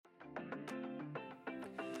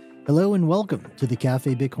Hello and welcome to the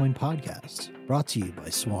Cafe Bitcoin podcast, brought to you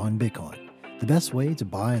by Swan Bitcoin, the best way to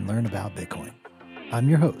buy and learn about Bitcoin. I'm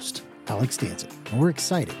your host, Alex Stanczyk, and we're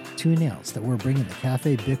excited to announce that we're bringing the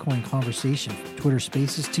Cafe Bitcoin conversation from Twitter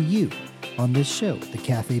Spaces to you on this show, the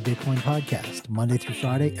Cafe Bitcoin podcast, Monday through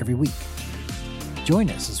Friday every week.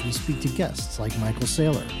 Join us as we speak to guests like Michael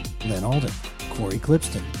Saylor, Len Alden, Corey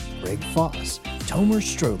Clipston, Greg Foss, Tomer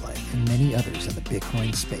Strolight, and many others in the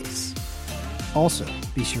Bitcoin space. Also,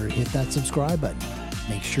 be sure to hit that subscribe button.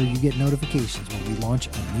 Make sure you get notifications when we launch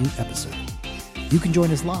a new episode. You can join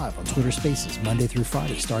us live on Twitter Spaces Monday through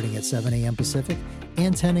Friday starting at 7 a.m. Pacific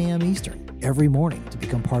and 10 a.m. Eastern every morning to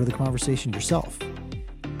become part of the conversation yourself.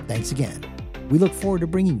 Thanks again. We look forward to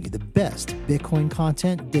bringing you the best Bitcoin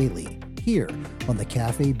content daily here on the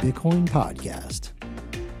Cafe Bitcoin podcast.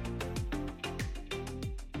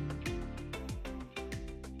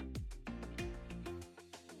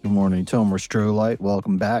 Good morning, Tomer Strolight.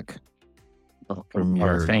 Welcome back from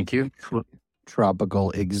your thank you.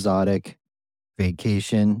 Tropical exotic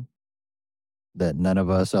vacation that none of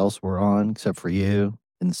us else were on except for you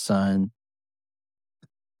and the sun.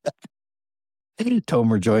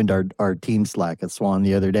 Tomer joined our team Slack at Swan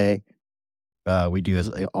the other day. We do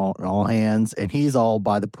all hands, and he's all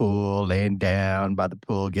by the pool, laying down by the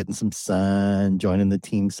pool, getting some sun, joining the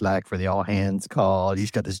team Slack for the all hands call.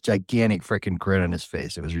 He's got this gigantic freaking grin on his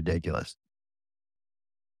face. It was ridiculous.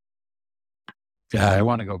 Yeah, I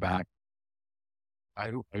want to go back.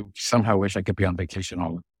 I somehow wish I could be on vacation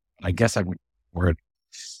all. I guess I would.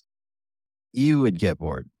 You would get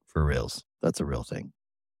bored for reals. That's a real thing.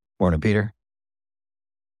 Morning, Peter.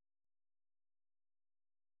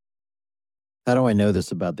 How do I know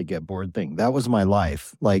this about the get bored thing? That was my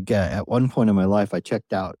life. Like at one point in my life, I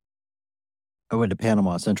checked out. I went to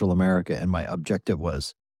Panama, Central America, and my objective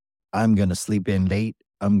was, I'm going to sleep in late.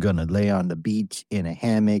 I'm going to lay on the beach in a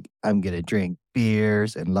hammock. I'm going to drink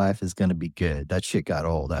beers, and life is going to be good. That shit got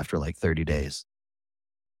old after like 30 days.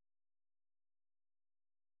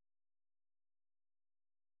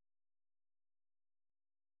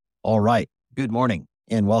 All right. Good morning.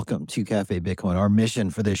 And welcome to Cafe Bitcoin. Our mission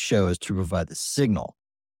for this show is to provide the signal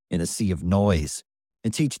in a sea of noise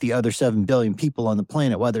and teach the other 7 billion people on the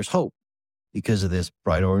planet why there's hope because of this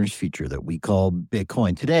bright orange future that we call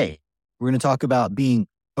Bitcoin. Today, we're going to talk about being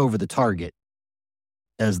over the target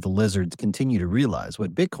as the lizards continue to realize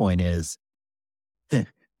what Bitcoin is,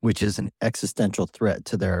 which is an existential threat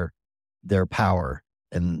to their power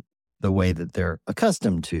and the way that they're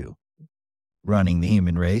accustomed to running the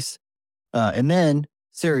human race. And then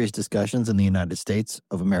serious discussions in the United States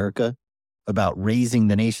of America about raising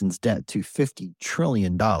the nation's debt to $50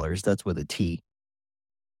 trillion. That's with a T.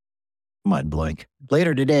 Mind blank.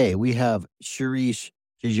 Later today, we have Sirish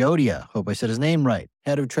Jajodia, hope I said his name right,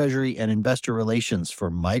 Head of Treasury and Investor Relations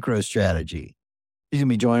for MicroStrategy. He's going to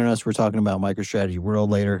be joining us. We're talking about MicroStrategy World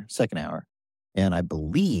later, second hour. And I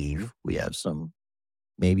believe we have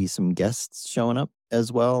maybe some guests showing up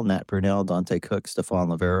as well. Nat Brunell, Dante Cook, Stephan,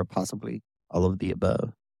 Livera, possibly all of the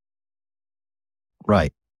above.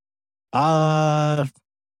 Right. The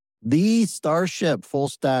Starship full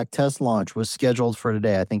stack test launch was scheduled for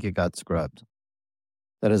today. I think it got scrubbed.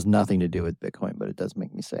 That has nothing to do with Bitcoin, but it does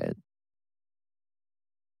make me sad.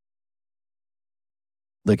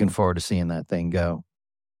 Looking forward to seeing that thing go.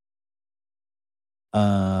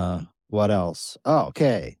 What else? Oh,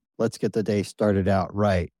 okay. Let's get the day started out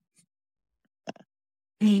right.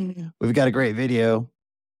 We've got a great video.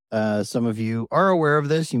 Some of you are aware of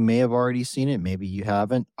this. You may have already seen it. Maybe you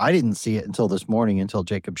haven't. I didn't see it until this morning, until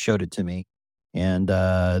Jacob showed it to me. And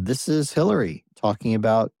this is Hillary talking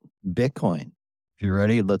about Bitcoin. If you're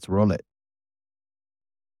ready, let's roll it.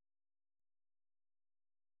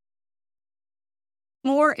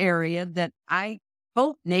 More area that I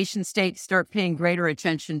hope nation states start paying greater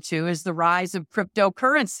attention to is the rise of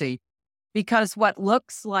cryptocurrency. Because what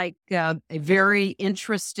looks like a very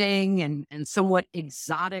interesting and somewhat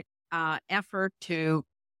exotic effort to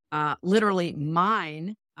literally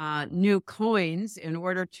mine new coins in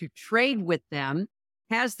order to trade with them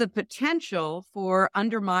has the potential for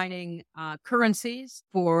undermining currencies,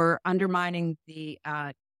 for undermining the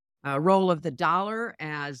role of the dollar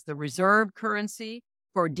as the reserve currency,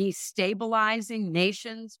 for destabilizing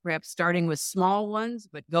nations, perhaps starting with small ones,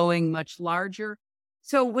 but going much larger.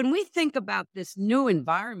 So when we think about this new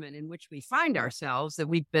environment in which we find ourselves that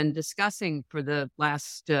we've been discussing for the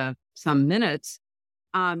last some minutes,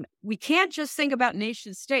 we can't just think about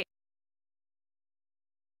nation state.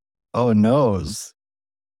 Oh, noes.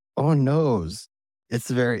 It's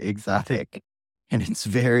very exotic and it's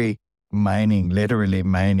very literally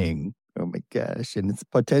mining. Oh my gosh. And it's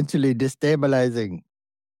potentially destabilizing.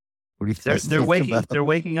 What do you They're think about they're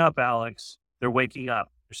waking up, Alex. They're waking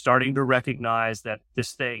up. They're starting to recognize that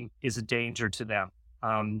this thing is a danger to them.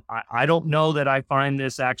 I don't know that I find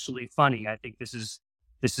this actually funny. I think this is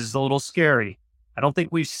a little scary. I don't think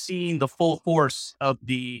we've seen the full force of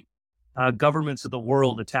the governments of the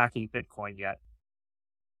world attacking Bitcoin yet.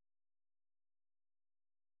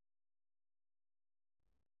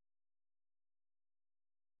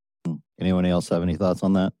 Anyone else have any thoughts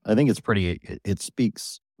on that? I think it's it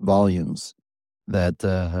speaks volumes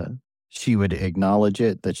that she would acknowledge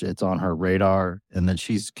it, that it's on her radar, and that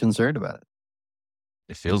she's concerned about it.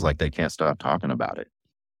 It feels like they can't stop talking about it.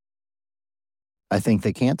 I think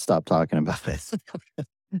they can't stop talking about it.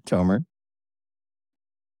 Tomer?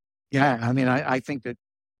 Yeah, I mean, I think that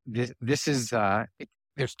this is,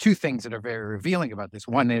 there's two things that are very revealing about this.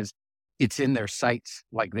 One is it's in their sights.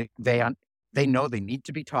 Like they know they need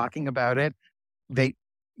to be talking about it.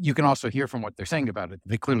 You can also hear from what they're saying about it.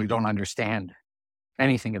 They clearly don't understand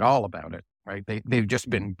anything at all about it, right? They've just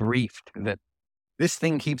been briefed that this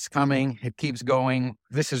thing keeps coming, it keeps going.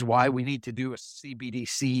 This is why we need to do a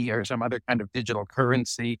CBDC or some other kind of digital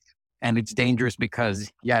currency. And it's dangerous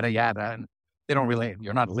because yada, yada. And they don't really,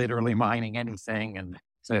 you're not literally mining anything. And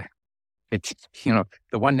it's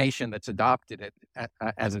the one nation that's adopted it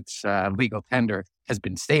as its legal tender has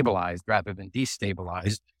been stabilized rather than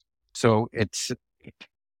destabilized. So it's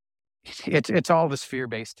all this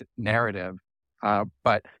fear-based narrative,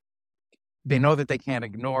 but they know that they can't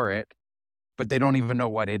ignore it, but they don't even know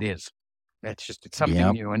what it is. It's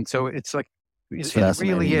something new. And so it's like, It's it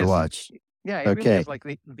really is. To watch. Yeah, it really is like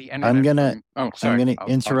the end. I'm gonna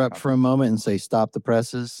interrupt for a moment and say, stop the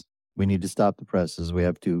presses. We need to stop the presses. We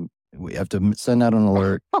have to send out an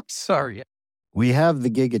alert. Oh, sorry. We have the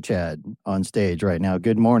Giga Chad on stage right now.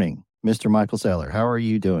 Good morning, Mr. Michael Saylor. How are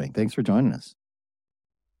you doing? Thanks for joining us.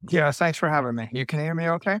 Yeah, thanks for having me. You can hear me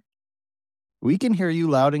okay? We can hear you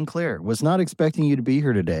loud and clear. Was not expecting you to be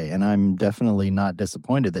here today, and I'm definitely not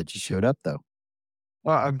disappointed that you showed up, though.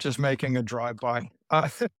 Well, I'm just making a drive-by.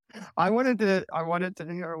 I wanted to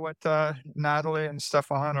hear what Natalie and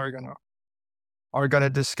Stephan are gonna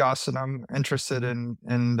discuss, and I'm interested in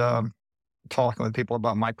talking with people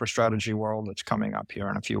about MicroStrategy World that's coming up here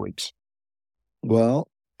in a few weeks. Well,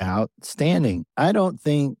 outstanding. I don't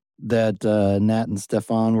think that Nat and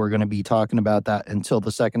Stephan were going to be talking about that until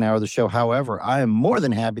the second hour of the show. However, I am more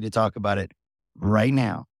than happy to talk about it right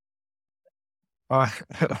now.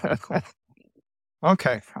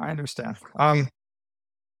 Okay, I understand.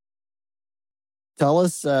 Tell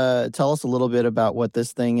us a little bit about what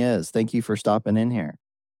this thing is. Thank you for stopping in here.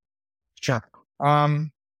 Sure.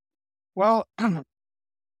 Well,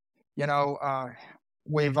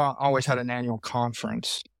 we've always had an annual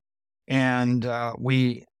conference, and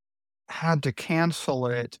we had to cancel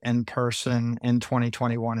it in person in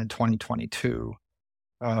 2021 and 2022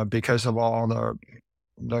 because of all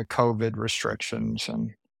the COVID restrictions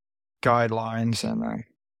and guidelines and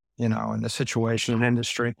and the situation in the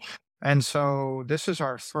industry. And so this is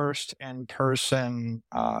our first in-person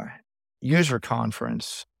user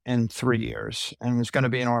conference in 3 years, and it's going to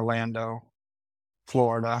be in Orlando,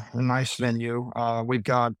 Florida, a nice venue. We've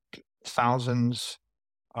got thousands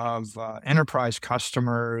of enterprise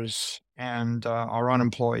customers and our own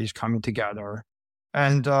employees coming together,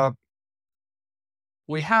 and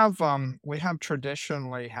we have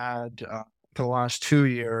traditionally had for the last 2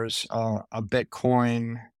 years a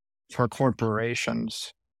Bitcoin for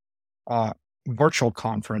corporations virtual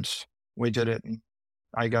conference. We did it in,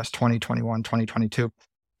 I guess, 2021, 2022.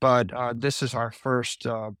 But this is our first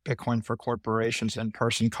Bitcoin for Corporations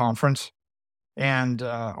in-person conference. And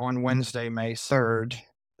on Wednesday, May 3rd,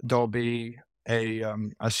 there'll be a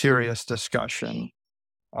serious discussion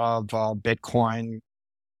of Bitcoin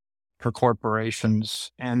for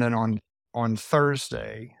corporations. And then on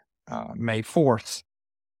Thursday, May 4th,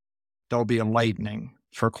 there'll be a Lightning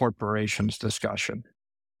for corporations discussion.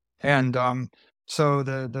 And so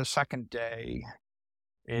the second day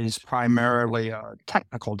is primarily a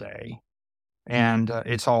technical day, and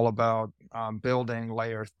it's all about building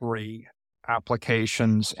layer 3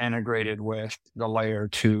 applications integrated with the layer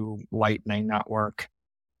 2 Lightning network.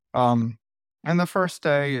 And the first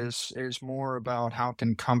day is more about how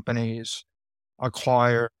can companies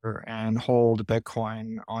acquire and hold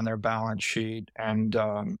Bitcoin on their balance sheet, and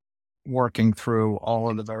working through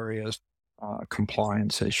all of the various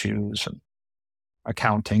compliance issues and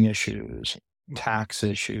accounting issues, tax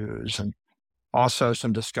issues, and also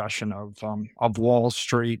some discussion of Wall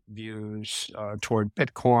Street views toward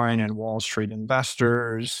Bitcoin and Wall Street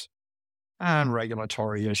investors and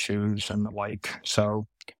regulatory issues and the like. So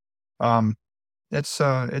it's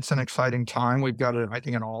an exciting time. We've got, I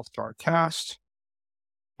think, an all-star cast,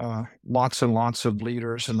 lots and lots of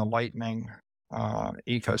leaders in the Lightning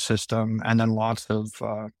ecosystem, and then lots of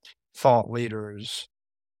thought leaders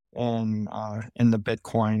in the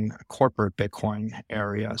Bitcoin, corporate Bitcoin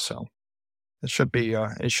area. So it should be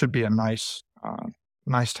a nice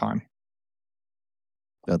time.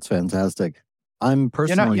 That's fantastic. I'm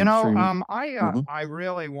personally, I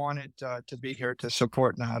really wanted to be here to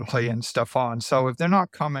support Natalie and Stephan. So if they're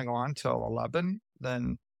not coming on till 11,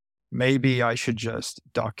 then maybe I should just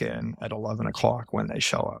duck in at 11 o'clock when they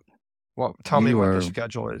show up. Well, tell me what the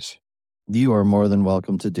schedule is. You are more than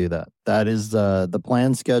welcome to do that. That is the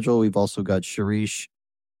planned schedule. We've also got Sirish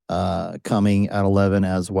coming at 11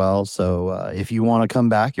 as well. So if you want to come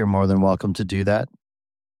back, you're more than welcome to do that.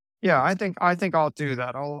 Yeah, I think I'll do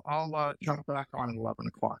that. I'll jump back on at 11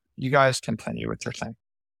 o'clock. You guys continue with your thing.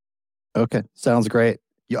 Okay, sounds great.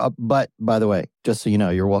 Yeah, but by the way, just so you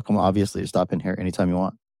know, you're welcome, obviously, to stop in here anytime you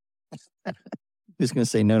want. Who's going to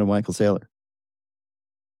say no to Michael Saylor?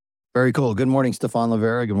 Very cool. Good morning, Stephan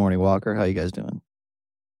Livera. Good morning, Walker. How you guys doing?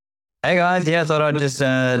 Hey guys, yeah, thought I'd just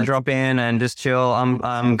drop in and just chill. I'm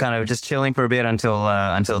kind of just chilling for a bit until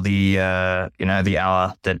the the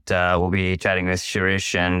hour that we'll be chatting with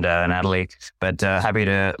Sirish and Natalie. But happy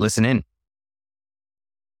to listen in.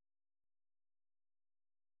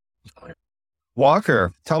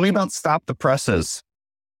 Walker, tell me about Stop the Presses.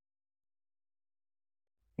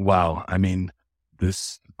 Wow, I mean,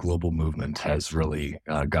 this global movement has really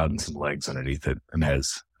gotten some legs underneath it and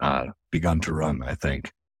has begun to run, I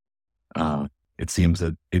think. It seems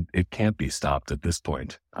that it can't be stopped at this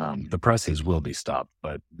point. The presses will be stopped,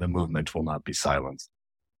 but the movement will not be silenced.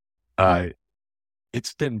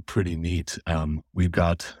 It's been pretty neat. We've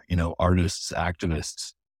got, artists,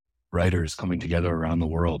 activists, writers coming together around the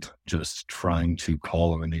world, just trying to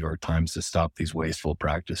call on the New York Times to stop these wasteful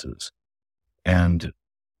practices. And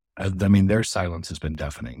their silence has been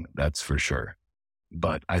deafening, that's for sure.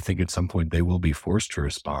 But I think at some point they will be forced to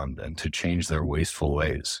respond and to change their wasteful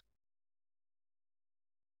ways.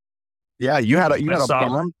 Yeah, you had a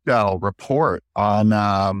bombshell report on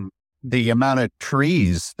the amount of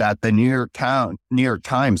trees that the New York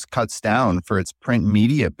Times cuts down for its print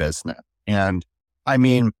media business. And I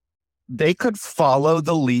mean, they could follow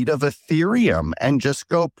the lead of Ethereum and just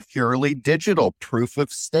go purely digital, proof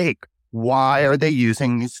of stake. Why are they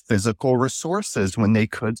using these physical resources when they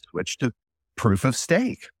could switch to proof of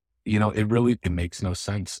stake? It makes no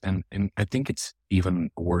sense. And I think it's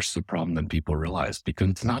even worse a problem than people realize, because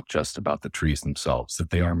it's not just about the trees themselves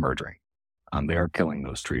that they are murdering. They are killing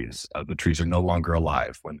those trees. The trees are no longer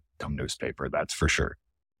alive when they become newspaper, that's for sure.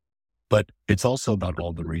 But it's also about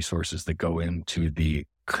all the resources that go into the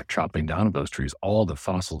chopping down of those trees, all the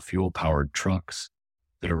fossil fuel powered trucks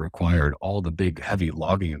that are required, all the big heavy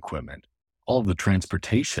logging equipment, all of the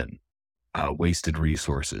transportation, wasted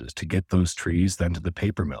resources to get those trees then to the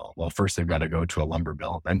paper mill. Well, first they've got to go to a lumber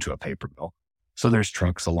mill, then to a paper mill. So there's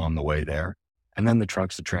trucks along the way there. And then the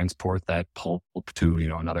trucks to transport that pulp to,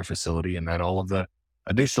 another facility. And then all of the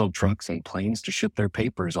additional trucks and planes to ship their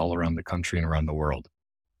papers all around the country and around the world.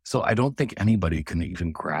 So I don't think anybody can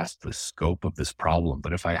even grasp the scope of this problem.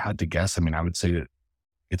 But if I had to guess, I would say that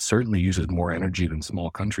it certainly uses more energy than small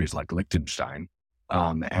countries like Liechtenstein.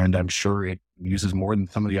 And I'm sure it uses more than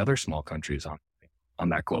some of the other small countries on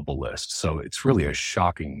that global list. So it's really a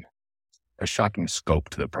shocking scope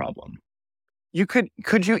to the problem.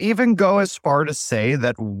 Could you even go as far to say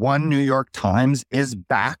that one New York Times is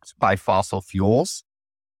backed by fossil fuels?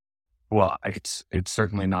 Well, it's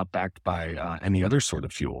certainly not backed by any other sort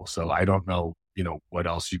of fuel. So I don't know, what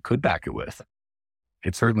else you could back it with.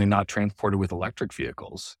 It's certainly not transported with electric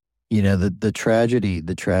vehicles. The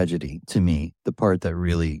tragedy to me, the part that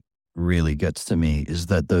really, really gets to me is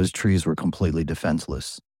that those trees were completely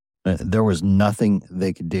defenseless. There was nothing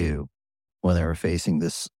they could do when they were facing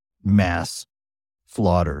this mass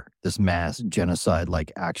slaughter, this mass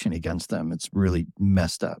genocide-like action against them. It's really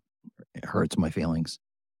messed up. It hurts my feelings.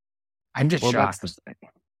 I'm just shocked.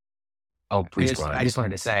 Please go ahead. I just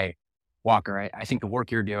wanted to say, Walker, I think the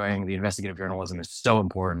work you're doing, the investigative journalism, is so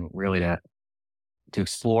important, really, to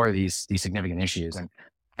explore these significant issues. And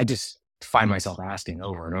I just find myself asking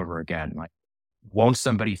over and over again, like, won't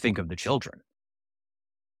somebody think of the children?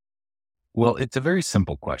 Well, it's a very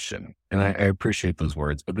simple question, and I appreciate those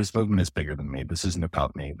words, but this movement is bigger than me. This isn't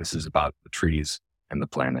about me. This is about the trees and the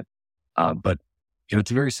planet. But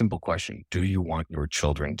it's a very simple question. Do you want your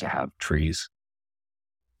children to have trees?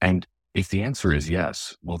 And if the answer is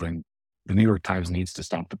yes, well, then the New York Times needs to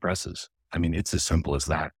stop the presses. It's as simple as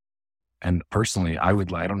that. And personally, I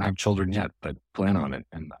don't have children yet, but plan on it.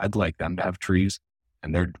 And I'd like them to have trees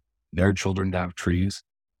and their children to have trees.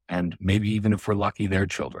 And maybe even if we're lucky, their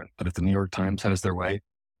children. But if the New York Times has their way,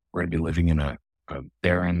 we're going to be living in a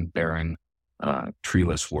barren,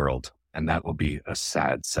 treeless world. And that will be a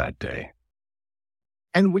sad, sad day.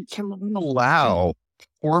 And we cannot allow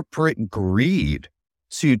corporate greed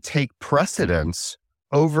to take precedence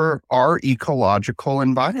over our ecological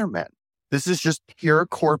environment. This is just pure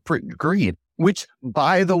corporate greed, which,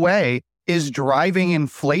 by the way, is driving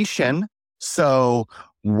inflation. So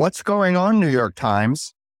what's going on, New York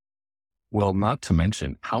Times? Well, not to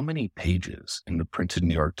mention how many pages in the printed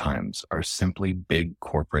New York Times are simply big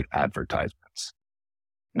corporate advertisements.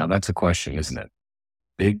 Now that's a question, isn't it?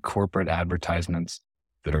 Big corporate advertisements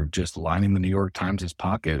that are just lining the New York Times'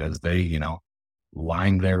 pocket as they,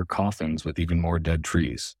 line their coffins with even more dead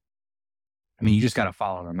trees. I mean, you just got to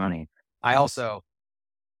follow their money. I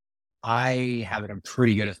have it in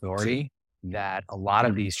pretty good authority that a lot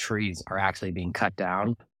of these trees are actually being cut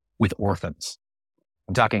down with orphans.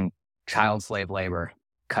 I'm talking child slave labor,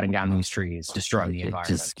 cutting down these trees, destroying the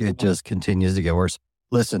environment. It just continues to get worse.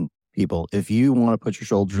 Listen, people, if you want to put your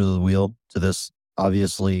shoulder to the wheel to this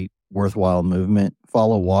obviously worthwhile movement,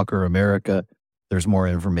 follow Walker America. There's more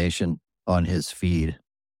information on his feed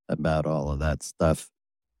about all of that stuff.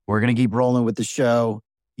 We're going to keep rolling with the show.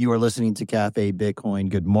 You are listening to Cafe Bitcoin.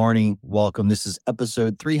 Good morning. Welcome. This is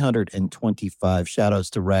episode 325. Shout outs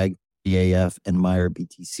to Rag, BAF, and Meyer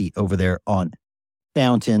BTC over there on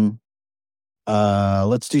Fountain.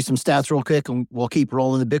 Let's do some stats real quick and we'll keep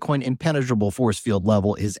rolling. The Bitcoin impenetrable force field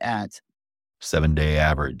level is at 7-day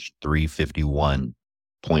average, 351.1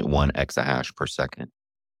 exahash per second.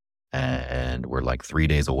 And we're like 3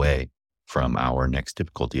 days away from our next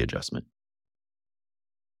difficulty adjustment.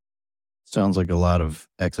 Sounds like a lot of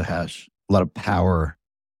exahash, a lot of power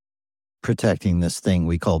protecting this thing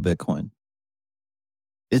we call Bitcoin.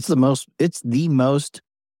 It's the most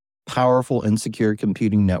powerful and secure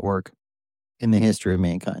computing network in the history of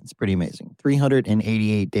mankind. It's pretty amazing.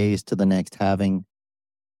 388 days to the next halving.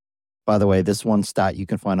 By the way, this one stat you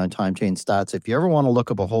can find on Time Chain Stats. If you ever want to look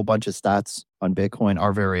up a whole bunch of stats on Bitcoin,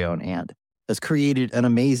 our very own Ant has created an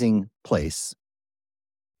amazing place.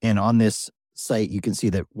 And on this site, you can see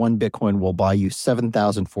that one Bitcoin will buy you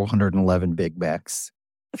 7,411 Big Macs.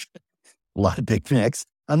 A lot of Big Macs.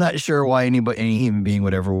 I'm not sure why any human being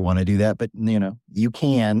would ever want to do that, but you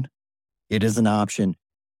can. It is an option.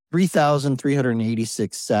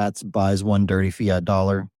 3,386 sats buys one dirty fiat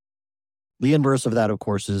dollar. The inverse of that, of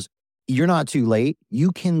course, is you're not too late.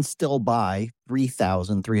 You can still buy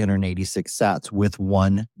 3,386 sats with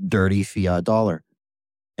one dirty fiat dollar.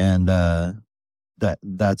 And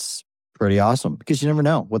that's pretty awesome because you never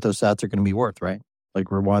know what those sats are going to be worth, right?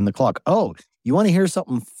 Like rewind the clock. Oh, you want to hear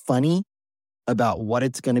something funny about what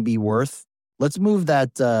it's going to be worth? Let's move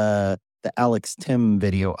that the Alex Tim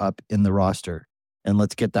video up in the roster and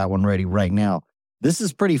let's get that one ready right now. This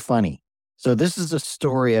is pretty funny. So this is a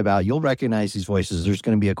story about, you'll recognize these voices. There's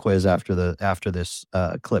going to be a quiz after this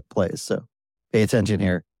clip plays. So pay attention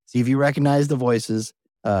here. See if you recognize the voices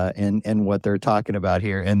and what they're talking about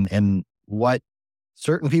here and what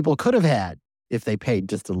certain people could have had if they paid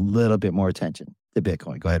just a little bit more attention to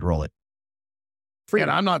Bitcoin. Go ahead, roll it. And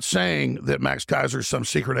I'm not saying that Max Kaiser is some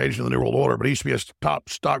secret agent of the New World Order, but he used to be a top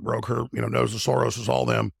stockbroker, knows the Soroses, all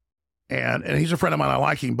them. And he's a friend of mine. I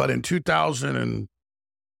like him. But in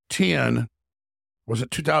 2010, was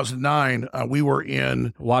it 2009? We were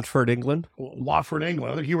in Watford, England. I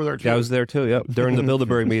think you were there too. Yeah, I was there too. Yep, during the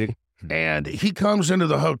Bilderberg meeting. And he comes into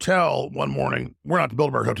the hotel one morning. We're not the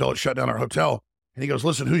Bilderberg Hotel. It shut down our hotel. And he goes,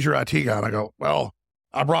 "Listen, who's your IT guy?" And I go, "Well,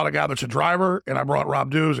 I brought a guy that's a driver, and I brought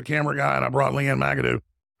Rob Dew as a camera guy, and I brought Leanne Magadoo.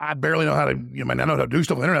 I barely know how to, I know how to do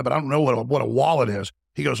stuff on the internet, but I don't know what a wallet is."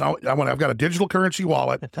 He goes, I've got a digital currency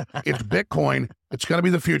wallet. It's Bitcoin. It's going to be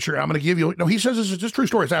the future. I'm going to give you, he says this is just true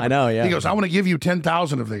stories. I know, yeah. He goes, "I want to give you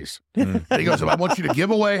 10,000 of these." And he goes, "I want you to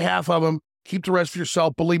give away half of them, keep the rest for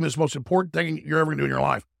yourself. Believe me, it's the most important thing you're ever going to do in your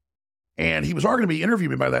life." And he was already going to be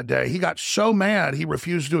interviewing me by that day. He got so mad, he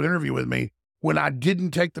refused to do an interview with me when I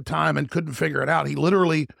didn't take the time and couldn't figure it out. He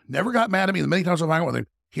literally never got mad at me the many times I've hung out with him.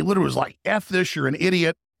 He literally was like, "F this, you're an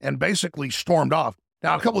idiot," and basically stormed off.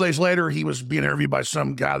 Now, a couple of days later, he was being interviewed by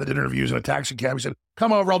some guy that did interviews in a taxi cab. He said,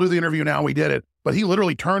 "Come over, I'll do the interview now." We did it. But he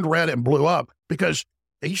literally turned red and blew up because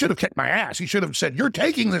he should have kicked my ass. He should have said, "You're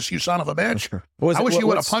taking this, you son of a bitch." I wish he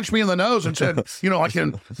would have punched me in the nose and said,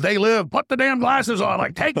 "They live, put the damn glasses on,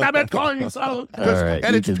 like, take that Bitcoin, you son of a..." Right,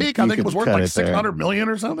 at its peak, I think it was worth like 600 million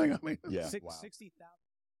or something. I mean, yeah. 60,000.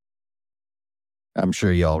 I'm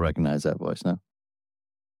sure y'all recognize that voice now.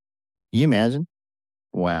 Can you imagine?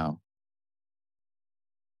 Wow.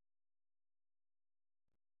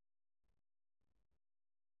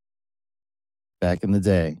 back in the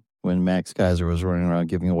day when Max Kaiser was running around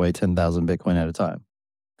giving away 10,000 Bitcoin at a time.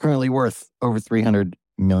 Currently worth over $300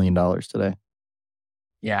 million today.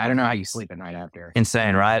 Yeah, I don't know how you sleep at night after.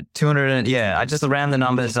 Insane, right? 200, yeah, I just ran the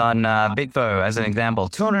numbers on Bitfo as an example.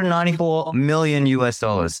 $294 million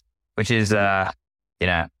US, which is,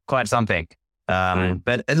 quite something.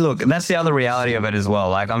 But look, that's the other reality of it as well.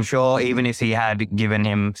 Like, I'm sure even if he had given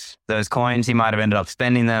him those coins, he might have ended up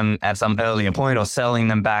spending them at some earlier point or selling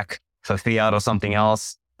them back for fiat or something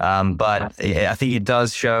else. But I think it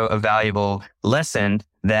does show a valuable lesson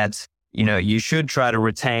that, you should try to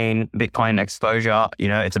retain Bitcoin exposure.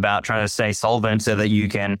 It's about trying to stay solvent so that you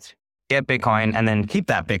can get Bitcoin and then keep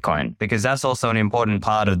that Bitcoin, because that's also an important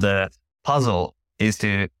part of the puzzle, is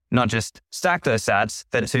to not just stack those sats,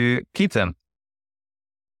 but to keep them.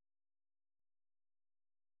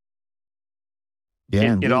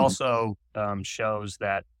 Yeah, it also shows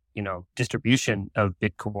that, distribution of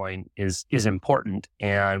Bitcoin is important.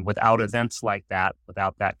 And without events like that,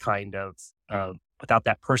 without that kind of, without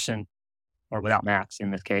that person, or without Max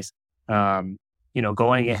in this case,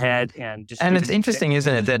 going ahead and just. And it's interesting,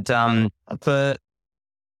 isn't it, that for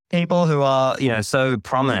people who are, so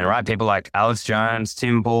prominent, right? People like Alex Jones,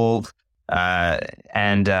 Tim Bull,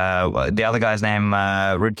 and the other guy's name,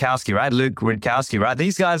 Rudkowski, right? Luke Rudkowski, right?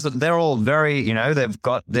 These guys, they're all very, they've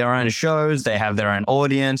got their own shows, they have their own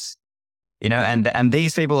audience, and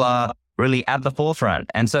these people are really at the forefront.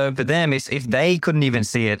 And so for them, if they couldn't even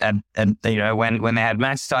see it at when they had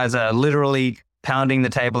Max Kaiser literally pounding the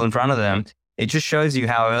table in front of them, it just shows you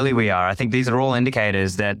how early we are. I think these are all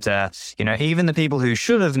indicators that, even the people who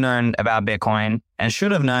should have known about Bitcoin and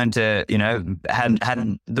should have known to,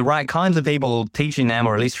 had the right kinds of people teaching them,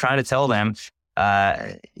 or at least trying to tell them,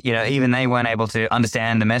 even they weren't able to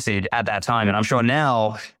understand the message at that time. And I'm sure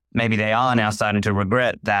now, maybe they are now starting to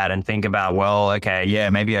regret that and think about, well, okay, yeah,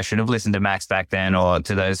 maybe I should have listened to Max back then, or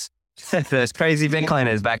to those crazy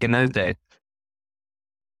Bitcoiners back in those days.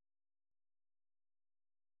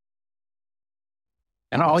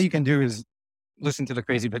 And all you can do is listen to the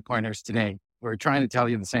crazy Bitcoiners today. We're trying to tell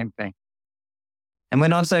you the same thing. And we're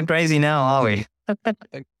not so crazy now, are we?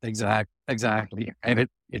 Exactly. And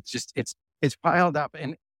it's piled up,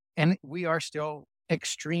 and we are still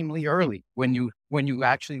extremely early. When you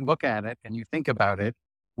actually look at it and you think about it,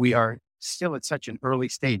 we are still at such an early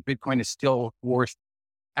stage. Bitcoin is still worth,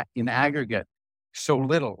 in aggregate, so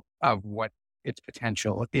little of what its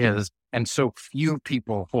potential is, and so few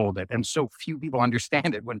people hold it, and so few people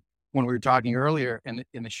understand it. When we were talking earlier in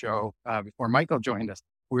the show, before Michael joined us,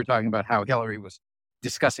 we were talking about how Hillary was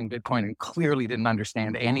discussing Bitcoin and clearly didn't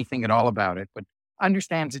understand anything at all about it, but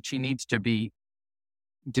understands that she needs to be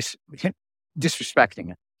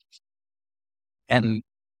disrespecting it. And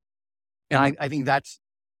I think that's,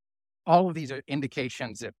 all of these are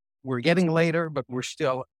indications that we're getting later, but we're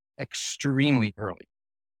still extremely early.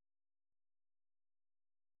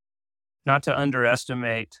 Not to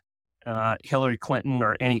underestimate Hillary Clinton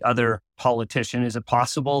or any other politician. Is it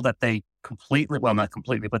possible that they not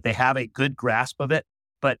completely, but they have a good grasp of it,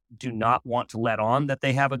 but do not want to let on that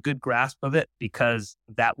they have a good grasp of it, because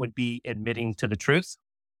that would be admitting to the truth?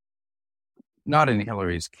 Not in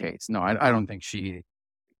Hillary's case. No, I don't think she,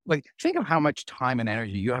 think of how much time and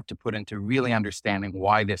energy you have to put into really understanding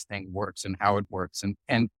why this thing works and how it works.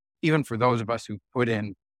 And even for those of us who put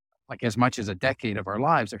in as much as a decade of our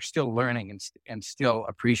lives, are still learning and still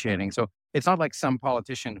appreciating. So it's not like some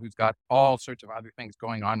politician who's got all sorts of other things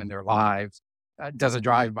going on in their lives does a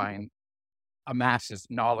drive-by and amasses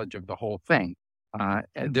knowledge of the whole thing.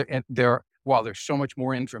 While there's so much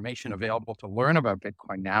more information available to learn about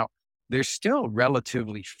Bitcoin now, there's still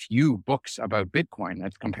relatively few books about Bitcoin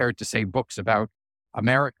as compared to, say, books about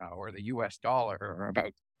America or the US dollar, or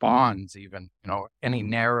about bonds, even, any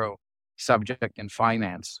narrow subject in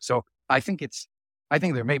finance. So I think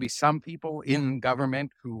there may be some people in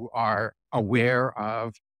government who are aware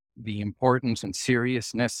of the importance and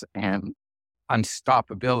seriousness and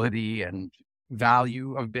unstoppability and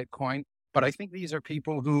value of Bitcoin. But I think these are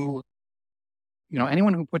people who,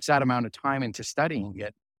 anyone who puts that amount of time into studying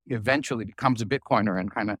it eventually becomes a Bitcoiner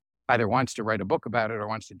and kind of either wants to write a book about it or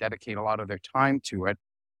wants to dedicate a lot of their time to it.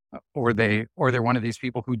 Or they're one of these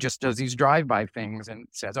people who just does these drive-by things and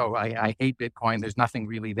says, "Oh, I hate Bitcoin. There's nothing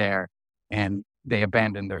really there," and they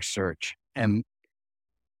abandon their search. And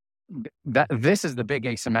this is the big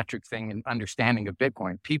asymmetric thing in understanding of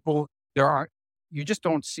Bitcoin. You just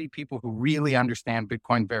don't see people who really understand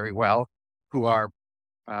Bitcoin very well, who are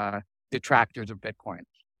detractors of Bitcoin.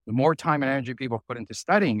 The more time and energy people put into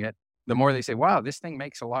studying it, the more they say, "Wow, this thing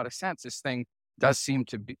makes a lot of sense. This thing does seem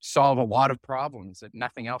to solve a lot of problems that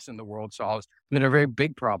nothing else in the world solves, that are very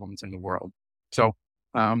big problems in the world." So,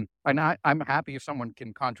 and I'm happy if someone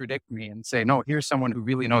can contradict me and say, no, here's someone who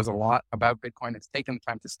really knows a lot about Bitcoin. It's taken the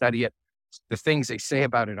time to study it. The things they say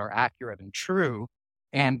about it are accurate and true,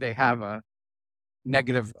 and they have a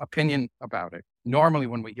negative opinion about it. Normally,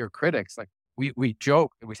 when we hear critics, like we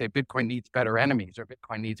joke that we say Bitcoin needs better enemies or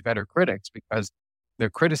Bitcoin needs better critics because their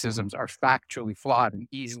criticisms are factually flawed and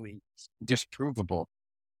easily disprovable.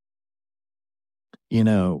 You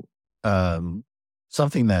know,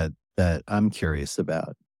 something that I'm curious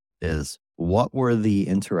about is what were the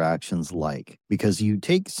interactions like? Because you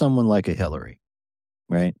take someone like a Hillary,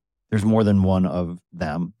 right? There's more than one of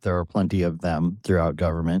them. There are plenty of them throughout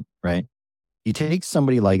government, right? You take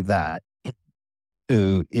somebody like that,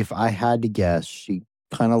 who, if I had to guess, she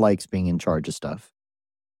kind of likes being in charge of stuff.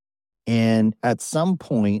 And at some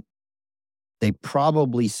point, they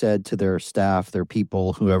probably said to their staff, their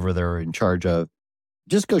people, whoever they're in charge of,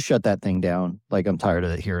 just go shut that thing down. Like, I'm tired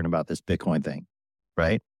of hearing about this Bitcoin thing,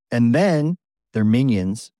 right? And then their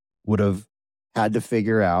minions would have had to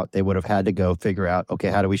figure out, they would have had to go figure out, okay,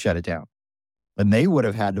 how do we shut it down? And they would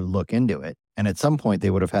have had to look into it. And at some point, they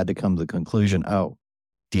would have had to come to the conclusion, oh,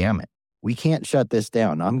 damn it, we can't shut this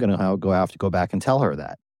down. I'm going to have to go back and tell her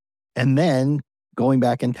that. And then going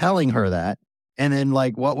back and telling her that. And then,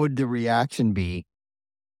 like, what would the reaction be?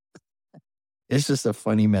 It's just a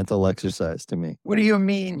funny mental exercise to me. What do you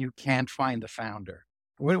mean you can't find the founder?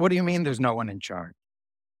 What do you mean there's no one in charge?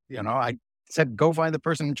 You know, I said, go find the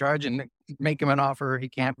person in charge and make him an offer he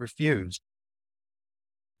can't refuse.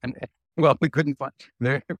 And well, we couldn't find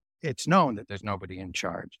there. It's known that there's nobody in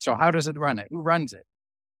charge. So how does it run it? Who runs it?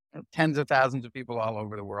 Tens of thousands of people all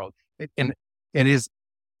over the world.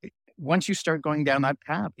 Once you start going down that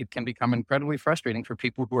path, it can become incredibly frustrating for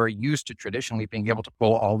people who are used to traditionally being able to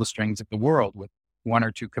pull all the strings of the world with one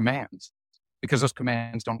or two commands, because those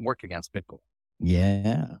commands don't work against Bitcoin.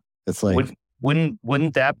 Yeah. It's like,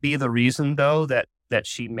 wouldn't that be the reason though, that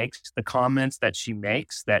she makes the comments that she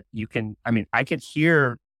makes, that you can, I mean, I could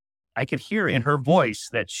hear in her voice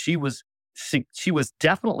that she was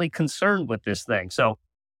definitely concerned with this thing. So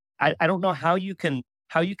I don't know how you can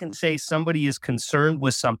say somebody is concerned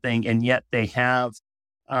with something and yet they have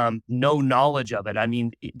no knowledge of it. I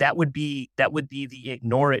mean, that would be the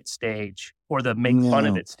ignore it stage or the make fun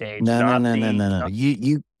of it stage. No.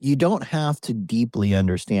 You don't have to deeply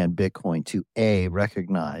understand Bitcoin to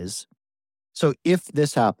recognize. So if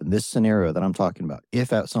this happened, this scenario that I'm talking about,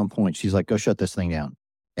 if at some point she's like, go shut this thing down,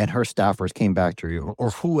 and her staffers came back to her,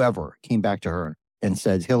 or whoever came back to her and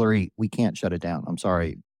said, Hillary, we can't shut it down. I'm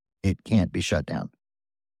sorry, it can't be shut down.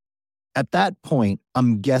 At that point,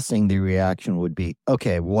 I'm guessing the reaction would be,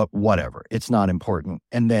 okay, whatever, it's not important.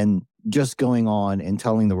 And then just going on and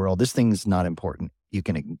telling the world, this thing's not important. You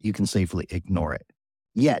can safely ignore it.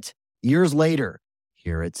 Yet, years later,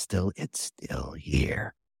 it's still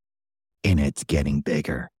here. And it's getting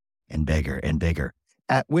bigger and bigger and bigger.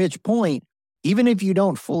 At which point, even if you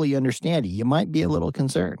don't fully understand it, you might be a little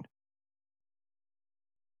concerned.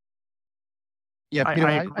 Yeah, Peter,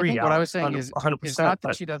 I agree. I think what I was saying is 100%. It's not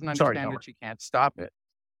that she doesn't understand that she can't stop it.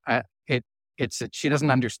 It's that she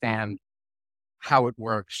doesn't understand how it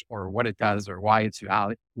works or what it does or why it's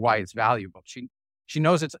valuable. She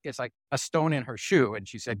knows it's like a stone in her shoe, and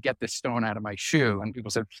she said, "Get this stone out of my shoe," and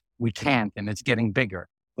people said, "We can't," and it's getting bigger.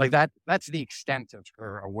 Like that. That's the extent of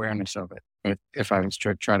her awareness of it. If I was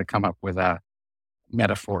to try to come up with a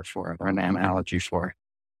metaphor for it or an analogy for it.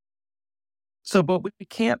 So, but we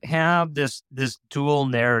can't have this dual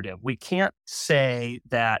narrative. We can't say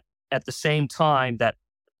that at the same time that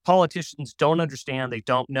politicians don't understand, they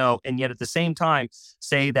don't know, and yet at the same time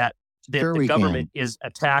say that the government is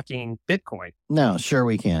attacking Bitcoin. No, sure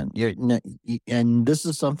we can. And this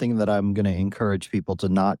is something that I'm going to encourage people to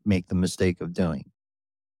not make the mistake of doing.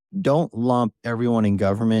 Don't lump everyone in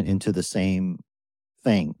government into the same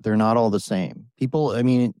thing. They're not all the same. People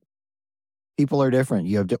are different.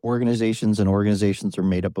 You have organizations, and organizations are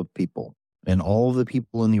made up of people, and all of the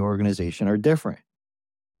people in the organization are different.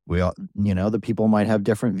 The people might have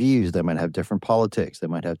different views. They might have different politics. They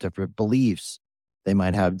might have different beliefs. They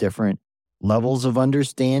might have different levels of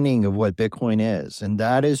understanding of what Bitcoin is. And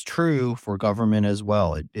that is true for government as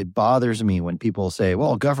well. It bothers me when people say,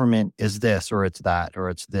 well, government is this, or it's that, or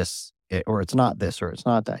it's this, or it's not this, or it's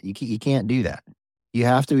not that. You can't do that. You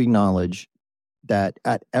have to acknowledge that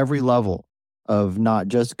at every level of not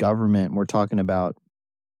just government, we're talking about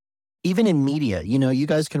even in media. You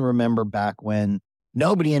guys can remember back when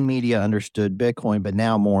nobody in media understood Bitcoin, but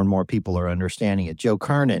now more and more people are understanding it. Joe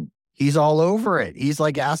Kernan, he's all over it. He's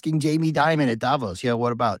like asking Jamie Dimon at Davos,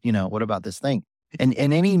 what about this thing? And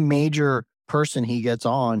any major person he gets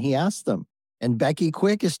on, he asks them, And Becky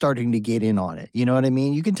Quick is starting to get in on it. You know what I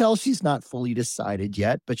mean? You can tell she's not fully decided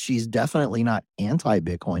yet, but she's definitely not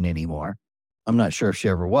anti-Bitcoin anymore. I'm not sure if she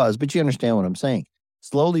ever was, but you understand what I'm saying.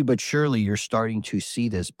 Slowly but surely, you're starting to see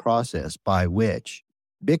this process by which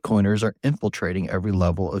Bitcoiners are infiltrating every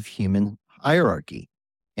level of human hierarchy.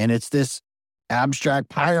 And it's this abstract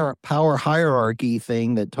power hierarchy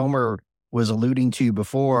thing that Tomer was alluding to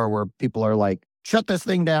before, where people are like, shut this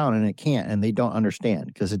thing down, and it can't, and they don't understand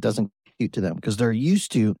because it doesn't compute to them because they're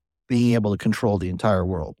used to being able to control the entire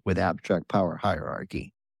world with abstract power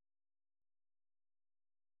hierarchy.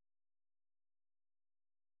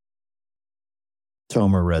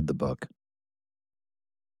 Tomer read the book.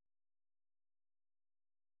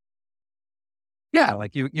 Yeah,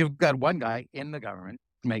 like you've got one guy in the government,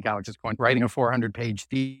 to make Alex's point, writing a 400-page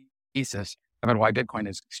thesis about why Bitcoin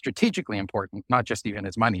is strategically important, not just even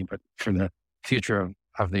as money, but for the future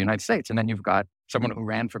of the United States. And then you've got someone who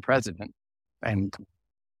ran for president and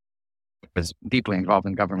was deeply involved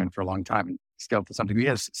in government for a long time and still to some degree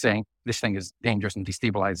is saying this thing is dangerous and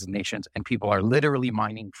destabilizes nations, and people are literally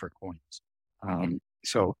mining for coins.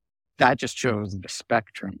 So that just shows the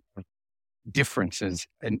spectrum of differences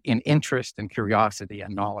in interest and curiosity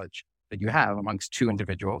and knowledge that you have amongst two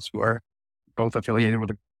individuals who are both affiliated with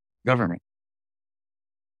the government.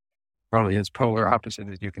 Probably as polar opposite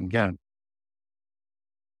as you can get.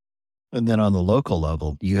 And then on the local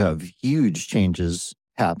level, you have huge changes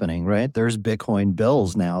happening, right? There's Bitcoin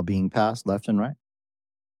bills now being passed left and right.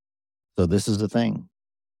 So this is the thing.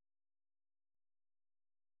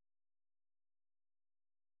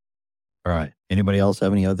 All right. Anybody else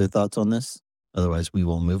have any other thoughts on this? Otherwise, we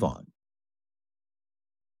will move on.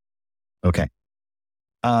 Okay.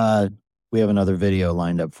 We have another video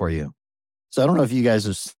lined up for you. So I don't know if you guys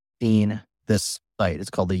have seen this site.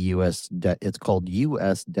 It's called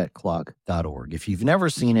usdebtclock.org. If you've never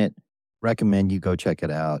seen it, recommend you go check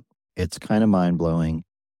it out. It's kind of mind-blowing.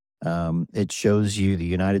 It shows you the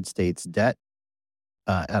United States debt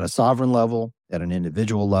at a sovereign level, at an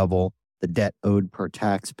individual level, the debt owed per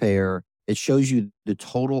taxpayer. It shows you the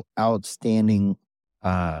total outstanding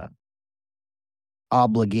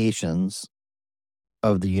obligations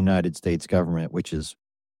of the United States government, which is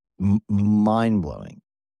mind-blowing.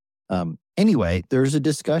 Anyway, there's a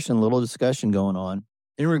little discussion going on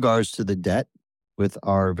in regards to the debt with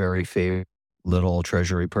our very favorite little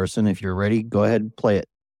treasury person. If you're ready, go ahead and play it.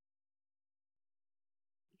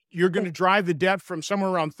 You're going to drive the debt from somewhere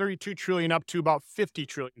around $32 trillion up to about $50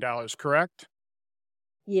 trillion, correct?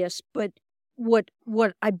 Yes, but what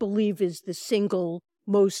I believe is the single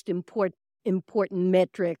most important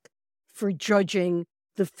metric for judging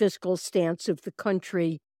the fiscal stance of the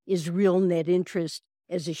country is real net interest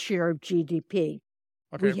as a share of GDP.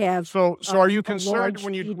 Okay. We have so are you concerned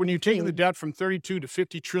when you take GDP. the debt from $32 to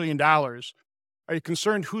 $50 trillion? Are you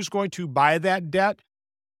concerned who's going to buy that debt,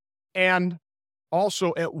 and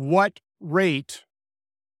also at what rate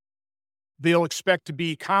they'll expect to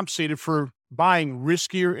be compensated for buying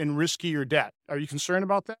riskier and riskier debt? Are you concerned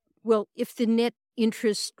about that? Well, if the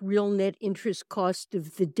real net interest cost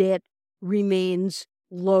of the debt remains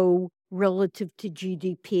low relative to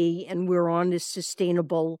GDP, and we're on a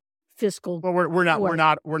sustainable fiscal. Well, we're not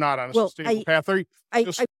on a sustainable path.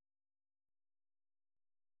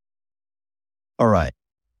 All right.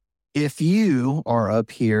 If you are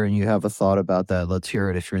up here and you have a thought about that, let's hear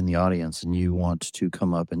it. If you're in the audience and you want to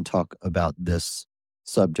come up and talk about this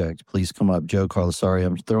subject, please come up. Joe Carlosari,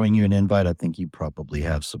 I'm throwing you an invite. I think you probably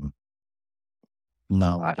have some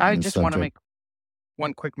knowledge. I just want to make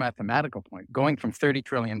one quick mathematical point. Going from $30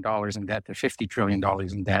 trillion in debt to $50 trillion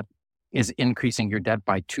in debt is increasing your debt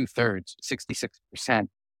by 2/3, 66%.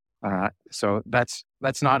 So that's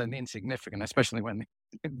not an insignificant, especially when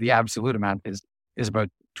the absolute amount is about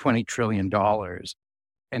 $20 trillion.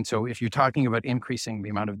 And so if you're talking about increasing the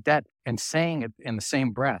amount of debt and saying it in the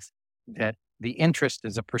same breath that the interest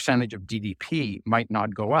as a percentage of GDP might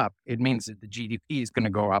not go up, it means that the GDP is going to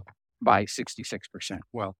go up by 66%.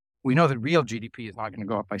 Well, we know that real GDP is not going to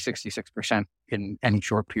go up by 66% in any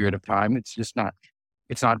short period of time. It's just not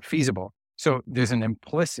feasible. So there's an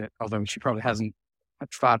implicit, although she probably hasn't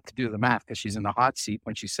thought to do the math because she's in the hot seat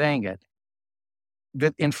when she's saying it,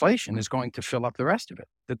 that inflation is going to fill up the rest of it,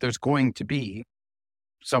 that there's going to be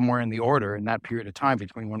somewhere in the order in that period of time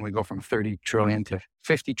between when we go from 30 trillion to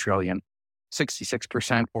 50 trillion,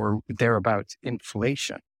 66% or thereabouts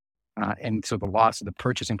inflation. And so the loss of the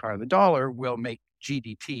purchasing power of the dollar will make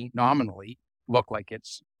GDP nominally look like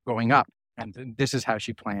it's going up. And this is how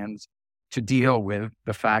she plans to deal with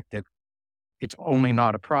the fact that it's only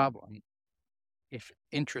not a problem if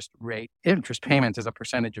interest payments as a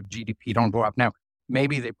percentage of GDP don't go up. Now,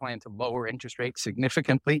 Maybe they plan to lower interest rates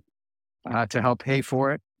significantly to help pay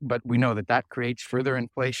for it, but we know that that creates further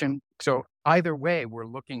inflation. So either way, we're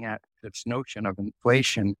looking at this notion of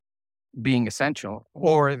inflation being essential,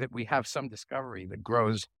 or that we have some discovery that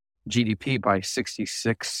grows GDP by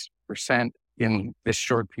 66% in this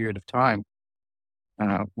short period of time,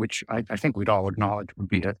 which I think we'd all acknowledge would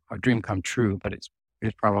be a dream come true, but it's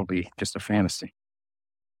probably just a fantasy.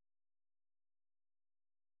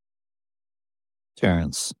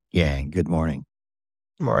 Terrence Yang, good morning.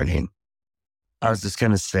 Morning. I was just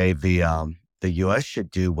going to say the U.S.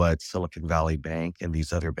 should do what Silicon Valley Bank and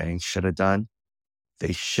these other banks should have done.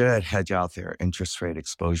 They should hedge out their interest rate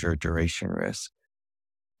exposure duration risk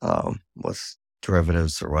with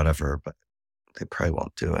derivatives or whatever, but they probably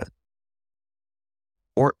won't do it.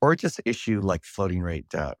 Or just issue like floating rate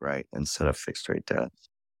debt, right, instead of fixed rate debt.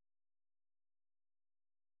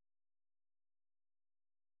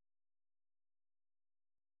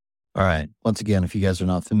 All right. Once again, if you guys are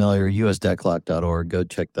not familiar, usdebtclock.org, go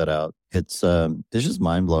check that out. It's just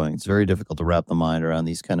mind blowing. It's very difficult to wrap the mind around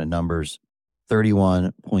these kind of numbers.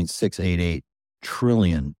 $31.688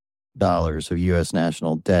 trillion of U.S.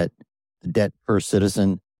 national debt. The debt per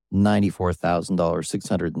citizen,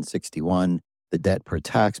 $94,661. The debt per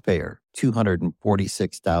taxpayer,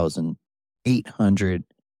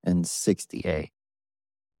 $246,868.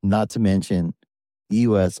 Not to mention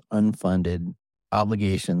U.S. unfunded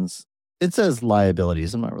obligations. It says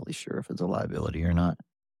liabilities. I'm not really sure if it's a liability or not.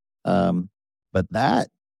 But that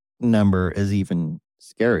number is even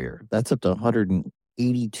scarier. That's up to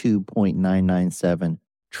 182.997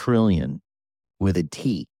 trillion with a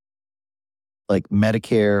T. Like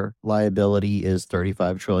Medicare liability is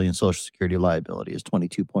 35 trillion. Social Security liability is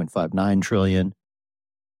 22.59 trillion.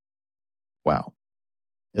 Wow.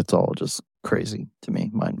 It's all just crazy to me,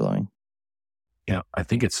 mind blowing. Yeah, I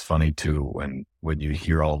think it's funny too when you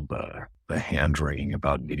hear all the hand wringing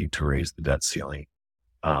about needing to raise the debt ceiling,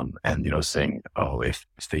 and saying, oh, if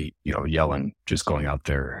the Yellen just going out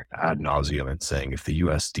there ad nauseum and saying if the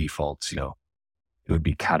U.S. defaults, it would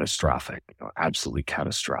be catastrophic, absolutely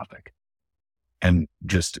catastrophic. And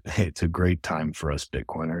just, hey, it's a great time for us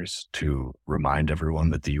Bitcoiners to remind everyone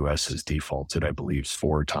that the U.S. has defaulted, I believe,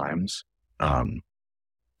 4 times. And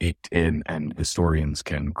historians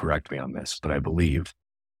can correct me on this, but I believe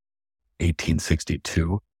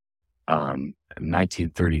 1862,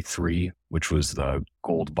 1933, which was the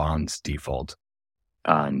gold bonds default,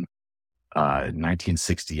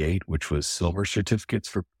 1968, which was silver certificates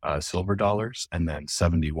for silver dollars, and then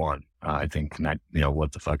 71. I think,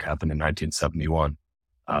 what the fuck happened in 1971,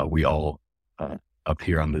 we all up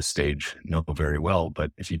here on this stage know very well, but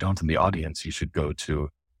if you don't in the audience, you should go to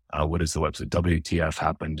what is the website?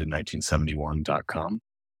 WTFhappened in1971.com.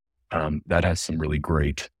 That has some really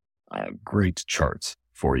great charts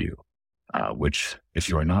for you, which if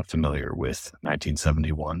you are not familiar with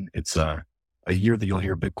 1971, it's a year that you'll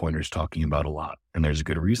hear Bitcoiners talking about a lot. And there's a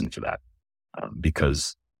good reason for that,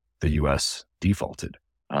 because the U.S. defaulted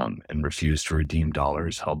and refused to redeem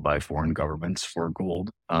dollars held by foreign governments for gold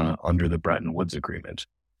under the Bretton Woods Agreement.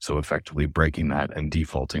 So effectively breaking that and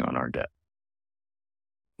defaulting on our debt.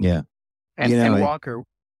 Yeah. And Walker,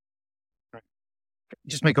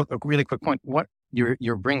 just make a really quick point. What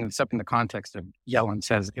you're bringing this up in the context of Yellen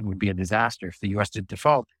says it would be a disaster if the U.S. did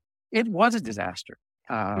default. It was a disaster.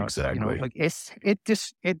 Exactly.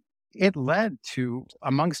 It led to,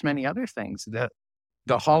 amongst many other things, the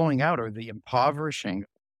hollowing out or the impoverishing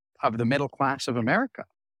of the middle class of America.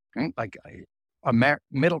 Right? Like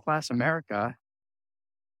middle class America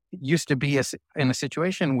used to be in a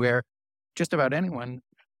situation where just about anyone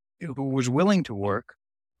who was willing to work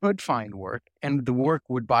could find work, and the work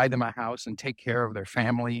would buy them a house and take care of their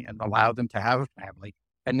family and allow them to have a family.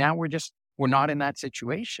 And now we're not in that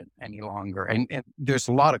situation any longer. And there's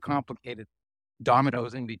a lot of complicated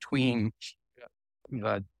dominoes in between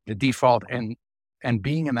the default and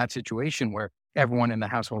being in that situation where everyone in the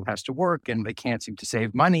household has to work and they can't seem to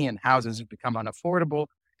save money and houses have become unaffordable.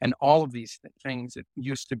 And all of these things that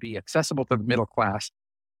used to be accessible to the middle class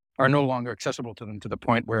are no longer accessible to them, to the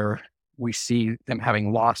point where we see them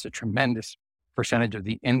having lost a tremendous percentage of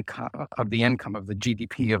the income of the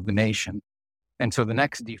GDP of the nation. And so the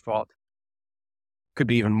next default could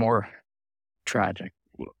be even more tragic.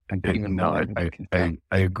 I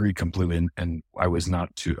agree completely. And I was not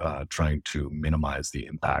trying to minimize the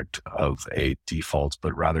impact of a default,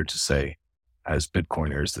 but rather to say, as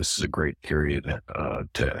Bitcoiners, this is a great period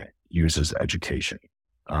to use as education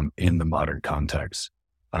in the modern context.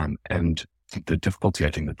 And the difficulty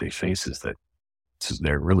I think that they face is that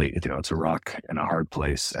they're really, it's a rock and a hard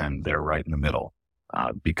place, and they're right in the middle.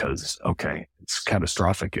 because, okay, it's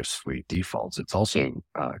catastrophic if we default. It's also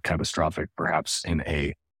catastrophic perhaps in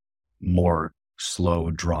a more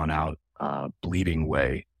slow, drawn out, bleeding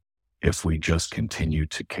way if we just continue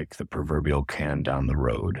to kick the proverbial can down the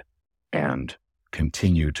road and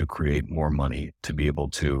continue to create more money to be able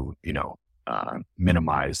to,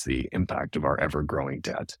 minimize the impact of our ever-growing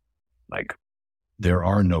debt. Like, there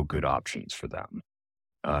are no good options for them,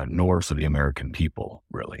 nor for the American people,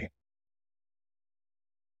 really.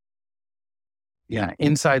 Yeah,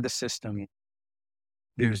 inside the system,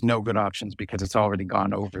 there's no good options because it's already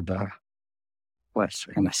gone over the cliff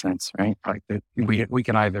in a sense, right? Like we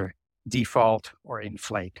can either default or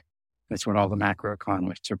inflate. That's what all the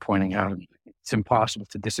macroeconomists are pointing out. It's impossible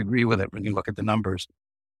to disagree with it when you look at the numbers.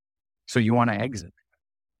 So you want to exit.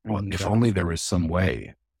 Well, if only there was some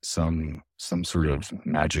way, some sort of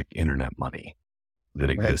magic internet money that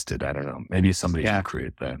existed. I don't know. Maybe somebody should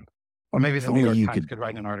create that. Or maybe the New York Times could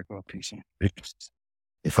write an article piece.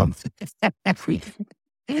 If I'm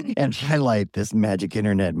and highlight this magic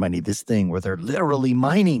internet money, this thing where they're literally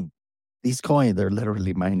mining these coins. They're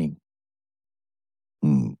literally mining.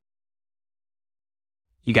 You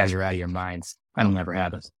guys are out of your minds. I don't ever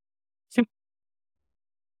have this.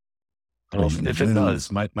 Well, if it does,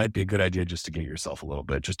 might be a good idea just to get yourself a little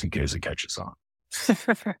bit, just in case it catches on.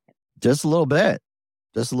 Just a little bit.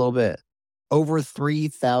 Just a little bit. Over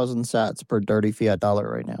 3,000 sats per dirty fiat dollar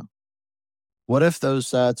right now. What if those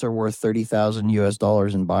sats are worth 30,000 US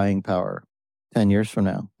dollars in buying power 10 years from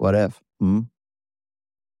now? What if?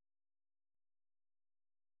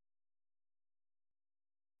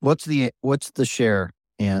 What's the share,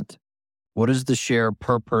 Ant? What is the share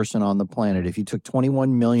per person on the planet? If you took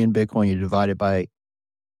 21 million Bitcoin, you divide it by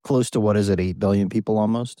close to, 8 billion people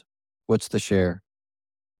almost? What's the share?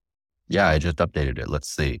 Yeah, I just updated it. Let's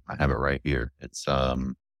see. I have it right here. It's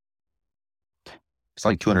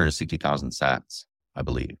like 260,000 sats, I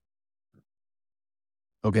believe.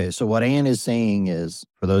 Okay, so what Ann is saying is,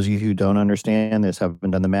 for those of you who don't understand this,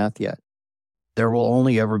 haven't done the math yet, there will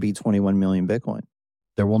only ever be 21 million Bitcoin.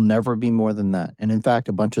 There will never be more than that. And in fact,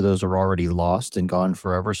 a bunch of those are already lost and gone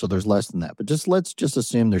forever, so there's less than that. But let's just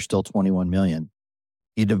assume there's still 21 million.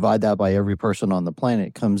 You divide that by every person on the planet,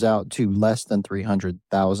 it comes out to less than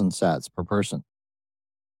 300,000 sats per person.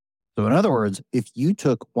 So in other words, if you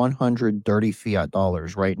took 100 dirty fiat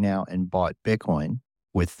dollars right now and bought Bitcoin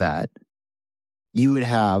with that, you would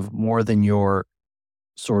have more than your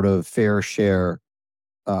sort of fair share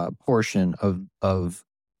portion of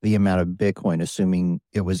the amount of Bitcoin, assuming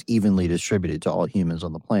it was evenly distributed to all humans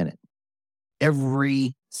on the planet.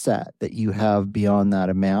 Every sat that you have beyond that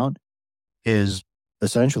amount is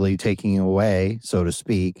essentially taking away, so to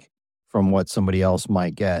speak, from what somebody else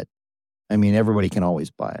might get. I mean, everybody can always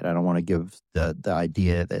buy it. I don't want to give the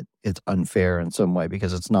idea that it's unfair in some way,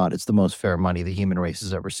 because it's not. It's the most fair money the human race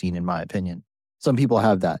has ever seen, in my opinion. Some people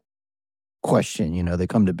have that question, they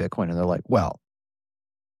come to Bitcoin and they're like, well,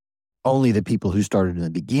 only the people who started in the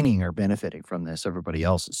beginning are benefiting from this. Everybody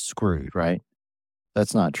else is screwed, right?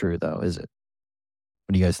 That's not true, though, is it?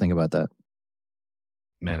 What do you guys think about that?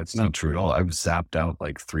 Man, it's not true at all. I've zapped out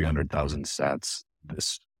like 300,000 sats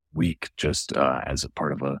this week just as a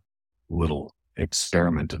part of a little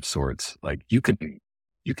experiment of sorts. Like you can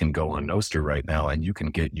go on Nostr right now and you can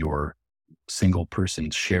get your single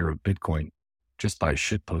person's share of Bitcoin just by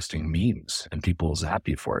shitposting memes, and people's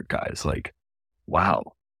happy for it, guys. Like,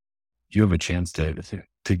 wow, you have a chance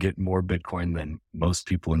to get more Bitcoin than most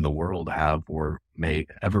people in the world have or may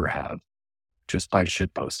ever have just by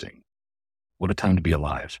shitposting. What a time to be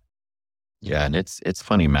alive. Yeah, and it's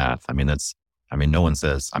funny math. No one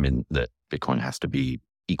says, that Bitcoin has to be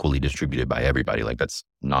equally distributed by everybody. Like, that's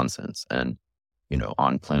nonsense. And,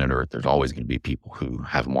 on planet Earth, there's always going to be people who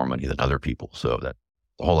have more money than other people. So that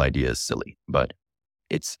the whole idea is silly, but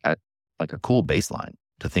it's at like a cool baseline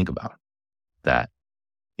to think about that,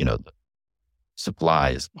 the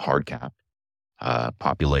supply is hard capped.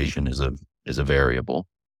 Population is a variable,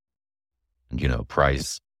 and,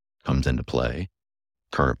 price comes into play,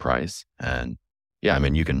 current price. And yeah,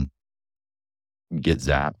 you can get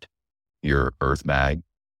zapped your Earth bag.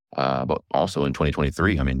 But also in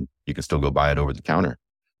 2023, you can still go buy it over the counter,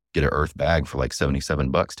 get an Earth bag for like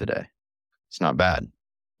 $77 today. It's not bad.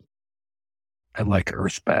 I like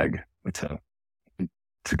Earth bag. It's a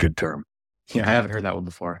good term. Yeah, I haven't heard that one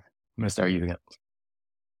before. I'm going to start using it.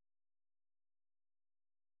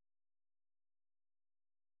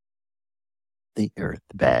 The Earth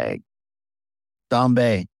bag.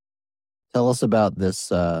 Dombe, tell us about this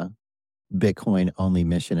Bitcoin only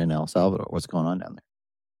mission in El Salvador. What's going on down there?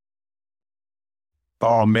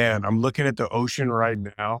 Oh man, I'm looking at the ocean right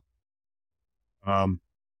now,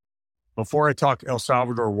 Before I talk El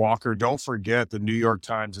Salvador, Walker, don't forget the New York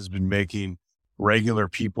Times has been making regular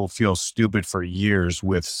people feel stupid for years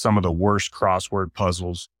with some of the worst crossword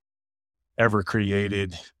puzzles ever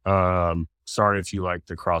created. Sorry if you like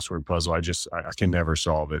the crossword puzzle. I can never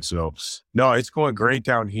solve it. So no, it's going great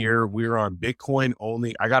down here. We're on Bitcoin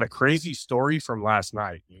only. I got a crazy story from last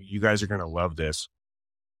night. You guys are going to love this.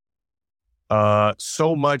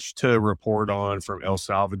 So much to report on from El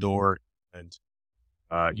Salvador. And,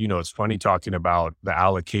 it's funny talking about the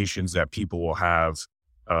allocations that people will have.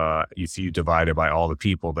 If you divide it by all the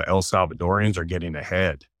people, the El Salvadorians are getting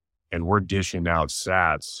ahead, and we're dishing out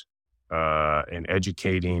sats, and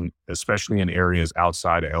educating, especially in areas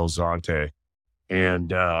outside of El Zonte.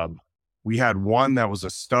 And, we had one that was a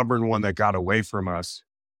stubborn one that got away from us,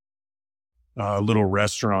 a little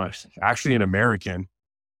restaurant, actually an American.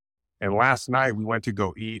 And last night we went to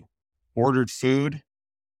go eat, ordered food,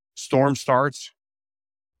 storm starts,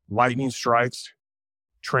 lightning strikes,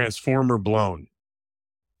 transformer blown.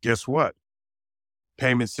 Guess what?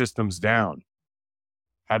 Payment system's down.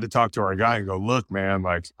 Had to talk to our guy and go, look, man,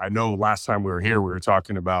 like, I know last time we were here, we were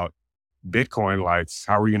talking about Bitcoin lights.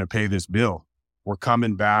 How are we going to pay this bill? We're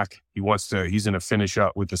coming back. He's going to finish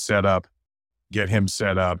up with the setup, get him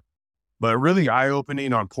set up. But really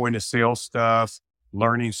eye-opening on point of sale stuff,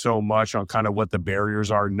 learning so much on kind of what the barriers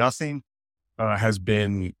are. Nothing has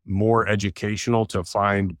been more educational to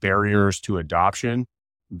find barriers to adoption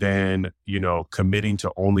than, committing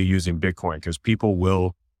to only using Bitcoin, because people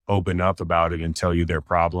will open up about it and tell you their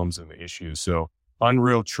problems and the issues. So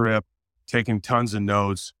unreal trip, taking tons of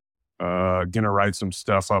notes, going to write some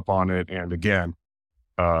stuff up on it. And again,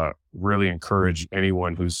 really encourage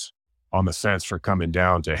anyone who's on the fence for coming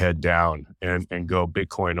down to head down and go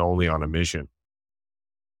Bitcoin only on a mission.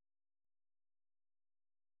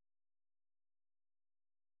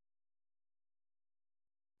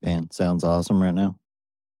 Man, sounds awesome right now.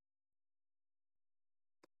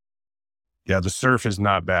 Yeah, the surf is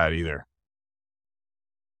not bad either.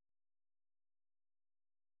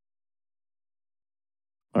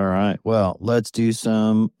 All right. Well, let's do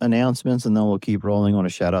some announcements and then we'll keep rolling. I want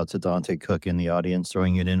to shout out to Dante Cook in the audience,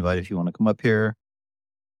 throwing you an invite if you want to come up here.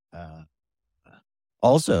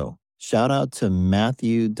 Also, shout out to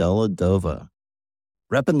Matthew Deladova,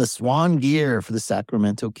 repping the swan gear for the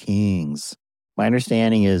Sacramento Kings. My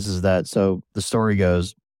understanding is that, so the story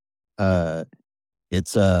goes,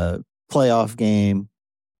 it's a playoff game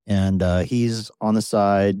and he's on the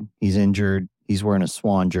side, he's injured, he's wearing a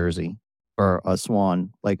swan jersey or a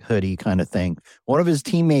swan like hoodie kind of thing. One of his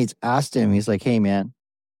teammates asked him, he's like, hey man,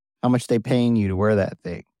 how much they paying you to wear that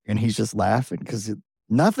thing? And he's just laughing because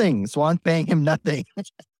nothing, Swan's paying him nothing. I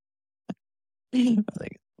think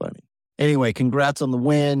it's funny. Anyway, congrats on the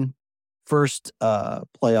win. First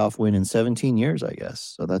playoff win in 17 years, I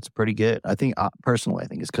guess. So that's pretty good. I think personally, I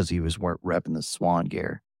think it's because he was repping the swan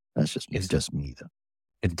gear. That's just me though.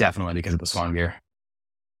 It's definitely because of the swan gear.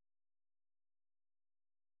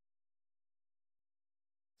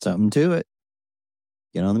 Something to it.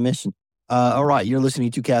 Get on the mission. All right, you're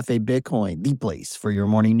listening to Cafe Bitcoin, the place for your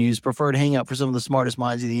morning news, preferred hangout for some of the smartest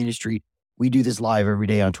minds in the industry. We do this live every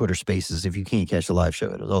day on Twitter Spaces. If you can't catch the live show,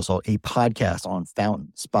 it is also a podcast on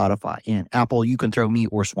Fountain, Spotify, and Apple. You can throw me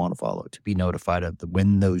or Swan a follow to be notified of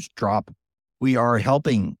when those drop. We are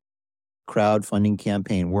helping crowdfunding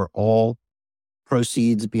campaign where all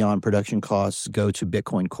proceeds beyond production costs go to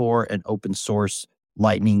Bitcoin Core and open source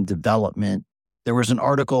Lightning development. There was an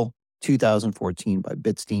article, 2014 by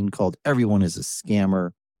Bitstein called Everyone is a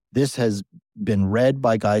Scammer. This has been read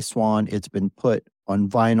by Guy Swan. It's been put on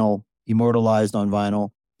vinyl, immortalized on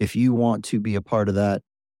vinyl. If you want to be a part of that,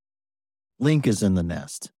 link is in the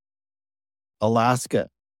nest. Alaska,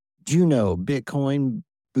 Juneau Bitcoin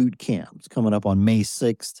Boot Camps coming up on May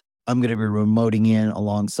 6th. I'm going to be remoting in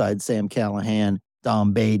alongside Sam Callahan,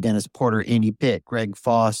 Dom Bay, Dennis Porter, Andy Pitt, Greg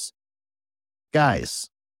Foss. Guys,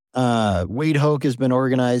 Wade Hoke has been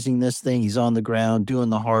organizing this thing. He's on the ground doing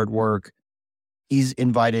the hard work. He's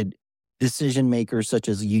invited decision makers such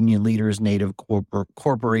as union leaders, native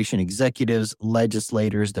corporation executives,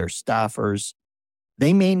 legislators, their staffers.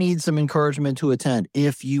 They may need some encouragement to attend.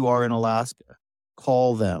 If you are in Alaska,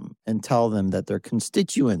 call them and tell them that their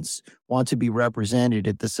constituents want to be represented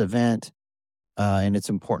at this event. And it's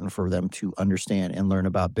important for them to understand and learn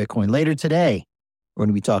about Bitcoin. Later today, we're going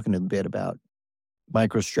to be talking a bit about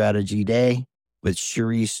MicroStrategy Day with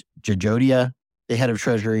Sirish Jajodia, the head of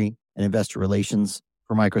Treasury and Investor Relations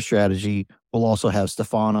for MicroStrategy. We'll also have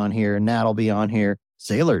Stephan on here. Nat will be on here.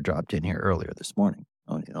 Saylor dropped in here earlier this morning.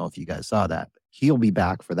 I don't know if you guys saw that. But he'll be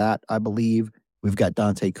back for that, I believe. We've got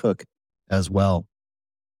Dante Cook as well.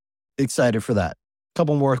 Excited for that.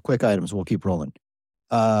 Couple more quick items. We'll keep rolling.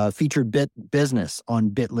 Featured business on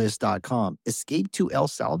bitlist.com. Escape to El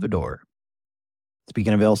Salvador.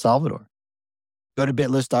 Speaking of El Salvador, go to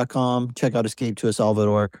bitlist.com. Check out Escape to El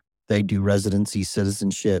Salvador. They do residency,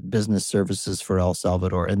 citizenship, business services for El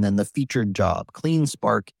Salvador. And then the featured job. Clean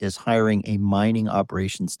Spark is hiring a mining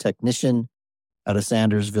operations technician out of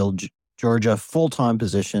Sandersville, Georgia. Full-time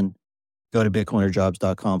position. Go to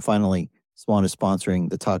bitcoinerjobs.com. Finally, Swan is sponsoring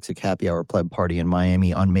the Toxic Happy Hour Pleb Party in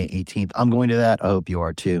Miami on May 18th. I'm going to that. I hope you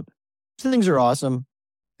are too. These things are awesome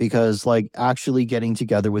because like actually getting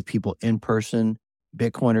together with people in person,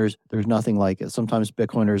 Bitcoiners, there's nothing like it. Sometimes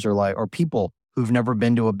Bitcoiners are like, or people who've never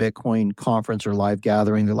been to a Bitcoin conference or live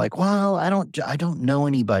gathering, they're like, well, I don't know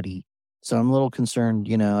anybody. So I'm a little concerned,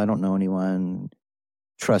 I don't know anyone.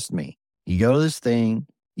 Trust me. You go to this thing,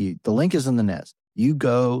 the link is in the nest. You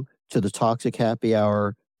go to the Toxic Happy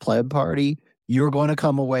Hour Pleb Party, you're going to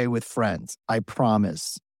come away with friends. I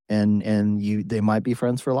promise. And they might be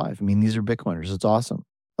friends for life. I mean, these are Bitcoiners. It's awesome.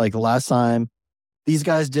 Like the last time these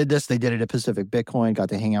guys did this, they did it at Pacific Bitcoin, got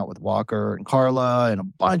to hang out with Walker and Carla and a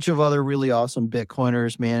bunch of other really awesome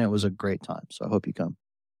Bitcoiners. Man, it was a great time. So I hope you come.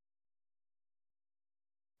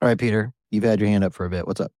 All right, Peter, you've had your hand up for a bit.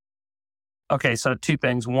 What's up? Okay, so two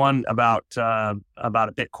things. One about a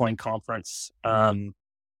Bitcoin conference.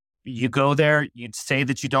 You go there, you'd say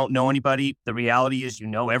that you don't know anybody. The reality is you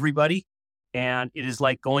know everybody. And it is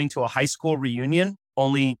like going to a high school reunion,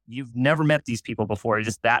 only you've never met these people before. It's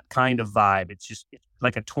just that kind of vibe. It's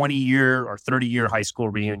like a 20-year or 30-year high school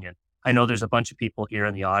reunion. I know there's a bunch of people here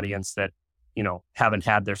in the audience that, haven't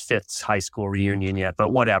had their 5th high school reunion yet,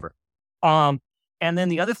 but whatever. And then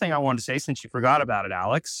the other thing I wanted to say, since you forgot about it,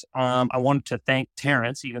 Alex, I wanted to thank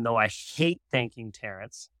Terrence, even though I hate thanking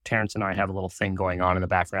Terrence. Terrence and I have a little thing going on in the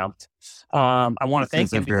background. I want to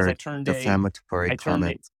thank him because I turned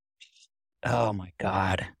oh my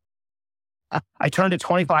God. I turned a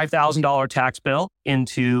 $25,000 tax bill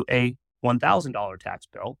into a $1,000 tax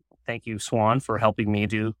bill. Thank you, Swan, for helping me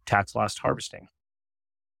do tax loss harvesting.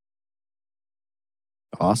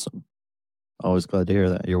 Awesome. Always glad to hear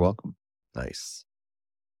that. You're welcome. Nice.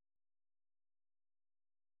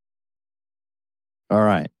 All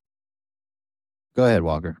right. Go ahead,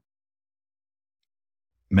 Walker.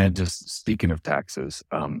 Man, just speaking of taxes,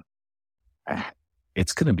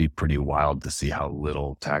 it's going to be pretty wild to see how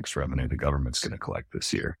little tax revenue the government's going to collect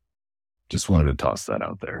this year. Just wanted to toss that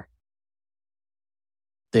out there.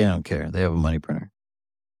 They don't care. They have a money printer.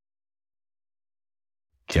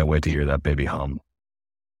 Can't wait to hear that baby hum.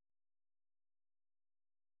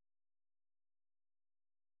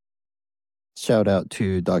 Shout out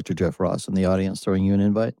to Dr. Jeff Ross in the audience throwing you an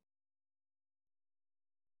invite.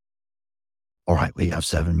 All right, we have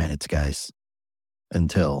 7 minutes, guys,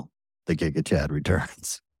 until the Giga Chad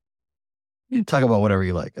returns. You can talk about whatever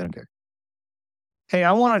you like. I don't care. Hey,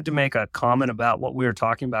 I wanted to make a comment about what we were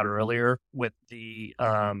talking about earlier with the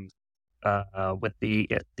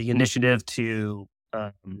initiative to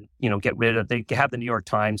get rid of. They have the New York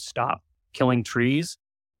Times stop killing trees.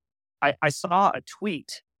 I saw a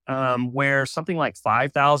tweet where something like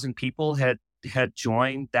 5,000 people had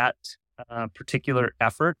joined that particular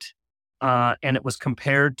effort. And it was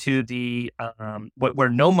compared to the where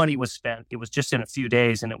no money was spent. It was just in a few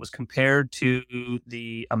days, and it was compared to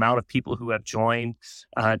the amount of people who have joined,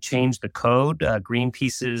 changed the code.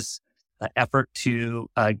 Greenpeace's effort to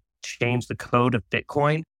change the code of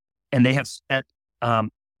Bitcoin, and they have spent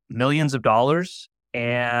millions of dollars.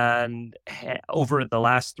 And over the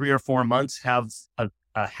last 3 or 4 months, have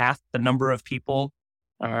half the number of people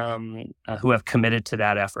who have committed to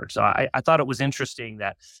that effort. So I thought it was interesting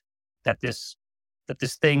that this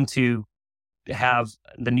thing to have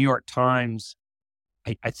the New York Times,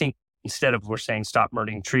 I think instead of we're saying stop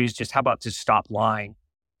murdering trees, just how about just stop lying,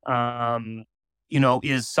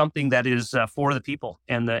 is something that is for the people,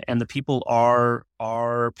 and the people are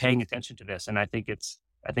paying attention to this, and I think it's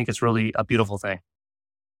really a beautiful thing.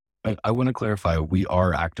 I want to clarify, we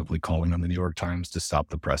are actively calling on the New York Times to stop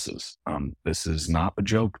the presses. This is not a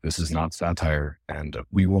joke. This is not satire, and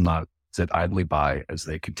we will not sit idly by as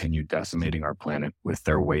they continue decimating our planet with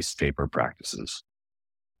their waste paper practices.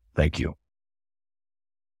 Thank you.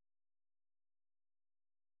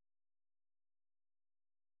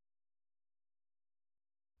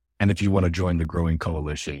 And if you want to join the growing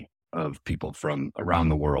coalition of people from around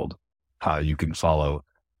the world, you can follow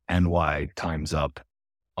NY Times Up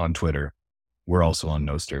on Twitter. We're also on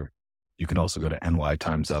Nostr. You can also go to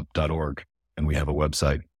nytimesup.org, and we have a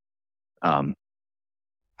website.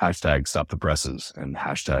 Hashtag stop the presses and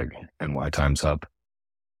hashtag NY Times Up.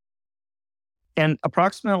 And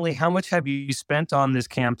approximately how much have you spent on this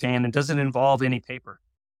campaign, and does it involve any paper?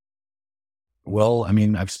 Well, I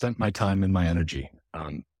mean, I've spent my time and my energy,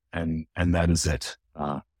 and that is it.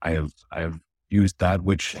 I have used that,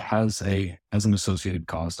 which has an associated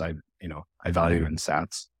cost. I value it in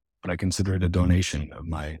sats, but I consider it a donation of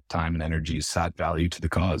my time and energy, sat value to the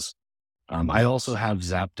cause. I also have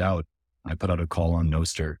zapped out. I put out a call on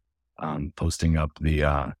Noster, posting up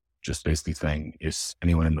the just basically saying, if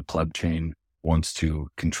anyone in the pleb chain wants to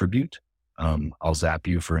contribute, I'll zap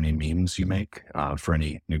you for any memes you make, for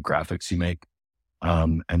any new graphics you make.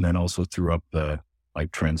 And then also threw up the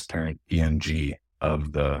transparent PNG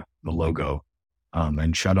of the logo.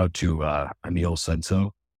 And shout out to Anil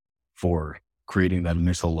Sedso for creating that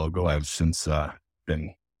initial logo. I've since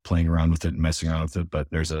been playing around with it and messing around with it, but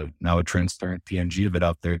there's now a transparent PNG of it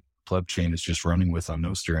out there. Pleb chain is just running with on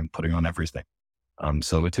Noster and putting on everything.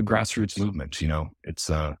 So it's a grassroots movement, it's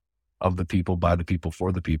of the people, by the people,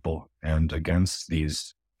 for the people, and against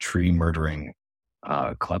these tree murdering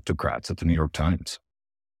kleptocrats at the New York Times.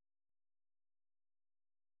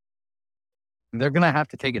 They're going to have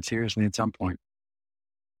to take it seriously at some point.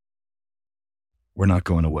 We're not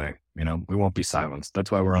going away. We won't be silenced.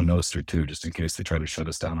 That's why we're on Noster too, just in case they try to shut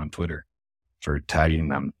us down on Twitter for tagging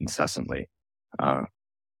them incessantly.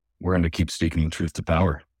 We're going to keep speaking the truth to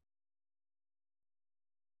power.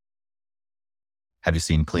 Have you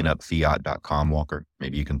seen cleanupfiat.com, Walker?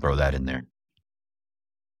 Maybe you can throw that in there.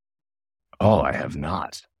 Oh, I have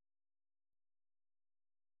not.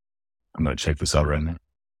 I'm going to check this out right now.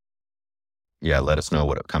 Yeah, let us know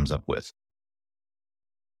what it comes up with.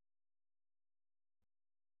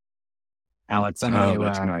 Alex, that's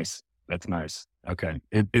nice. That's nice. Okay.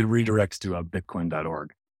 It redirects to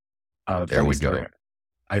bitcoin.org. There we go.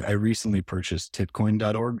 I recently purchased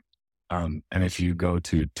titcoin.org. And if you go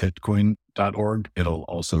to titcoin.org, it'll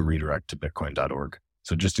also redirect to bitcoin.org.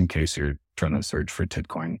 So just in case you're trying to search for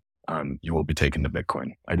Titcoin, you will be taken to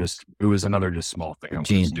Bitcoin. It was another just small thing.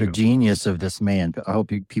 The genius of this man. I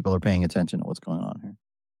hope people are paying attention to what's going on here.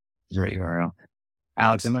 Great URL.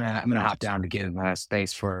 Alex, I'm gonna hop down to give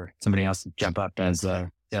space for somebody else to jump up as the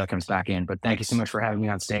other comes back in. But thank you so much for having me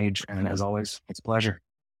on stage. And as always, it's a pleasure.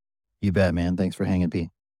 You bet, man. Thanks for hanging, P.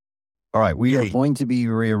 All right. We are going to be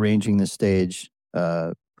rearranging the stage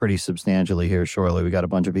pretty substantially here shortly. We got a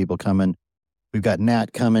bunch of people coming. We've got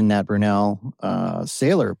Nat coming, Nat Brunell.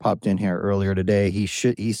 Saylor popped in here earlier today. He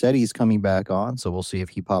said he's coming back on, so we'll see if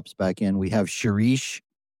he pops back in. We have Sirish,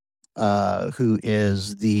 who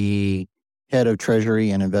is the head of Treasury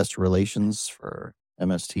and Investor Relations for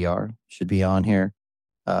MSTR, should be on here.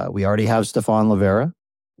 We already have Stephan Livera.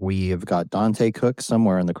 We have got Dante Cook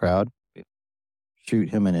somewhere in the crowd. Shoot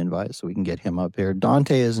him an invite so we can get him up here.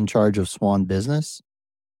 Dante is in charge of Swan Business.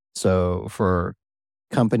 So for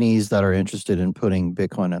companies that are interested in putting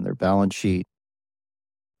Bitcoin on their balance sheet,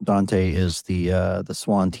 Dante is the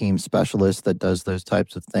Swan team specialist that does those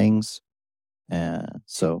types of things. And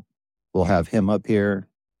so we'll have him up here.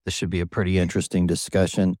 This should be a pretty interesting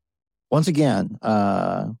discussion. Once again,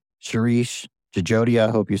 Sirish Jajodia,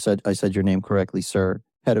 I hope I said your name correctly, sir.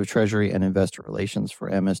 Head of Treasury and Investor Relations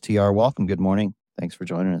for MSTR. Welcome. Good morning. Thanks for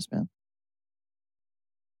joining us, man.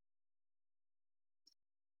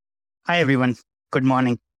 Hi, everyone. Good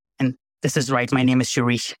morning. And this is right. My name is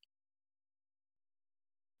Sirish.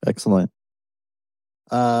 Excellent.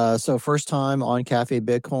 So first time on Cafe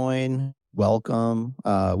Bitcoin. Welcome.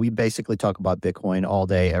 We basically talk about Bitcoin all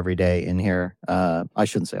day, every day in here. I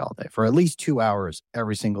shouldn't say all day. For at least 2 hours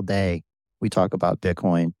every single day, we talk about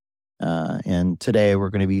Bitcoin. And today we're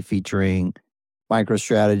going to be featuring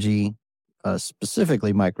MicroStrategy,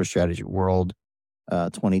 specifically MicroStrategy World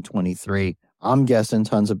 2023. I'm guessing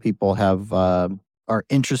tons of people are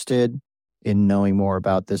interested in knowing more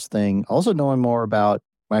about this thing. Also knowing more about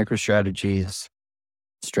MicroStrategy's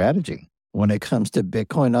strategy when it comes to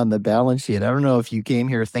Bitcoin on the balance sheet. I don't know if you came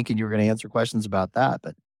here thinking you were going to answer questions about that,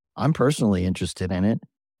 but I'm personally interested in it,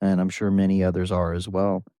 and I'm sure many others are as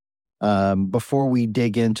well. Before we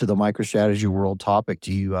dig into the MicroStrategy World topic,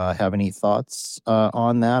 do you have any thoughts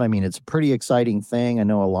on that? I mean, it's a pretty exciting thing. I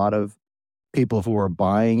know a lot of people who are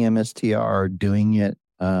buying MSTR are doing it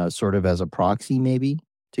sort of as a proxy, maybe,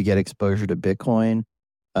 to get exposure to Bitcoin.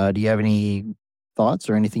 Do you have any thoughts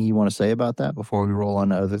or anything you want to say about that before we roll on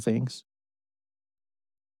to other things?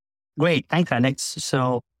 Great. Thanks, Alex.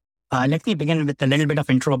 So let me begin with a little bit of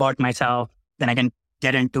intro about myself. Then I can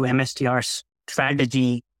get into MSTR's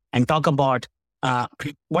strategy and talk about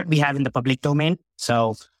what we have in the public domain.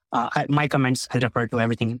 So my comments, I refer to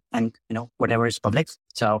everything and, whatever is public.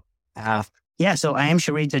 So so I am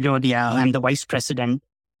Sirish Jajodia. I'm the Vice President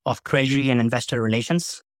of Treasury and Investor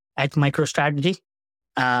Relations at MicroStrategy.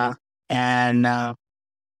 And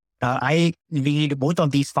I lead both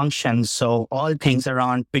of these functions. So all things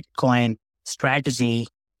around Bitcoin strategy,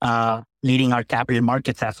 leading our capital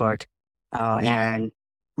markets effort, and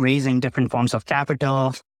raising different forms of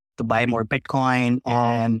capital to buy more Bitcoin,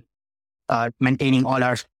 and maintaining all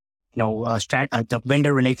our the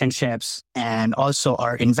vendor relationships, and also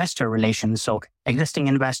our investor relations. So existing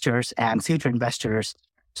investors and future investors.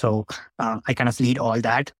 So I kind of lead all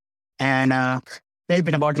that. And a little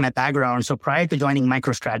bit about my background. So prior to joining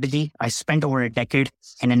MicroStrategy, I spent over a decade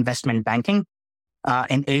in investment banking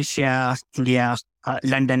in Asia, India,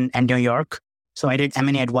 London, and New York. So I did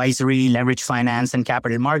M&A advisory, leverage finance, and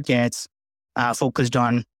capital markets, focused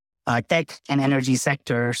on tech and energy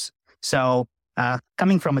sectors. So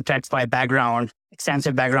coming from a TradFi background,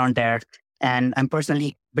 extensive background there, and I'm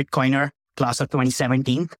personally Bitcoiner, class of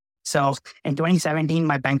 2017. So in 2017,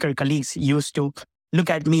 my banker colleagues used to look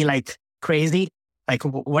at me like crazy, like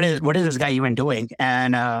what is this guy even doing?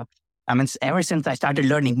 And ever since I started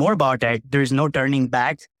learning more about it, there's no turning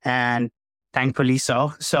back, and thankfully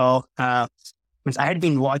so. So I had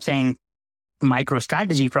been watching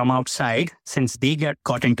MicroStrategy from outside since they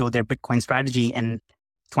got into their Bitcoin strategy in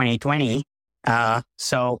 2020.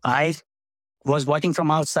 So I was watching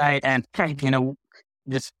from outside and,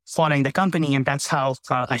 just following the company. And that's how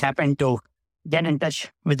I happened to get in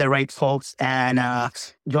touch with the right folks and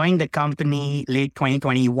joined the company late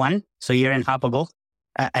 2021, so a year and a half ago,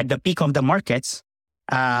 at the peak of the markets.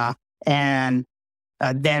 And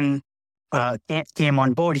then came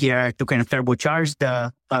on board here to kind of turbocharge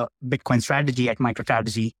the Bitcoin strategy at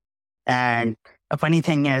MicroStrategy. And a funny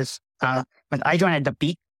thing is, when I joined at the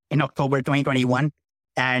peak in October 2021,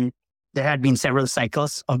 and there had been several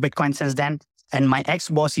cycles of Bitcoin since then. And my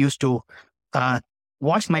ex-boss used to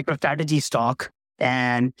watch MicroStrategy stock,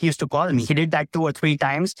 and he used to call me. He did that 2 or 3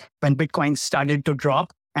 times when Bitcoin started to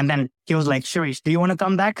drop. And then he was like, Sirish, do you want to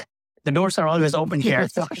come back? The doors are always open here.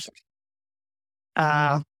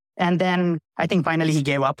 And then I think finally he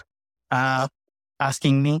gave up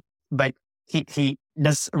asking me, but he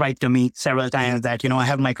does write to me several times that, I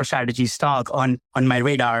have MicroStrategy stock on my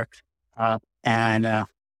radar, and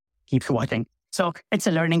keep watching. So it's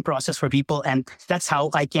a learning process for people. And that's how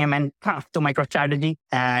I came in to MicroStrategy.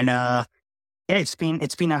 And it's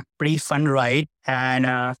been a pretty fun ride. And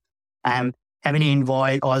I'm heavily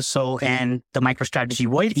involved also in the MicroStrategy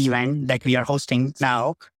World event that we are hosting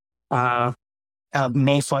now.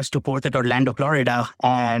 May 1st to 4th at Orlando, Florida.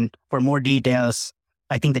 And for more details,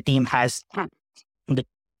 I think the team has the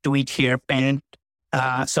tweet here pinned.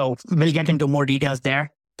 So we'll get into more details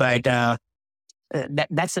there. But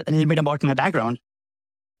that's a little bit about my background.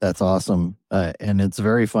 That's awesome. And it's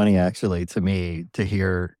very funny, actually, to me to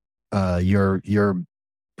hear your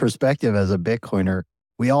perspective as a Bitcoiner.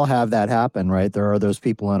 We all have that happen, right? There are those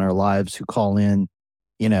people in our lives who call in,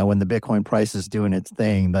 when the Bitcoin price is doing its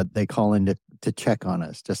thing, that they call in to check on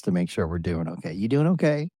us just to make sure we're doing okay. You doing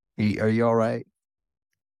okay? Are you all right?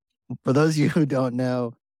 For those of you who don't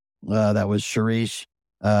know, that was Sirish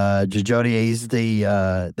Jajodia. He's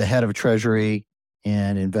the head of treasury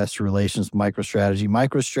and investor relations, MicroStrategy.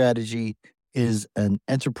 MicroStrategy is an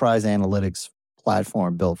enterprise analytics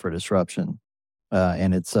platform built for disruption.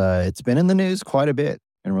 And it's been in the news quite a bit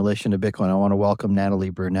in relation to Bitcoin. I want to welcome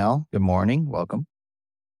Natalie Brunell. Good morning. Welcome.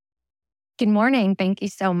 Good morning. Thank you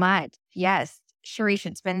so much. Yes, Sirish,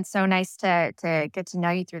 it's been so nice to get to know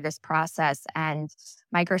you through this process, and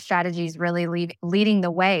MicroStrategy is really leading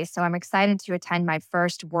the way. So I'm excited to attend my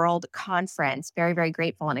first world conference. Very, very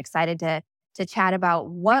grateful and excited to chat about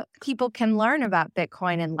what people can learn about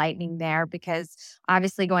Bitcoin and Lightning there, because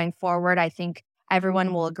obviously going forward, I think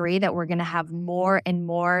everyone will agree that we're going to have more and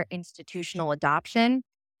more institutional adoption,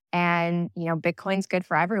 and, Bitcoin's good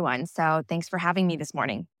for everyone. So thanks for having me this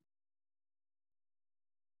morning.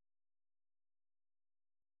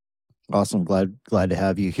 Awesome. Glad to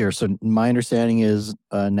have you here. So my understanding is,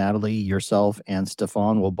 Natalie, yourself, and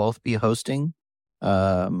Stephan will both be hosting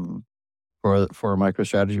for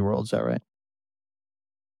MicroStrategy World. Is that right?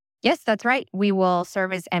 Yes, that's right. We will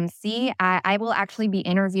serve as MC. I will actually be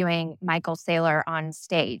interviewing Michael Saylor on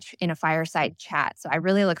stage in a fireside chat. So I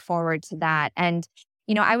really look forward to that. And,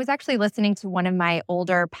 I was actually listening to one of my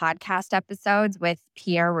older podcast episodes with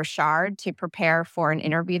Pierre Richard to prepare for an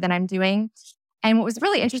interview that I'm doing. And what was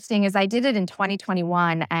really interesting is I did it in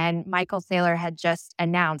 2021, and Michael Saylor had just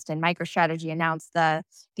announced, and MicroStrategy announced the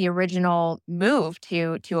original move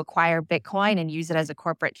to acquire Bitcoin and use it as a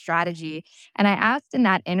corporate strategy. And I asked in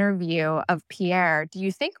that interview of Pierre, do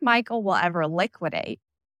you think Michael will ever liquidate?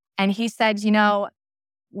 And he said,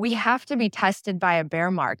 we have to be tested by a bear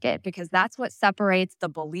market because that's what separates the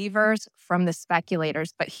believers from the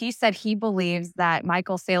speculators. But he said he believes that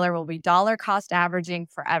Michael Saylor will be dollar cost averaging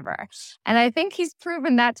forever. And I think he's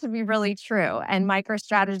proven that to be really true. And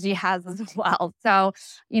MicroStrategy has as well. So,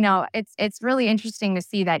 it's really interesting to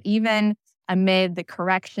see that even amid the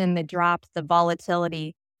correction, the drops, the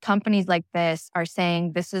volatility, companies like this are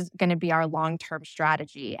saying this is going to be our long-term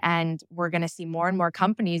strategy. And we're going to see more and more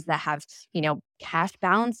companies that have, cash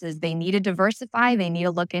balances. They need to diversify. They need to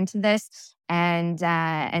look into this. And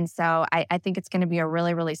so I think it's going to be a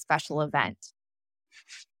really, really special event.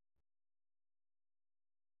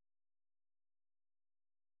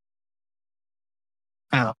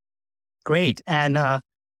 Great. And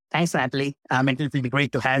thanks, Natalie. It will be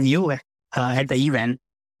great to have you at the event.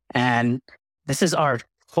 And this is our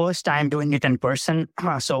first time doing it in person.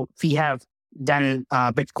 So we have done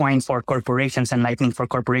Bitcoin for corporations and Lightning for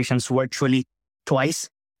corporations virtually twice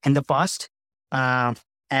in the past.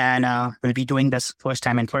 And we'll be doing this first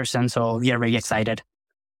time in person. So we are very excited.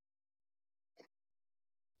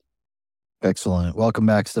 Excellent. Welcome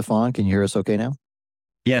back, Stephan. Can you hear us okay now?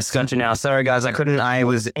 Yes, got you now. Sorry, guys. I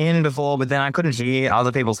was in before, but then I couldn't hear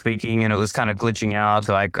other people speaking and it was kind of glitching out.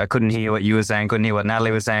 So I couldn't hear what you were saying, couldn't hear what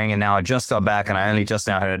Natalie was saying. And now I just got back and I only just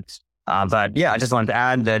now heard. But yeah, I just wanted to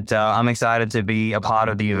add that I'm excited to be a part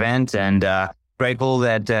of the event and grateful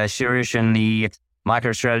that Sirish and the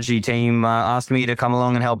MicroStrategy team asked me to come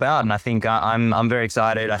along and help out. And I think I'm very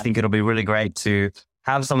excited. I think it'll be really great to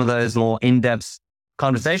have some of those more in-depth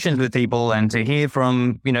conversations with people and to hear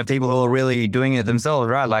from, people who are really doing it themselves,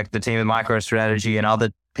 right? Like the team at MicroStrategy and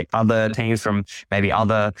other teams from maybe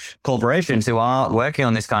other corporations who are working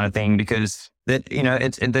on this kind of thing, because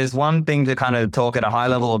there's one thing to kind of talk at a high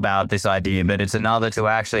level about this idea, but it's another to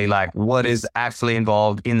actually what is actually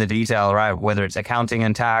involved in the detail, right? Whether it's accounting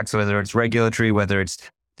and tax, whether it's regulatory, whether it's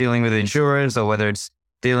dealing with insurers or whether it's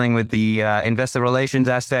dealing with the investor relations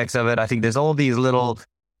aspects of it. I think there's all these little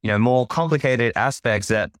more complicated aspects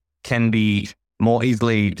that can be more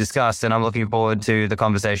easily discussed. And I'm looking forward to the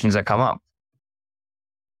conversations that come up.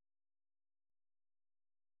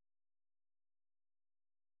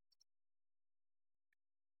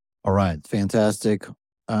 All right. Fantastic.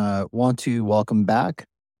 Want to welcome back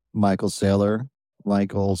Michael Saylor.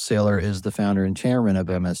 Michael Saylor is the founder and chairman of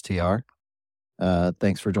MSTR.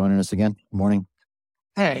 Thanks for joining us again. Good morning.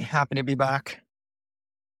 Hey, happy to be back.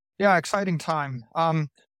 Yeah, exciting time.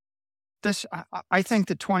 I think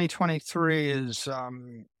that 2023 is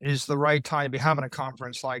the right time to be having a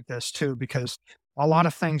conference like this too, because a lot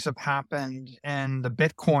of things have happened in the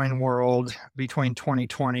Bitcoin world between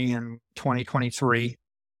 2020 and 2023.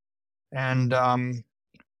 And,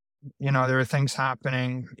 there are things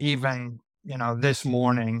happening even, this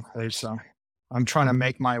morning. I'm trying to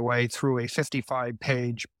make my way through a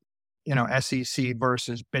 55-page, SEC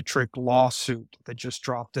versus Bittrex lawsuit that just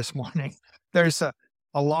dropped this morning. There's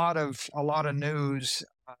a lot of news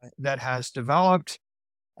that has developed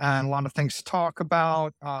and a lot of things to talk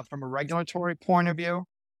about from a regulatory point of view.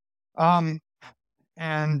 And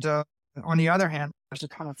on the other hand, there's a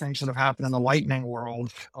ton of things that have happened in the Lightning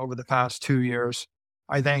world over the past 2 years.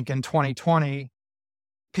 I think in 2020,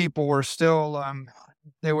 people were still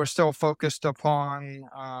focused upon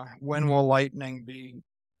when will Lightning be,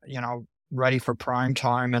 ready for prime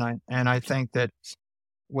time. And I think that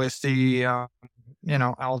with the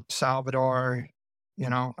El Salvador,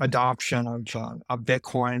 adoption of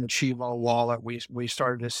Bitcoin, the Chivo wallet, we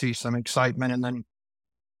started to see some excitement. And then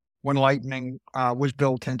when Lightning was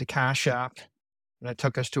built into Cash App, that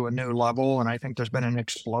took us to a new level. And I think there's been an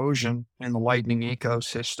explosion in the Lightning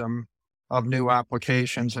ecosystem of new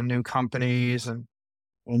applications and new companies and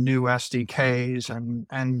new SDKs.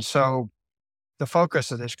 And so the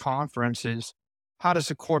focus of this conference is how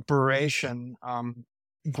does a corporation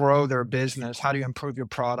grow their business? How do you improve your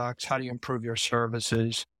products? How do you improve your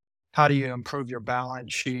services? How do you improve your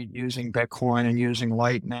balance sheet using Bitcoin and using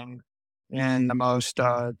Lightning in the most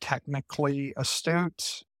technically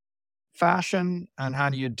astute fashion? And how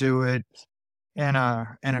do you do it in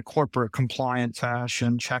a corporate compliant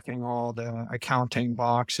fashion, checking all the accounting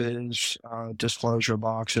boxes, disclosure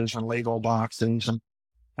boxes, and legal boxes?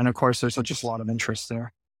 And of course, there's just a lot of interest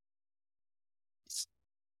there.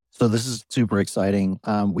 So this is super exciting.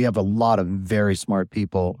 We have a lot of very smart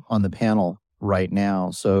people on the panel right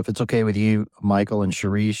now. So if it's okay with you, Michael and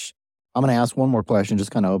Sirish, I'm going to ask one more question,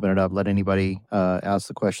 just kind of open it up, let anybody ask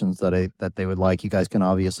the questions that they would like. You guys can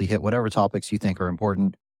obviously hit whatever topics you think are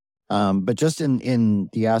important. But just in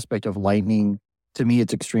the aspect of Lightning, to me,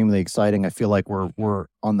 it's extremely exciting. I feel like we're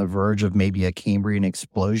on the verge of maybe a Cambrian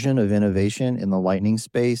explosion of innovation in the Lightning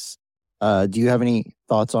space. Do you have any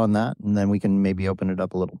thoughts on that? And then we can maybe open it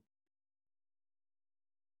up a little.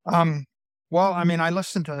 Well, I mean, I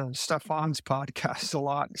listen to Stephan's podcast a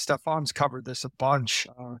lot. Stephan's covered this a bunch.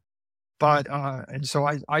 And so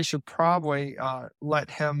I should probably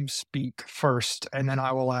let him speak first, and then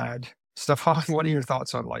I will add. Stephan, what are your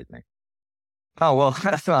thoughts on Lightning? Oh, well,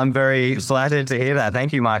 I'm very flattered to hear that.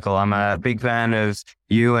 Thank you, Michael. I'm a big fan of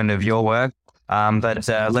you and of your work. But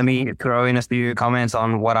let me throw in a few comments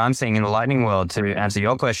on what I'm seeing in the Lightning world to answer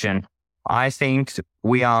your question. I think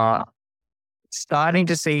we are starting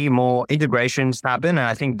to see more integrations happen, and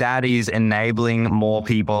I think that is enabling more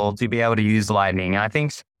people to be able to use Lightning. I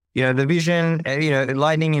think, the vision,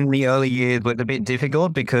 Lightning in the early years was a bit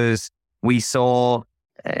difficult because we saw,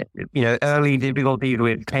 early difficulties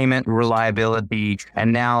with payment reliability,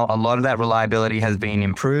 and now a lot of that reliability has been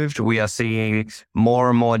improved. We are seeing more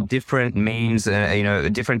and more different means,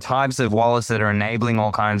 different types of wallets that are enabling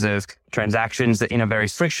all kinds of transactions in a very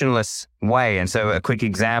frictionless way. And so a quick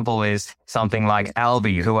example is something like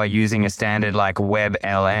Albi, who are using a standard like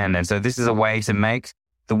WebLN. And so this is a way to make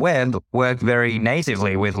the web work very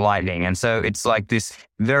natively with Lightning. And so it's like this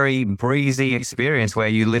very breezy experience where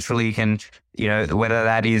you literally can, whether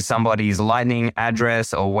that is somebody's Lightning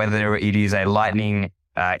address or whether it is a Lightning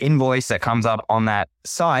invoice that comes up on that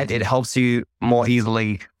site, it helps you more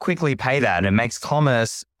easily, quickly pay that. And it makes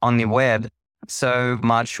commerce on the web so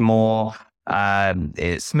much more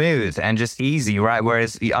smooth and just easy, right?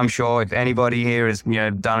 Whereas I'm sure if anybody here has,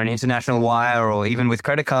 done an international wire or even with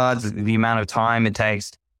credit cards, the amount of time it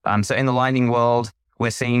takes. So in the Lightning world, we're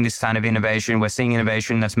seeing this kind of innovation. We're seeing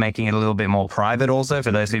innovation that's making it a little bit more private also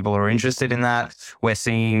for those people who are interested in that. We're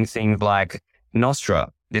seeing things like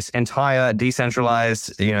Nostra, this entire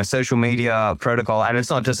decentralized, social media protocol. And it's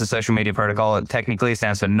not just a social media protocol. It technically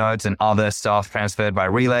stands for nodes and other stuff transferred by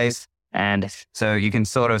relays. And so you can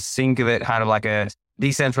sort of think of it kind of like a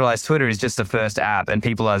decentralized Twitter is just the first app, and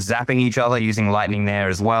people are zapping each other using Lightning there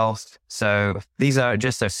as well. So these are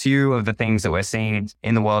just a few of the things that we're seeing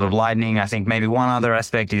in the world of Lightning. I think maybe one other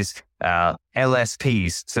aspect is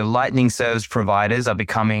LSPs. So Lightning service providers are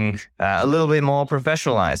becoming a little bit more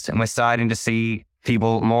professionalized, and we're starting to see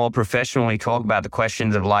people more professionally talk about the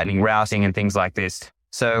questions of Lightning routing and things like this.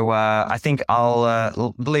 So I think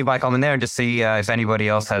I'll leave my comment there and just see if anybody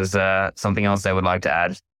else has something else they would like to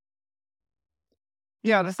add.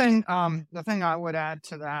 Yeah, the thing I would add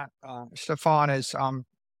to that, Stephan, is,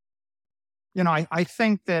 I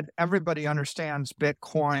think that everybody understands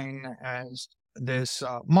Bitcoin as this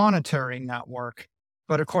monetary network.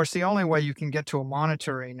 But of course, the only way you can get to a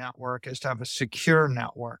monetary network is to have a secure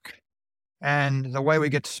network. And the way we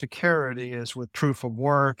get to security is with proof of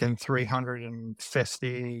work and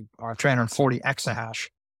 350 or 340 exahash.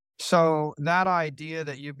 So that idea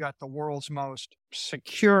that you've got the world's most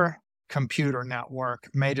secure computer network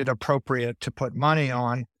made it appropriate to put money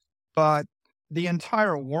on. But the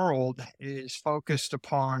entire world is focused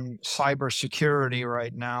upon cybersecurity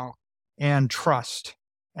right now and trust.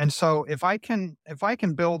 And so if I can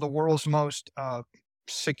build the world's most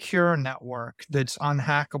secure network that's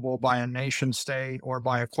unhackable by a nation state or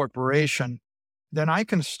by a corporation, then I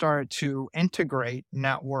can start to integrate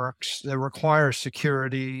networks that require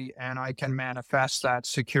security, and I can manifest that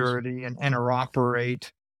security and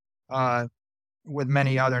interoperate with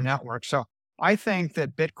many other networks. So I think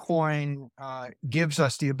that Bitcoin gives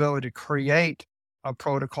us the ability to create a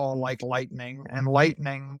protocol like Lightning, and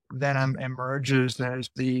Lightning then emerges as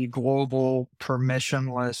the global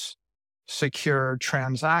permissionless secure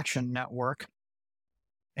transaction network.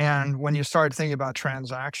 And when you start thinking about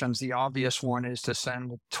transactions, the obvious one is to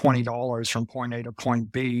send $20 from point A to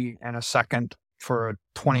point B in a second for a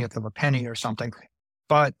 20th of a penny or something.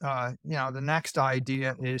 But, the next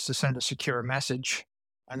idea is to send a secure message.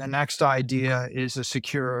 And the next idea is a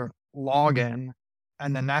secure login.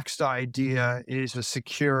 And the next idea is a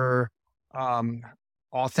secure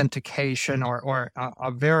authentication or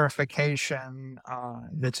a verification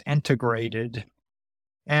that's integrated.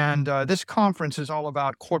 And this conference is all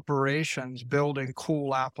about corporations building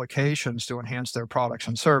cool applications to enhance their products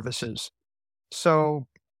and services. So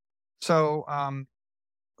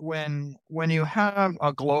when you have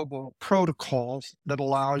a global protocol that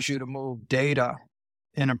allows you to move data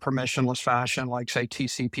in a permissionless fashion, like say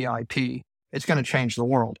TCP/IP, it's going to change the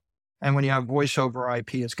world. And when you have voice over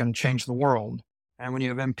IP, it's going to change the world. And when you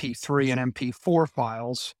have MP3 and MP4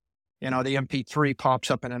 files, the MP3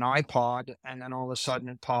 pops up in an iPod, and then all of a sudden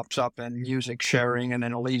it pops up in music sharing, and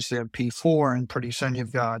then it leads to MP4, and pretty soon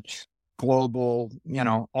you've got global,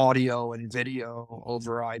 audio and video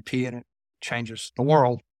over IP, and it changes the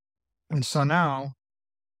world. And so now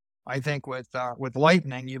I think with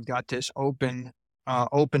Lightning, you've got this open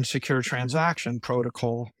secure transaction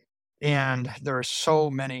protocol, and there are so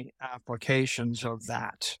many applications of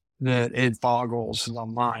that it boggles the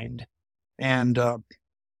mind. And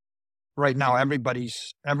right now,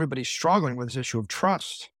 everybody's struggling with this issue of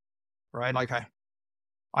trust, right? Like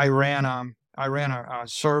I ran a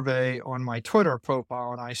survey on my Twitter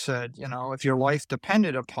profile, and I said, if your life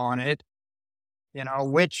depended upon it,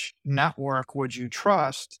 which network would you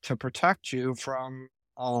trust to protect you from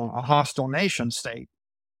a hostile nation state?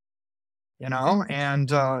 And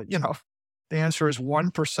the answer is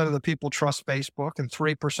 1% of the people trust Facebook, and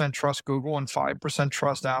 3% trust Google, and 5%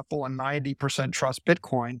 trust Apple, and 90% trust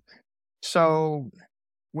Bitcoin. So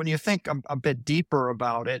when you think a bit deeper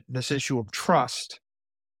about it, this issue of trust,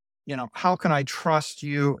 how can I trust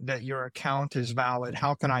you that your account is valid?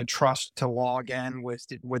 How can I trust to log in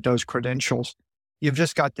with those credentials? You've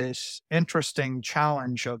just got this interesting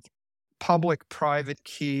challenge of public-private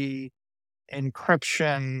key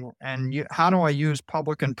encryption, and how do I use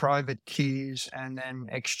public and private keys and then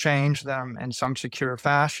exchange them in some secure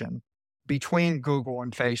fashion between Google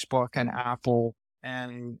and Facebook and Apple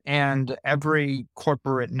and every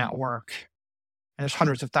corporate network? And there's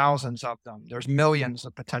hundreds of thousands of them. There's millions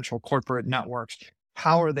of potential corporate networks.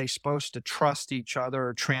 How are they supposed to trust each other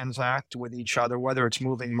or transact with each other, whether it's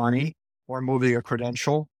moving money or moving a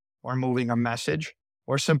credential or moving a message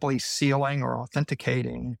or simply sealing or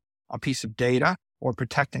authenticating a piece of data or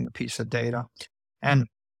protecting a piece of data? And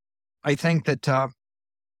I think that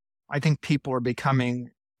people are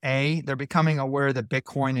becoming they're becoming aware that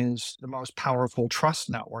Bitcoin is the most powerful trust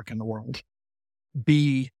network in the world.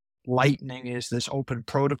 B, Lightning is this open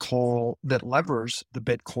protocol that levers the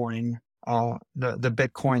Bitcoin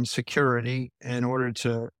security in order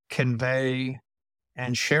to convey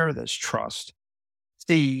and share this trust.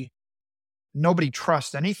 C, nobody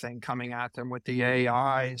trusts anything coming at them with the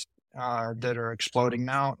AIs that are exploding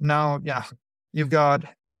now. Yeah, you've got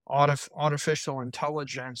artificial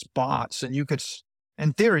intelligence bots, and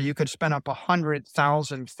in theory, you could spin up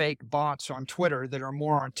 100,000 fake bots on Twitter that are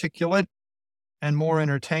more articulate and more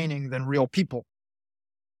entertaining than real people.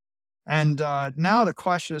 And now the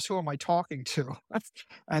question is, who am I talking to?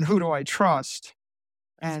 And who do I trust?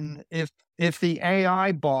 And if the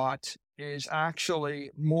AI bot is actually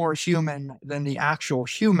more human than the actual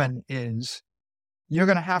human is, you're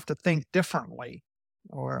going to have to think differently.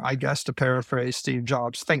 Or I guess to paraphrase Steve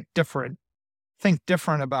Jobs, think different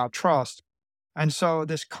about trust. And so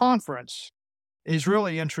this conference is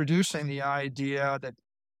really introducing the idea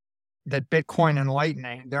that Bitcoin and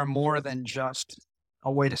Lightning, they're more than just a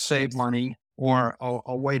way to save money or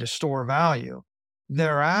a way to store value.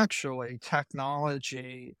 They're actually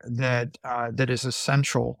technology that is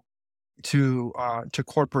essential to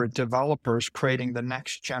corporate developers creating the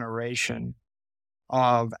next generation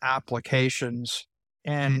of applications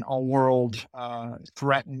in a world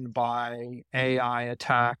threatened by AI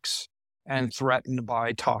attacks and threatened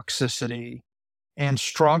by toxicity and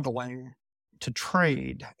struggling to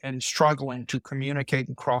trade and struggling to communicate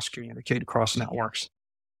and cross-communicate across networks.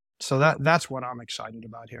 So that's what I'm excited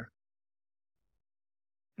about here.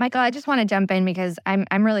 Michael, I just want to jump in because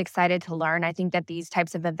I'm really excited to learn. I think that these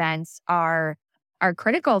types of events are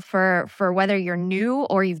critical for whether you're new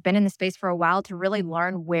or you've been in the space for a while to really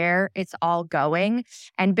learn where it's all going.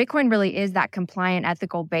 And Bitcoin really is that compliant,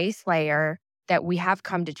 ethical base layer that we have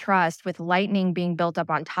come to trust, with Lightning being built up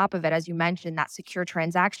on top of it, as you mentioned, that secure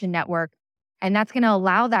transaction network. And that's going to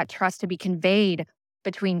allow that trust to be conveyed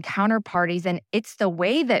between counterparties. And it's the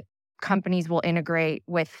way that companies will integrate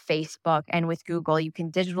with Facebook and with Google. You can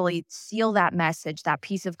digitally seal that message, that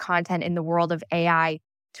piece of content in the world of AI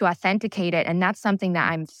to authenticate it. And that's something that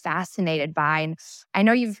I'm fascinated by. And I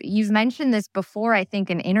know you've mentioned this before, I think,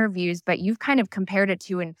 in interviews, but you've kind of compared it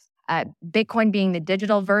to Bitcoin being the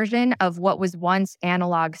digital version of what was once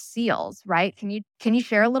analog seals, right? Can you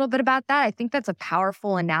share a little bit about that? I think that's a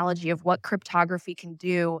powerful analogy of what cryptography can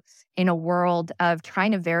do in a world of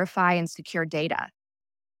trying to verify and secure data.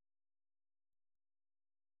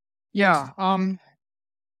 Yeah.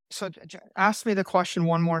 So ask me the question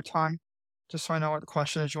one more time, just so I know what the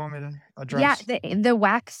question is you want me to address. Yeah, the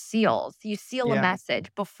wax seals. You seal a message.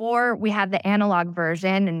 Before, we had the analog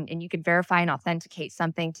version and you could verify and authenticate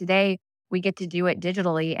something. Today, we get to do it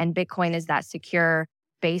digitally, and Bitcoin is that secure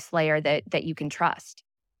base layer that you can trust.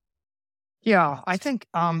 Yeah, I think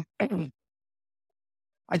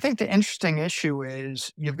the interesting issue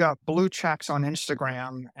is you've got blue checks on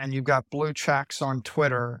Instagram and you've got blue checks on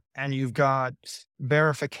Twitter and you've got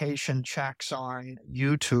verification checks on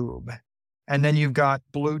YouTube. And then you've got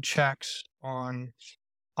blue checks on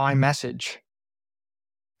iMessage.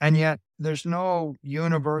 And yet there's no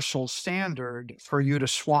universal standard for you to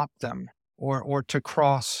swap them or to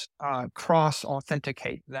cross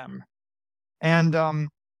authenticate them. And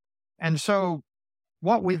so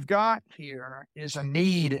what we've got here is a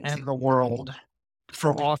need in the world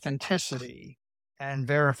for authenticity and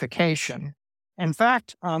verification. In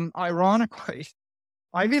fact, ironically,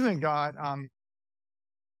 I've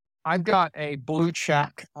got a blue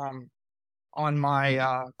check on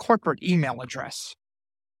my corporate email address.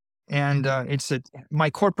 And my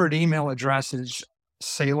corporate email address is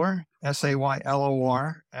Saylor,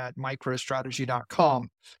 Saylor at MicroStrategy.com.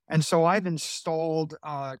 And so I've installed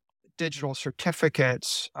digital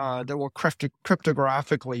certificates that will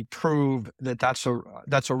cryptographically prove that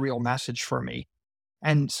that's a real message for me.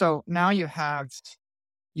 And so now you have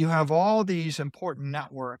all these important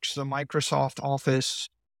networks, the Microsoft Office,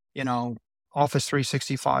 Office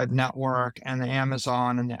 365 network, and the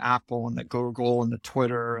Amazon and the Apple and the Google and the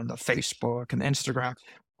Twitter and the Facebook and the Instagram,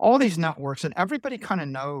 all these networks, and everybody kind of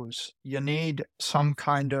knows you need some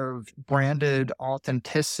kind of branded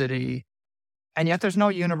authenticity, and yet there's no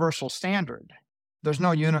universal standard. There's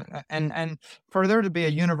no and for there to be a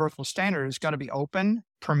universal standard, it's got to be open,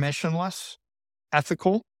 permissionless,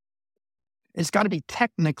 ethical. It's got to be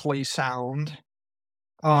technically sound.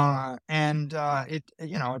 It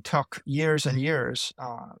took years and years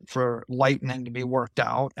for Lightning to be worked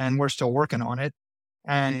out, and we're still working on it.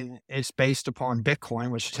 And it's based upon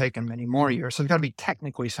Bitcoin, which has taken many more years. So it's got to be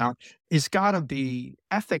technically sound. It's got to be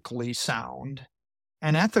ethically sound.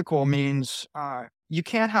 And ethical means you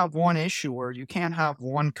can't have one issuer, you can't have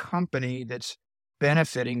one company that's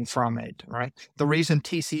benefiting from it, right? The reason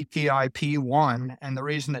TCP/IP won, and the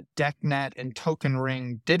reason that DECnet and Token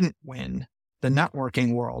Ring didn't win the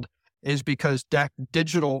networking world, is because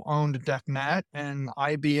Digital owned DECnet and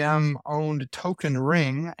IBM owned Token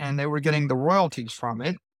Ring, and they were getting the royalties from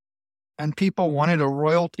it. And people wanted a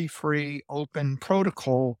royalty-free open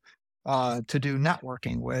protocol to do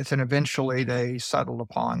networking with, and eventually they settled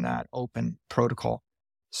upon that open protocol.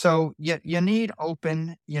 So you need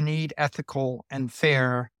open, you need ethical and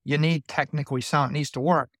fair, you need technically sound. It needs to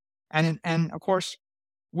work. And of course,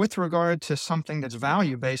 with regard to something that's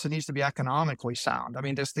value-based, it needs to be economically sound. I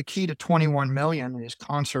mean, that's the key to 21 million is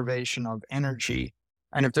conservation of energy.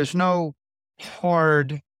 And if there's no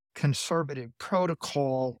hard conservative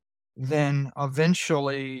protocol, then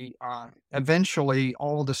eventually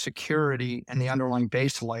all the security and the underlying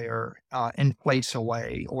base layer inflates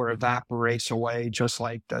away or evaporates away, just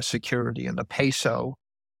like the security in the peso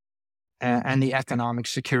and the economic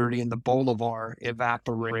security in the bolivar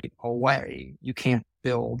evaporate away. You can't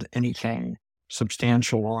build anything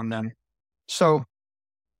substantial on them. So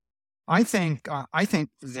I think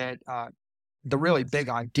that the really big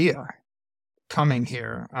idea coming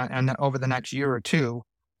here and over the next year or two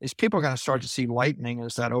is people are going to start to see Lightning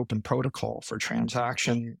as that open protocol for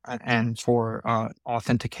transaction and for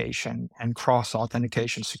authentication and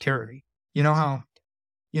cross-authentication security. You know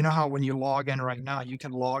how when you log in right now, you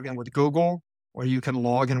can log in with Google, or you can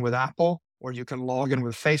log in with Apple, or you can log in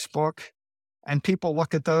with Facebook, and people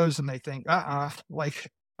look at those and they think, like,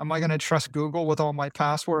 am I going to trust Google with all my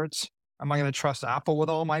passwords? Am I going to trust Apple with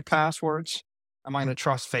all my passwords? Am I going to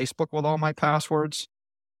trust Facebook with all my passwords?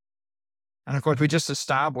 And of course, we just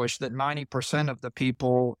established that 90% of the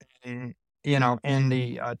people in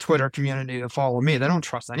the Twitter community that follow me, they don't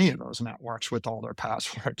trust any of those networks with all their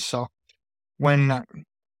passwords. So when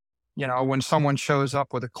someone shows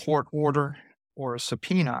up with a court order or a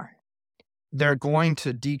subpoena, they're going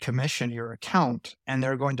to decommission your account and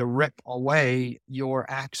they're going to rip away your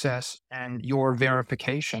access and your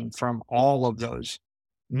verification from all of those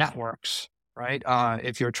networks, right?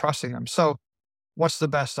 If you're trusting them. So what's the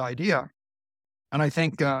best idea? And I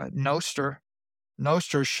think Nostr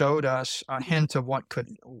showed us a hint of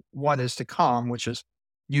what is to come, which is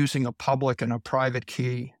using a public and a private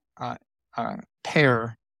key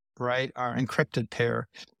pair, right, or encrypted pair,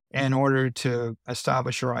 in order to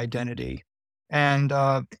establish your identity. And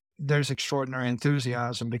there's extraordinary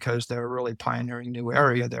enthusiasm because they're really pioneering a new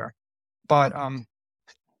area there. But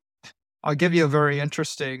I'll give you a very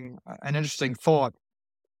interesting thought.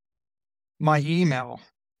 My email,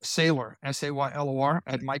 Saylor, Saylor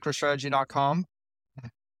at MicroStrategy.com.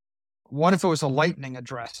 What if it was a Lightning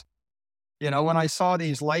address? When I saw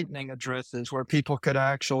these Lightning addresses where people could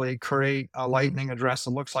actually create a Lightning address that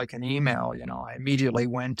looks like an email, I immediately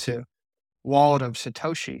went to Wallet of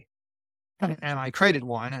Satoshi and I created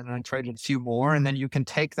one, and I created a few more. And then you can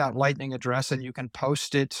take that Lightning address and you can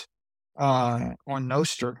post it on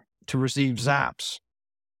Nostr to receive zaps.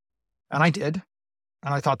 And I did.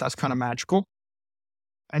 And I thought that's kind of magical.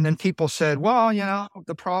 And then people said, well,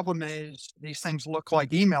 the problem is these things look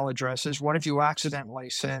like email addresses. What if you accidentally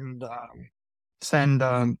send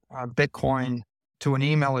Bitcoin to an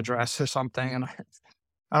email address or something? And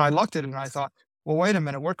I looked at it and I thought, well, wait a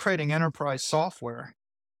minute, we're creating enterprise software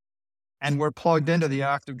and we're plugged into the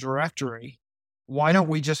Active Directory. Why don't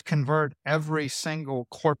we just convert every single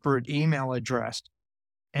corporate email address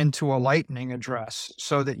into a Lightning address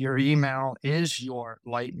so that your email is your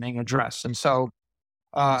Lightning address? And so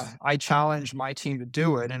I challenged my team to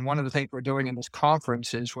do it. And one of the things we're doing in this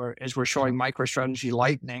conference is we're showing MicroStrategy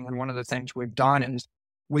Lightning. And one of the things we've done is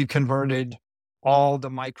we've converted all the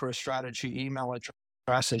MicroStrategy email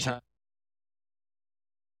addresses.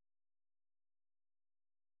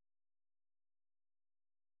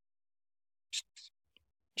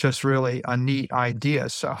 Just really a neat idea.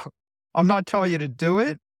 So I'm not telling you to do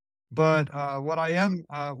it, but what I am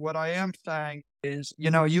saying is,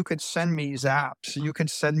 you could send me zaps, you could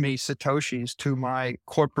send me Satoshis to my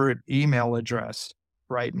corporate email address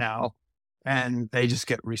right now, and they just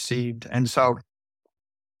get received. And so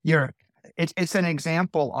it's an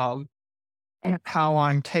example of how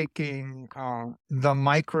I'm taking the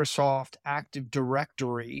Microsoft Active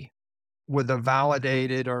Directory with a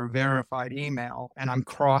validated or verified email, and I'm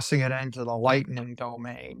crossing it into the Lightning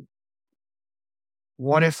domain.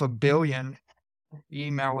 What if 1 billion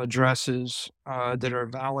email addresses that are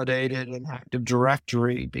validated in Active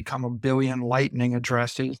Directory become 1 billion Lightning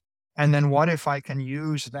addresses? And then what if I can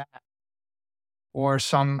use that or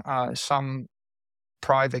some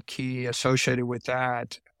private key associated with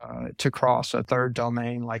that to cross a third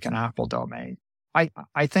domain like an Apple domain? I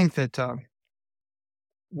think that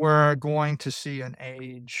we're going to see an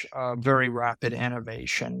age of very rapid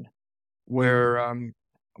innovation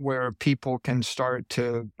where people can start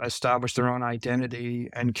to establish their own identity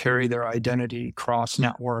and carry their identity across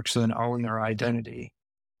networks and own their identity,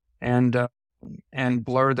 and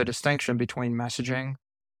blur the distinction between messaging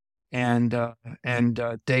and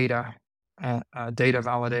data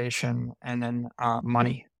validation, and then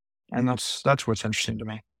money. And that's what's interesting to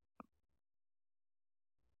me.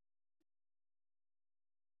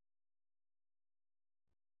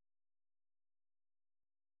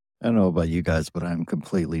 I don't know about you guys, but I'm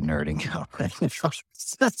completely nerding out right now.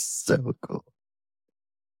 That's so cool.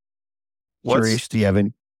 Sirish, do you have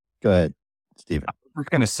any? Go ahead, Stephen. We're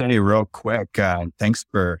going to say real quick, thanks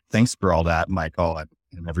for all that, Michael, and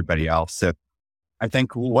everybody else. So I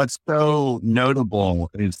think what's so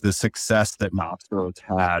notable is the success that Nostro's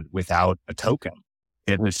had without a token.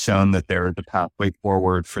 It has shown that there is a pathway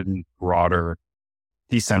forward for the broader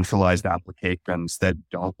decentralized applications that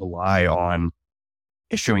don't rely on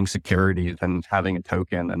issuing securities and having a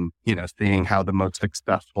token, and, seeing how the most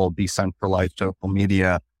successful decentralized social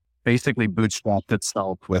media basically bootstrapped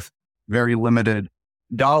itself with very limited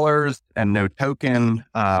dollars and no token,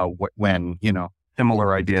 when,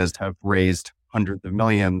 similar ideas have raised hundreds of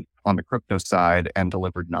millions on the crypto side and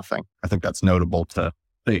delivered nothing. I think that's notable to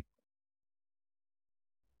see.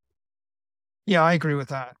 Yeah, I agree with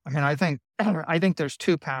that. I mean, I think there's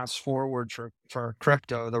two paths forward for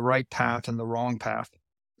crypto, the right path and the wrong path.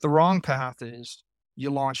 The wrong path is you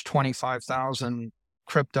launch 25,000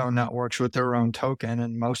 crypto networks with their own token,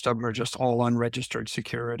 and most of them are just all unregistered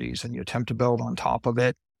securities, and you attempt to build on top of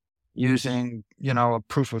it using, a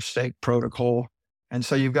proof of stake protocol. And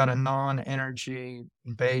so you've got a non-energy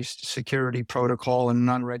based security protocol and an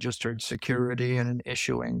unregistered security and an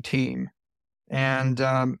issuing team. And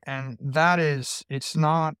it's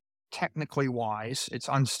not technically wise. It's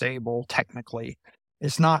unstable technically.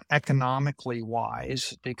 It's not economically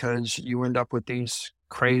wise because you end up with these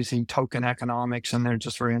crazy token economics and they're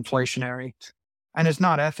just very inflationary. And it's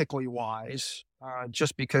not ethically wise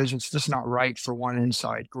just because it's just not right for one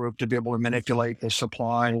inside group to be able to manipulate the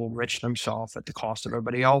supply and enrich themselves at the cost of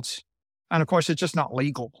everybody else. And of course, it's just not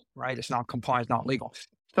legal, right? It's not compliant, not legal.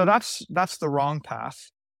 So that's the wrong path.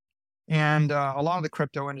 And a lot of the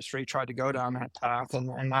crypto industry tried to go down that path,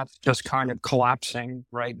 and that's just kind of collapsing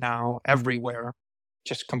right now everywhere,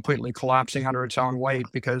 just completely collapsing under its own weight,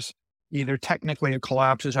 because either technically it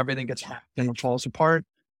collapses, everything gets hacked and it falls apart,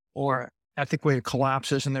 or ethically it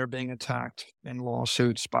collapses and they're being attacked in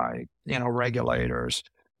lawsuits by, regulators,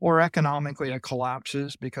 or economically it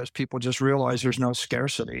collapses because people just realize there's no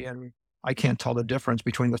scarcity. And I can't tell the difference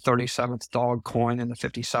between the 37th dog coin and the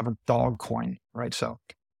 57th dog coin, right? So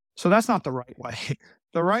that's not the right way.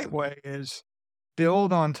 The right way is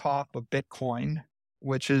build on top of Bitcoin,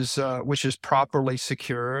 which is properly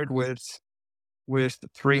secured with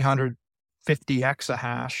 350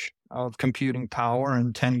 exahash of computing power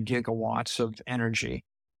and 10 gigawatts of energy,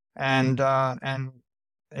 and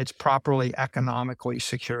it's properly economically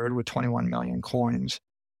secured with 21 million coins.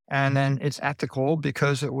 And then it's ethical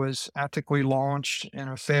because it was ethically launched in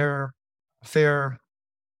a fair,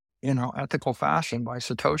 ethical fashion by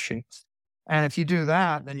Satoshi. And if you do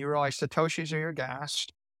that, then you realize Satoshis are your gas.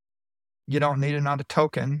 You don't need another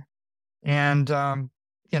token. And,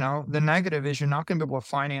 the negative is you're not going to be able to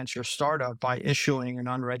finance your startup by issuing an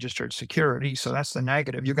unregistered security. So that's the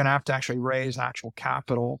negative. You're going to have to actually raise actual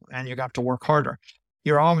capital and you have to work harder.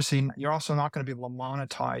 You're also not going to be able to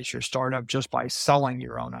monetize your startup just by selling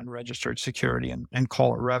your own unregistered security and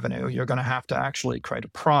call it revenue. You're going to have to actually create a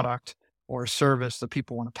product or a service that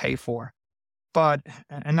people want to pay for.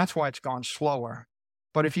 And that's why it's gone slower.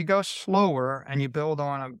 But if you go slower and you build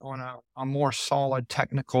on a more solid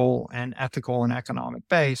technical and ethical and economic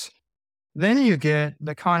base, then you get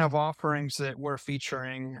the kind of offerings that we're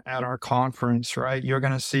featuring at our conference, right? You're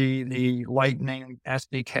going to see the Lightning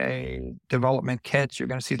SDK development kits. You're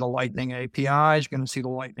going to see the Lightning APIs. You're going to see the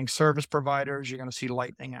Lightning service providers. You're going to see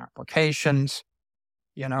Lightning applications.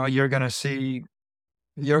 You're going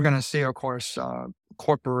to see, of course,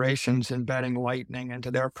 corporations embedding Lightning into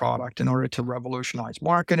their product in order to revolutionize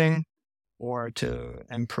marketing or to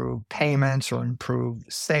improve payments or improve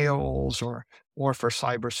sales or for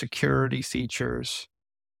cybersecurity features.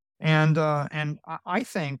 And I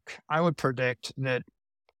think I would predict that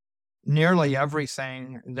nearly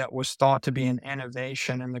everything that was thought to be an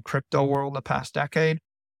innovation in the crypto world the past decade,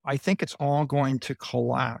 I think it's all going to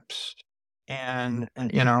collapse. And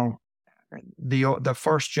the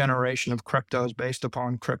first generation of cryptos based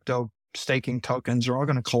upon crypto staking tokens are all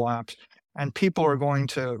going to collapse. And people are going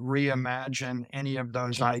to reimagine any of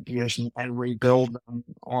those ideas and rebuild them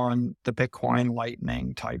on the Bitcoin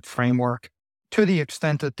Lightning type framework to the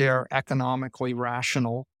extent that they're economically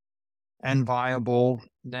rational and viable.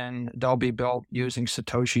 Then they'll be built using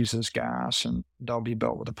Satoshis as gas, and they'll be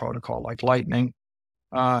built with a protocol like Lightning.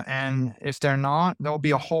 And if they're not, there'll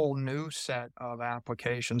be a whole new set of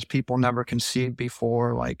applications people never conceived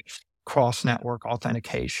before, like cross-network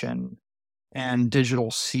authentication and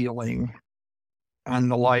digital sealing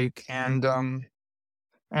and the like. And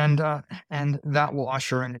that will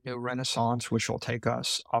usher in a new renaissance, which will take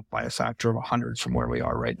us up by a factor of 100 from where we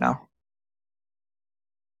are right now.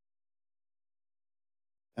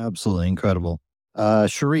 Absolutely incredible.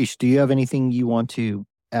 Sirish, do you have anything you want to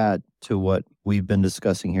add to what we've been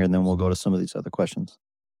discussing here? And then we'll go to some of these other questions.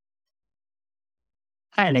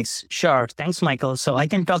 Hi, Alex. Sure. Thanks, Michael. So I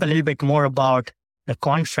can talk a little bit more about the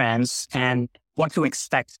conference and what to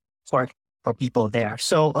expect for people there.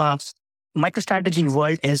 So MicroStrategy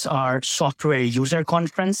World is our software user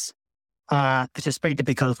conference, which is pretty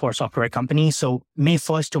typical for software companies. So May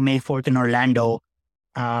 1st to May 4th in Orlando,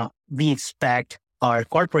 we expect our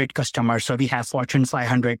corporate customers. So we have Fortune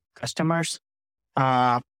 500 customers,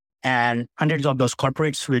 and hundreds of those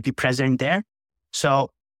corporates will be present there.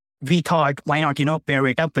 So we thought, why not, pair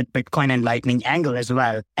it up with Bitcoin and Lightning angle as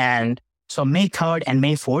well. And so May 3rd and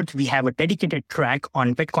May 4th, we have a dedicated track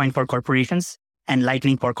on Bitcoin for corporations and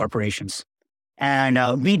Lightning for corporations. And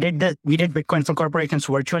we did Bitcoin for corporations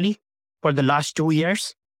virtually for the last 2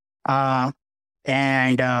 years.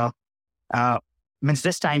 Means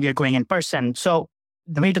this time we are going in person. So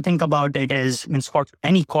the way to think about it is, means for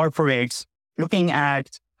any corporates looking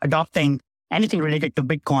at adopting anything related to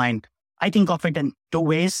Bitcoin, I think of it in two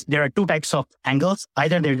ways. There are two types of angles.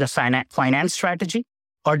 Either there's a finance strategy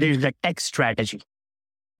or there's a tech strategy.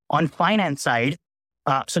 On finance side,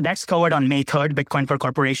 so that's covered on May 3rd, Bitcoin for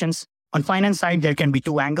corporations. On finance side, there can be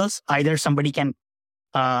two angles. Either somebody can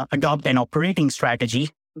adopt an operating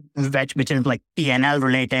strategy, which is like P&L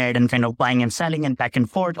related and kind of buying and selling and back and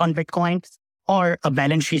forth on Bitcoin, or a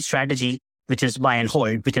balance sheet strategy, which is buy and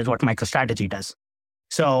hold, which is what MicroStrategy does.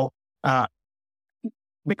 So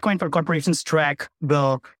Bitcoin for corporations track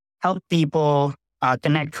will help people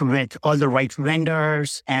connect with all the right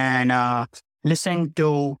vendors and listen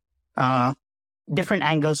to different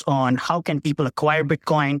angles on how can people acquire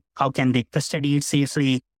Bitcoin, how can they custody it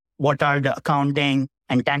safely, what are the accounting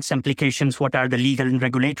and tax implications, what are the legal and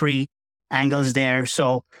regulatory angles there.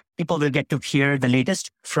 So people will get to hear the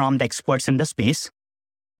latest from the experts in the space.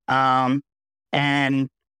 And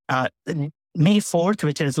May 4th,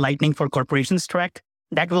 which is Lightning for Corporations track,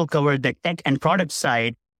 that will cover the tech and product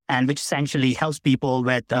side, and which essentially helps people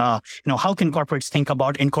with, how can corporates think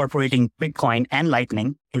about incorporating Bitcoin and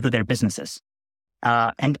Lightning into their businesses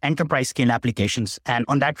and enterprise scale applications. And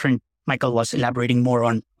on that front, Michael was elaborating more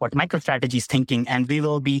on what MicroStrategy is thinking, and we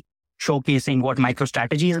will be showcasing what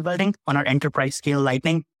MicroStrategy is building on our enterprise scale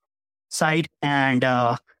Lightning side. And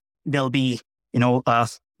there'll be,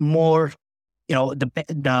 more,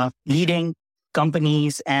 the leading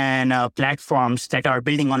companies and platforms that are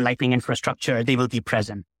building on Lightning infrastructure, they will be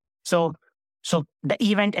present. So the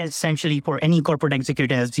event is essentially for any corporate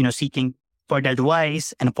executives, seeking further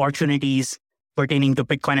advice and opportunities pertaining to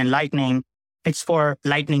Bitcoin and Lightning. It's for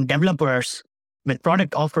Lightning developers with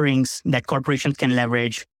product offerings that corporations can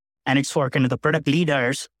leverage. And it's for kind of the product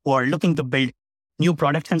leaders who are looking to build new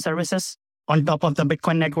products and services on top of the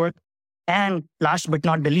Bitcoin network. And last but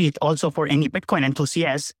not the least, also for any Bitcoin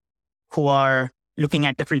enthusiasts who are looking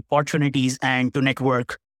at different opportunities and to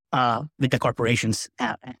network with the corporations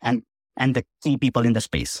and the key people in the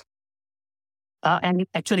space. And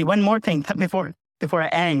actually, one more thing before I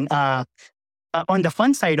end. On the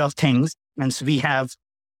fun side of things, once we have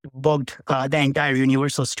booked the entire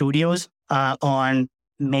Universal Studios on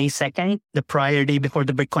May 2nd, the prior day before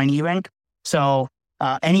the Bitcoin event. So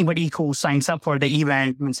anybody who signs up for the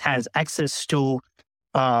event has access to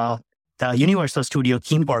the Universal Studio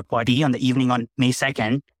theme park party on the evening on May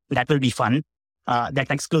 2nd. That will be fun.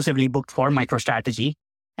 That's exclusively booked for MicroStrategy.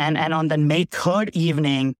 And on the May 3rd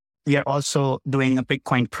evening, we are also doing a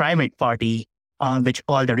Bitcoin private party, which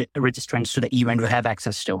all the registrants to the event will have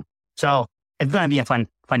access to. So it's going to be a fun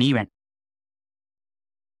event.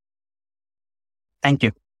 Thank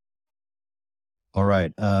you. All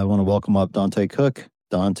right. I want to welcome up Dante Cook.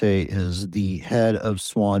 Dante is the head of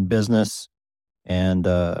Swan Business. And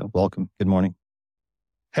welcome. Good morning.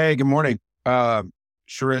 Hey, good morning.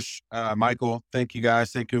 Sirish, Michael, thank you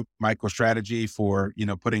guys. Thank you, MicroStrategy, for,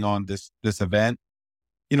 putting on this event.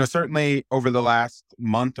 Certainly over the last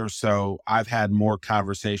month or so, I've had more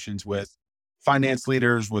conversations with finance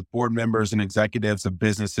leaders, with board members and executives of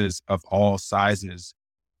businesses of all sizes.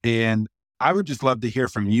 And I would just love to hear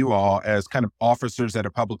from you all as kind of officers at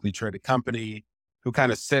a publicly traded company who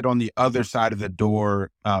kind of sit on the other side of the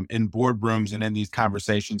door in boardrooms and in these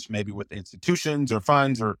conversations, maybe with institutions or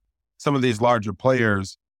funds or some of these larger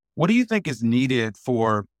players. What do you think is needed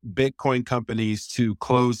for Bitcoin companies to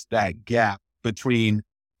close that gap between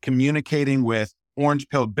communicating with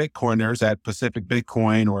orange-pilled Bitcoiners at Pacific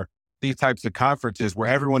Bitcoin or these types of conferences where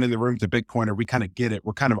everyone in the room's a Bitcoiner, we kind of get it,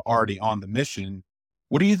 we're kind of already on the mission.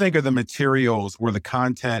 What do you think are the materials or the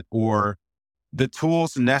content or the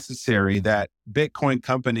tools necessary that Bitcoin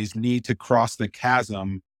companies need to cross the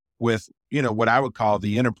chasm with, what I would call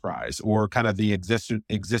the enterprise or kind of the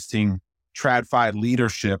existing TradFi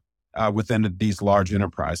leadership within these large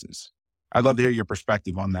enterprises? I'd love to hear your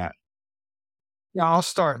perspective on that. Yeah, I'll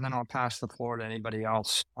start and then I'll pass the floor to anybody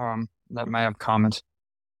else that may have comments.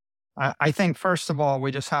 I think, first of all,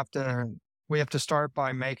 we have to start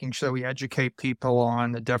by making sure we educate people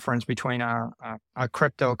on the difference between a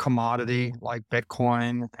crypto commodity like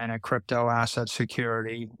Bitcoin and a crypto asset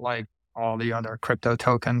security like all the other crypto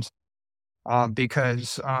tokens.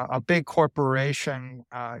 Because a big corporation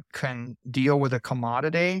can deal with a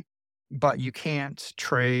commodity, but you can't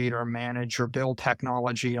trade or manage or build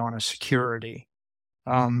technology on a security.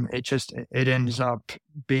 It ends up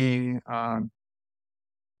being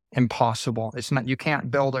impossible. You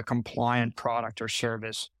can't build a compliant product or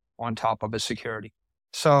service on top of a security.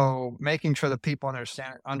 So making sure that people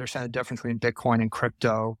understand the difference between Bitcoin and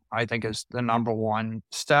crypto, I think, is the number one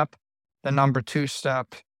step. The number two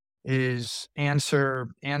step is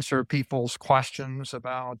answer people's questions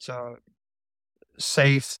about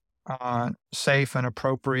safe and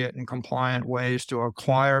appropriate and compliant ways to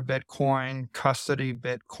acquire Bitcoin, custody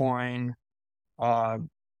Bitcoin,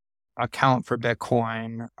 account for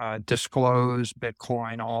Bitcoin, disclose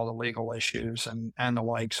Bitcoin, all the legal issues and the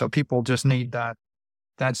like. So people just need that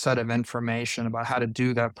set of information about how to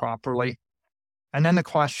do that properly. And then the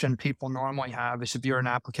question people normally have is, if you're an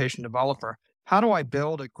application developer, how do I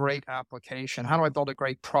build a great application? How do I build a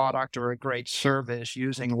great product or a great service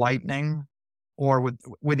using Lightning or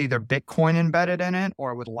with either Bitcoin embedded in it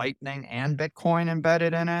or with Lightning and Bitcoin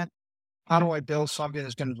embedded in it? How do I build something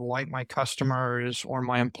that's going to delight my customers or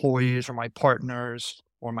my employees or my partners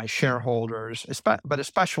or my shareholders, but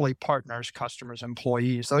especially partners, customers,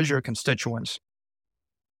 employees? Those are your constituents.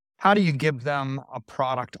 How do you give them a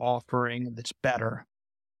product offering that's better?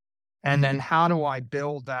 And then how do I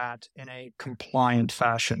build that in a compliant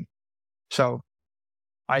fashion? So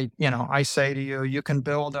I say to you, you can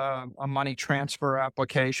build a money transfer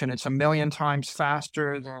application. It's 1 million times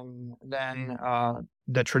faster than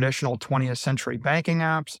the traditional 20th century banking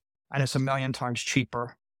apps, and it's 1 million times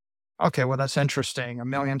cheaper. Okay, well, that's interesting. 1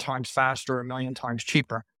 million times faster, 1 million times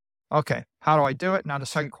cheaper. Okay, how do I do it? Now, the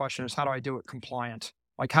second question is, how do I do it compliant?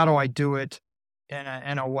 Like, how do I do it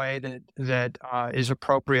in a way that is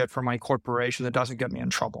appropriate for my corporation that doesn't get me in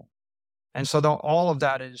trouble? And so all of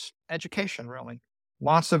that is education, really.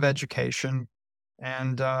 Lots of education.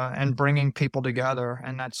 and bringing people together.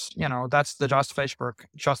 And that's the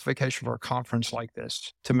justification for a conference like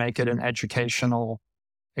this, to make it an educational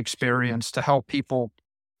experience, to help people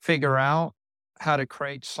figure out how to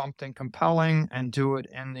create something compelling and do it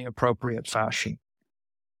in the appropriate fashion.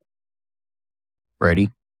 Ready?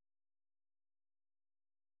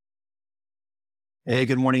 Hey,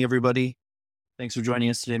 good morning, everybody. Thanks for joining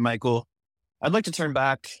us today, Michael. I'd like to turn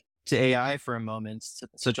back to AI for a moment. It's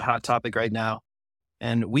such a hot topic right now.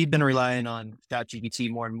 And we've been relying on ChatGPT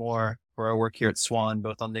more and more for our work here at Swan,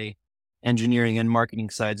 both on the engineering and marketing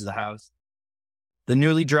sides of the house. The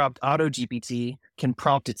newly dropped AutoGPT can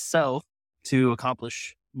prompt itself to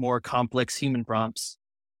accomplish more complex human prompts.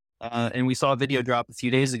 And we saw a video drop a few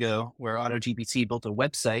days ago where AutoGPT built a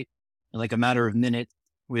website in like a matter of minutes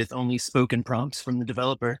with only spoken prompts from the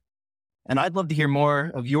developer. And I'd love to hear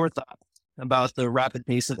more of your thoughts about the rapid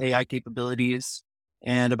pace of AI capabilities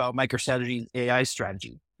and about MicroStrategy's AI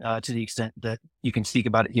strategy, to the extent that you can speak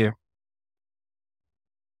about it here.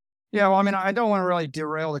 Yeah, well, I mean, I don't want to really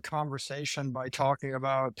derail the conversation by talking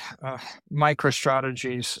about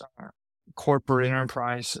MicroStrategy's corporate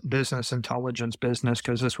enterprise business intelligence business,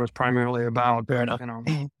 because this was primarily about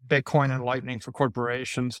Bitcoin and Lightning for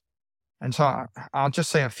corporations. And so I'll just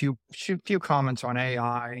say a few comments on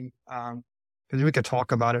AI, because we could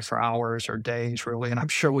talk about it for hours or days, really, and I'm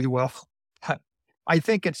sure we will. I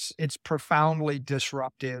think it's profoundly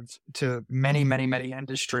disruptive to many, many, many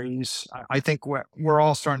industries. I think we're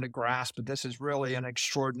all starting to grasp that this is really an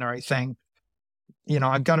extraordinary thing.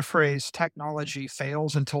 I've got a phrase: technology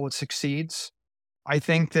fails until it succeeds. I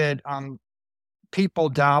think that people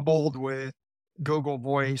dabbled with Google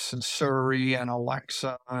Voice and Siri and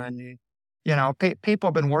Alexa, and people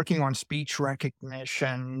have been working on speech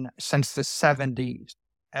recognition since the 70s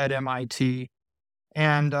at MIT.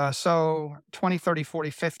 And so 20, 30, 40,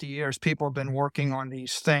 50 years, people have been working on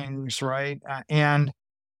these things, right? And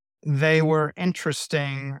they were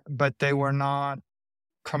interesting, but they were not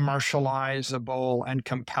commercializable and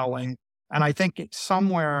compelling. And I think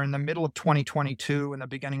somewhere in the middle of 2022 and the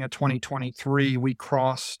beginning of 2023, we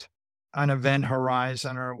crossed an event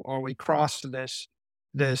horizon, or we crossed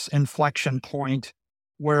this inflection point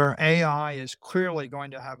where AI is clearly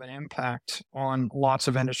going to have an impact on lots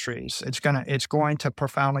of industries. It's going to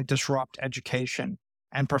profoundly disrupt education,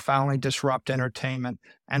 and profoundly disrupt entertainment,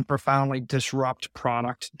 and profoundly disrupt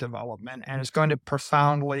product development. And it's going to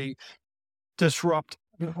profoundly disrupt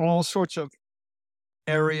all sorts of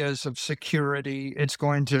areas of security. It's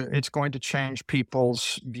going to change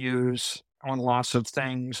people's views on lots of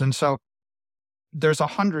things. And so there's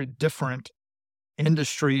 100 different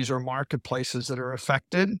industries or marketplaces that are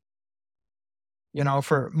affected.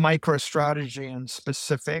 For MicroStrategy in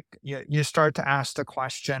specific, you start to ask the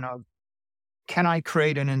question of, can I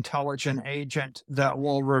create an intelligent agent that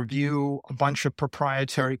will review a bunch of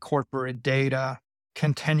proprietary corporate data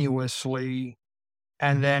continuously,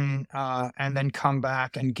 and then come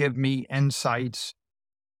back and give me insights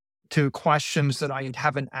to questions that I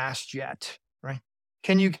haven't asked yet, right?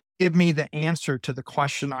 Can you give me the answer to the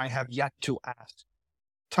question I have yet to ask?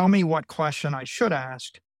 Tell me what question I should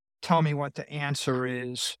ask. Tell me what the answer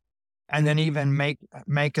is. And then even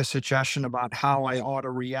make a suggestion about how I ought to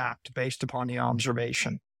react based upon the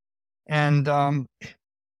observation. And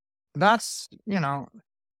that's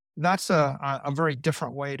a very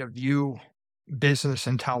different way to view business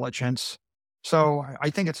intelligence. So I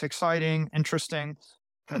think it's exciting, interesting.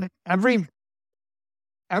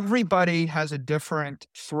 Everybody has a different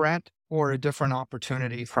threat or a different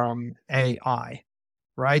opportunity from AI,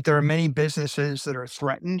 right? There are many businesses that are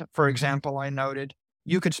threatened. For example, I noted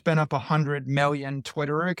you could spin up 100 million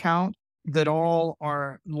Twitter accounts that all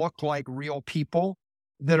look like real people,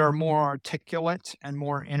 that are more articulate and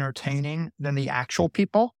more entertaining than the actual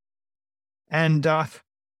people. And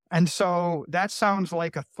so that sounds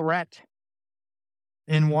like a threat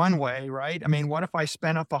in one way, right? I mean, what if I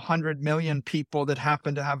spin up 100 million people that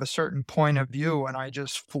happen to have a certain point of view and I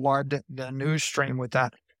just flood the news stream with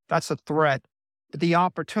that? That's a threat. But the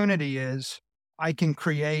opportunity is I can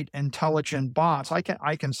create intelligent bots. I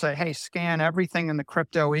can say, hey, scan everything in the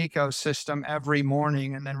crypto ecosystem every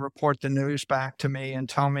morning and then report the news back to me and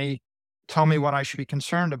tell me what I should be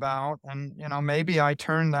concerned about. And, maybe I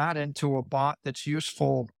turn that into a bot that's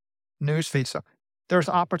useful newsfeed. So there's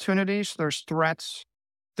opportunities, there's threats,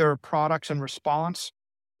 there are products in response.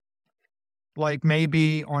 Like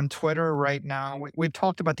maybe on Twitter right now, we've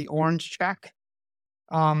talked about the orange check.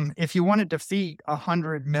 If you want to defeat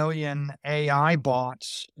 100 million AI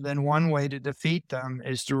bots, then one way to defeat them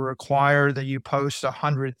is to require that you post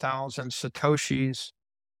 100,000 Satoshis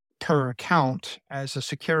per account as a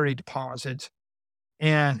security deposit.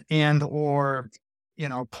 and or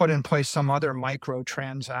put in place some other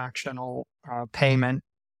micro-transactional payment,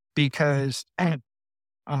 because I'm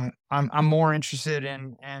more interested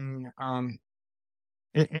in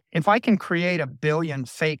if I can create 1 billion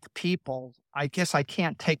fake people, I guess I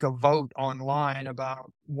can't take a vote online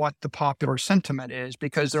about what the popular sentiment is,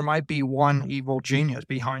 because there might be one evil genius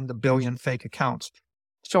behind the 1 billion fake accounts.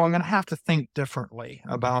 So I'm going to have to think differently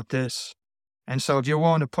about this. And so if you're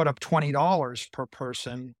willing to put up $20 per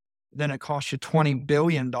person, then it costs you $20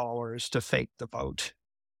 billion to fake the vote.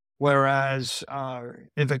 Whereas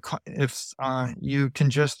if you can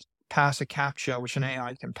just pass a CAPTCHA, which an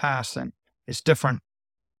AI can pass, then it's different.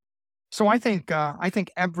 So I think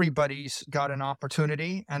everybody's got an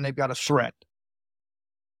opportunity and they've got a threat.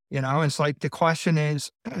 It's like the question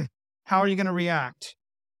is, how are you going to react?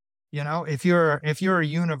 If you're a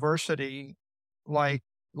university like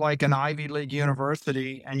an Ivy League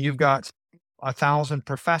university and you've got 1,000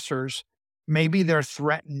 professors, maybe they're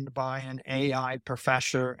threatened by an AI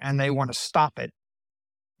professor and they want to stop it.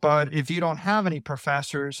 But if you don't have any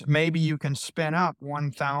professors, maybe you can spin up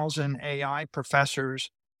 1,000 AI professors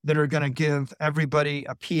that are going to give everybody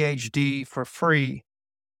a PhD for free.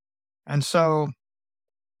 And so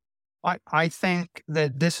I think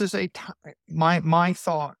that this is my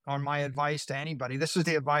thought or my advice to anybody. This is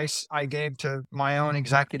the advice I gave to my own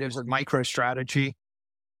executives at MicroStrategy.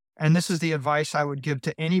 And this is the advice I would give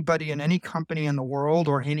to anybody in any company in the world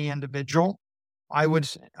or any individual.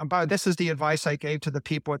 This is the advice I gave to the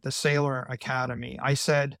people at the Saylor Academy. I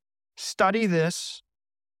said, study this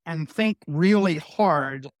and think really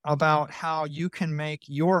hard about how you can make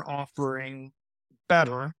your offering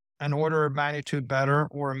better, an order of magnitude better,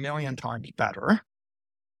 or 1 million times better.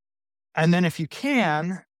 And then if you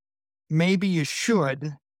can, maybe you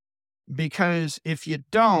should, because if you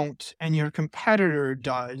don't and your competitor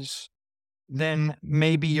does, then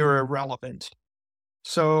maybe you're irrelevant.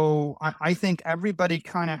 So I think everybody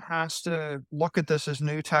kind of has to look at this as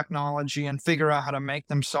new technology and figure out how to make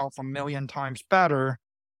themselves 1 million times better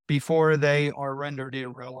before they are rendered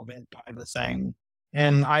irrelevant by the thing.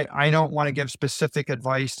 And I don't want to give specific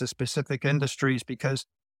advice to specific industries, because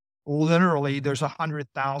literally there's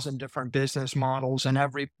 100,000 different business models, and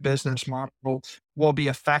every business model will be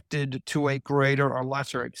affected to a greater or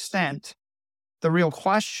lesser extent. The real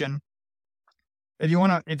question, if you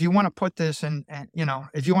want to put this in,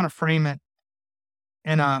 if you want to frame it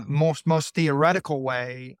in a most theoretical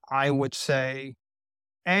way, I would say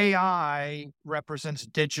AI represents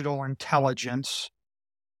digital intelligence.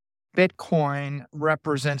 Bitcoin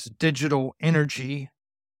represents digital energy,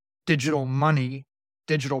 digital money,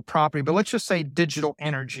 digital property. But let's just say digital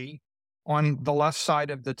energy on the left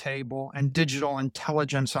side of the table and digital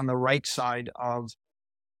intelligence on the right side of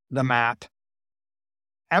the map.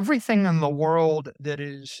 Everything in the world that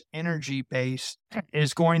is energy-based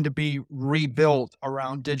is going to be rebuilt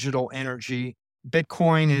around digital energy.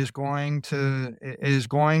 Bitcoin is going to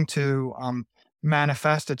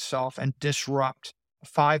manifest itself and disrupt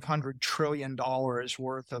 $500 trillion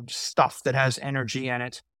worth of stuff that has energy in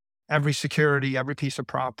it. Every security, every piece of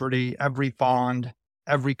property, every bond,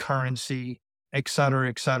 every currency, et cetera,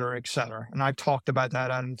 et cetera, et cetera. And I've talked about that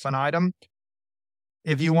ad infinitum.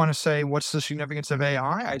 If you want to say, what's the significance of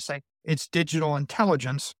AI? I say it's digital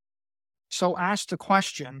intelligence. So ask the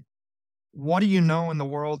question, what do you know in the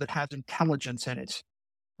world that has intelligence in it,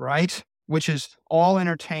 right? Which is all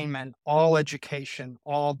entertainment, all education,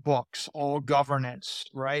 all books, all governance,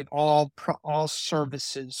 right? All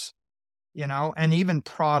services, and even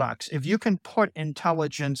products. If you can put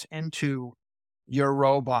intelligence into your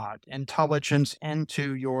robot, intelligence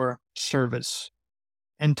into your service,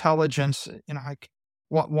 intelligence,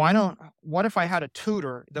 what if I had a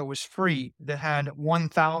tutor that was free, that had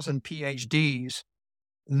 1,000 PhDs,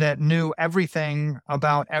 that knew everything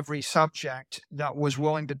about every subject, that was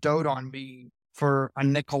willing to dote on me for a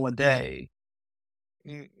nickel a day?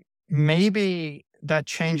 Maybe that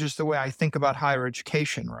changes the way I think about higher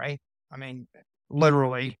education, right? I mean,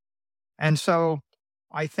 literally. And so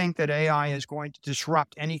I think that AI is going to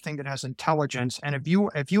disrupt anything that has intelligence. And if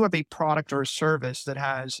you have a product or a service that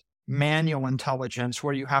has manual intelligence,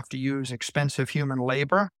 where you have to use expensive human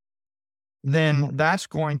labor, then that's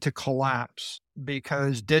going to collapse,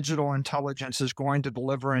 because digital intelligence is going to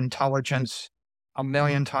deliver intelligence 1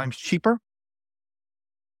 million times cheaper.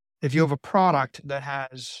 If you have a product that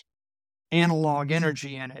has analog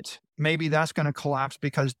energy in it, maybe that's going to collapse,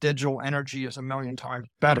 because digital energy is 1 million times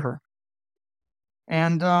better.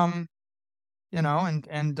 And I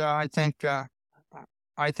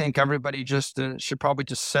think everybody just should probably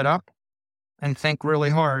just sit up and think really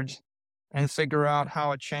hard and figure out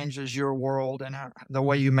how it changes your world and the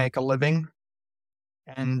way you make a living.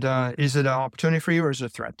 And is it an opportunity for you or is it a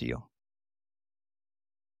threat to you?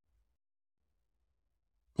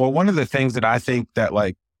 Well, one of the things that I think that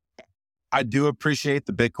I do appreciate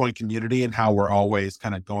the Bitcoin community and how we're always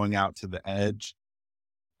kind of going out to the edge.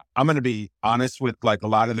 I'm going to be honest with a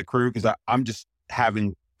lot of the crew because I'm just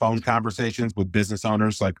having phone conversations with business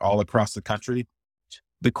owners all across the country.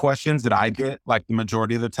 The questions that I get the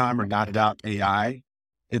majority of the time are not about AI.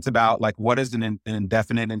 It's about what is an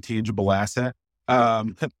indefinite intangible asset? How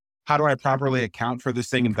do I properly account for this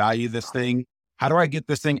thing and value this thing? How do I get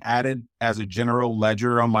this thing added as a general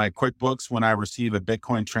ledger on my QuickBooks when I receive a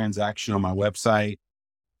Bitcoin transaction on my website?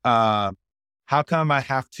 How come I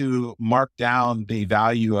have to mark down the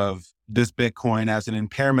value of this Bitcoin as an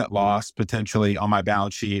impairment loss potentially on my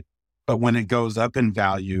balance sheet, but when it goes up in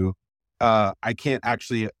value, I can't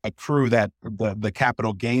actually accrue that the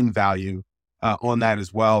capital gain value on that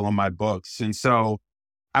as well on my books? And so,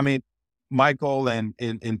 I mean, Michael and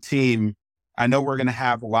team, I know we're going to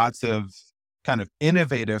have lots of kind of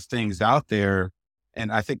innovative things out there.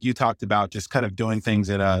 And I think you talked about just kind of doing things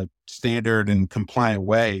in a standard and compliant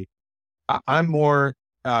way. I'm more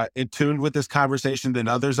in tune with this conversation than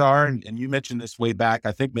others are. And you mentioned this way back,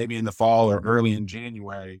 I think maybe in the fall or early in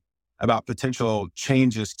January, about potential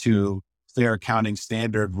changes to fair accounting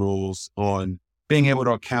standard rules on being able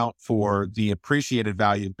to account for the appreciated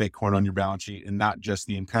value of Bitcoin on your balance sheet and not just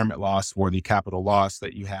the impairment loss or the capital loss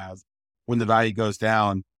that you have when the value goes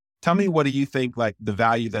down. Tell me, what do you think the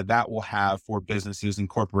value that will have for businesses and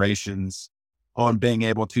corporations on being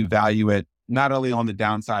able to value it not only on the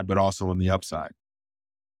downside, but also on the upside?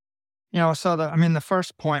 So the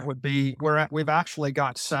first point would be we've actually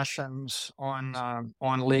got sessions on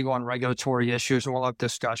legal and regulatory issues. We'll have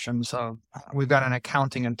discussions. We've got an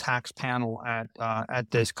accounting and tax panel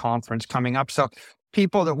at this conference coming up. So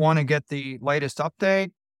people that want to get the latest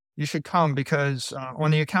update, you should come, because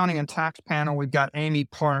on the accounting and tax panel, we've got Amy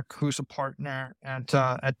Park, who's a partner at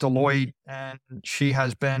Deloitte, and she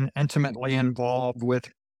has been intimately involved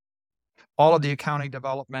with all of the accounting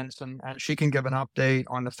developments, and she can give an update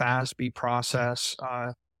on the FASB process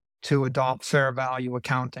to adopt fair value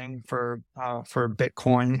accounting for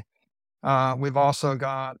Bitcoin. We've also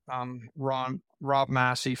got Rob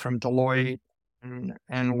Massey from Deloitte,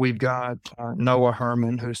 and we've got Noah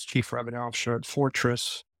Herman, who's Chief Revenue Officer at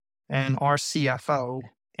Fortress, and our CFO,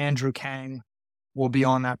 Andrew Kang, will be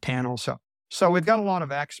on that panel. So we've got a lot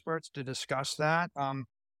of experts to discuss that.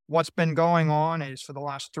 What's been going on is for the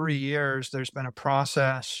last 3 years, there's been a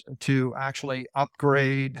process to actually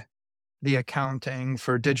upgrade the accounting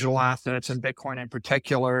for digital assets and Bitcoin in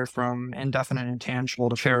particular from indefinite intangible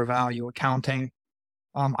to fair value accounting.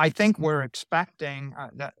 I think we're expecting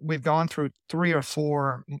that we've gone through 3 or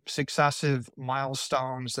 4 successive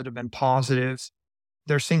milestones that have been positive.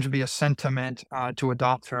 There seems to be a sentiment to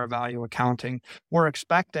adopt fair value accounting. We're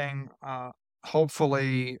expecting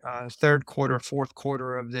hopefully third quarter, fourth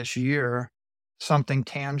quarter of this year, something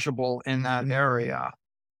tangible in that area.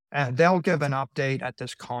 And they'll give an update at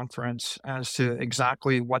this conference as to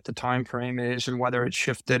exactly what the time frame is and whether it's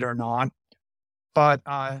shifted or not. But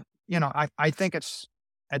I think it's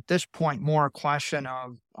at this point more a question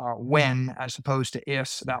of when as opposed to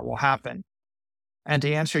if that will happen. And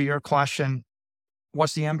to answer your question,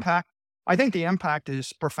 what's the impact? I think the impact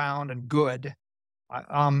is profound and good.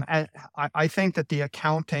 I think that the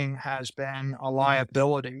accounting has been a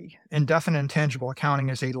liability. Indefinite intangible accounting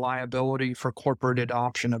is a liability for corporate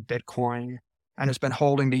adoption of Bitcoin and has been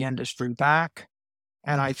holding the industry back.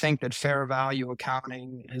 And I think that fair value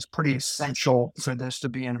accounting is pretty essential for this to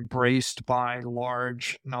be embraced by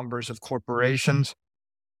large numbers of corporations.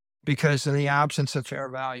 Because in the absence of fair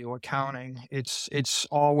value accounting, it's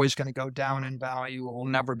always going to go down in value. It will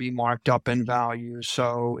never be marked up in value.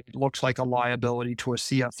 So it looks like a liability to a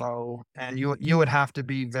CFO, and you would have to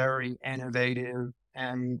be very innovative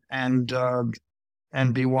and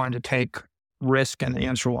be willing to take risk and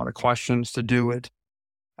answer a lot of questions to do it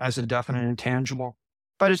as a definite intangible.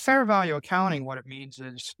 But as fair value accounting, what it means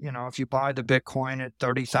is, if you buy the Bitcoin at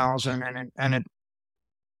 30,000 and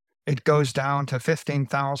it goes down to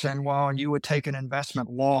 15,000, well, you would take an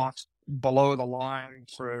investment loss below the line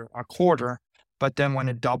for a quarter, but then when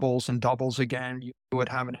it doubles and doubles again, you would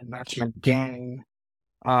have an investment gain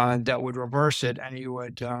that would reverse it, and you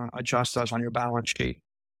would adjust those on your balance sheet.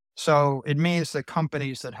 So it means that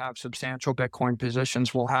companies that have substantial Bitcoin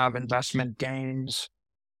positions will have investment gains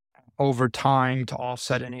over time to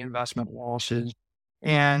offset any investment losses.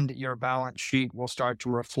 And your balance sheet will start to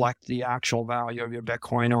reflect the actual value of your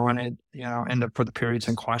Bitcoin on it, for the periods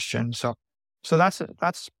in question. So that's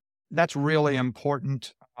that's really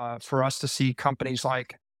important for us to see companies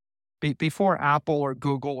like before Apple or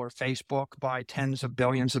Google or Facebook buy tens of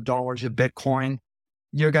billions of dollars of Bitcoin.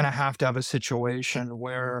 You're going to have a situation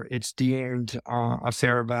where it's deemed a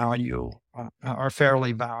fair value or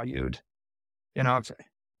fairly valued. You know,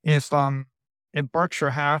 if Berkshire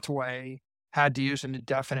Hathaway had to use an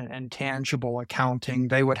indefinite intangible accounting,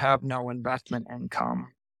 they would have no investment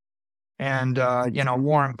income. And,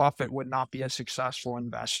 Warren Buffett would not be a successful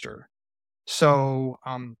investor. So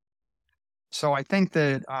I think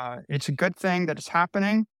that it's a good thing that it's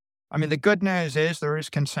happening. I mean, the good news is there is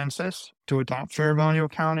consensus to adopt fair value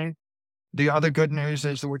accounting. The other good news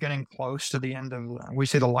is that we're getting close to the end of, we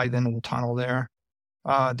see the light end of the tunnel there.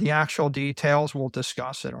 The actual details we'll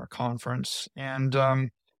discuss at our conference. And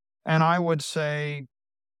I would say,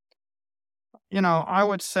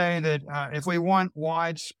 that if we want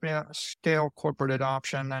wide-scale corporate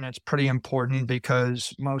adoption, then it's pretty important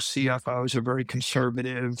because most CFOs are very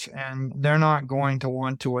conservative and they're not going to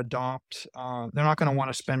want to adopt, they're not going to want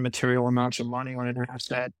to spend material amounts of money on an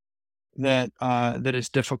asset that is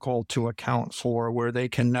difficult to account for, where they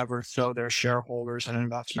can never show their shareholders an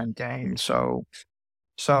investment gain. So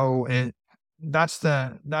that's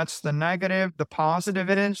the negative. The positive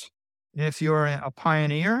is if you're a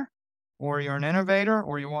pioneer, or you're an innovator,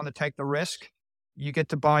 or you want to take the risk, you get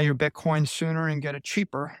to buy your Bitcoin sooner and get it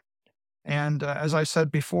cheaper. And as I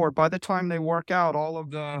said before, by the time they work out all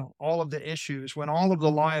of the issues, when all of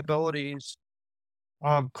the liabilities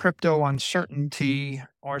of crypto uncertainty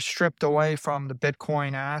are stripped away from the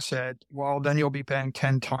Bitcoin asset, well, then you'll be paying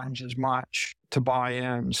 10 times as much to buy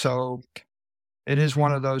in. So it is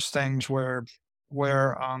one of those things where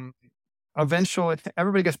eventually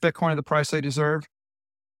everybody gets Bitcoin at the price they deserve.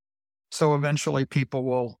 So eventually people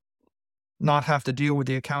will not have to deal with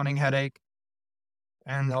the accounting headache,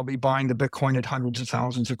 and they'll be buying the Bitcoin at hundreds of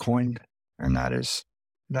thousands of coin. And that is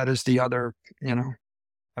the other,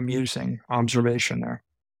 amusing observation there.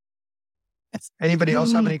 Anybody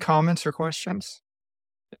else have any comments or questions?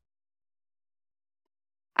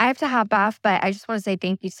 I have to hop off, but I just want to say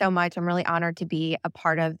thank you so much. I'm really honored to be a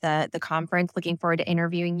part of the conference. Looking forward to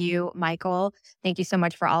interviewing you, Michael. Thank you so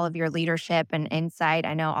much for all of your leadership and insight.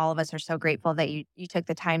 I know all of us are so grateful that you took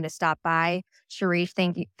the time to stop by. Sirish,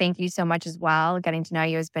 thank you so much as well. Getting to know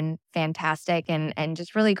you has been fantastic and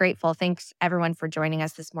just really grateful. Thanks everyone for joining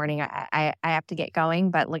us this morning. I have to get going,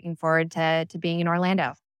 but looking forward to being in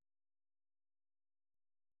Orlando.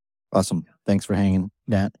 Awesome. Thanks for hanging,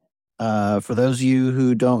 Nat. For those of you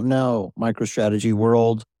who don't know, MicroStrategy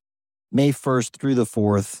World, May 1st through the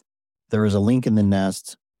 4th, there is a link in the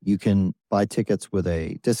nest. You can buy tickets with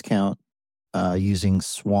a discount using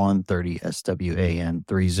SWAN30,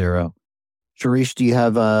 SWAN30. Sirish, do you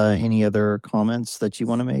have any other comments that you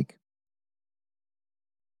want to make?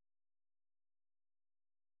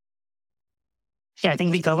 Yeah, I think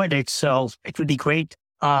we covered it. So it would be great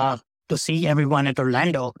to see everyone at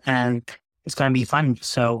Orlando, and it's going to be fun.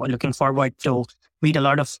 So looking forward to meet a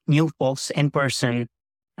lot of new folks in person,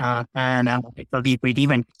 and it will be a great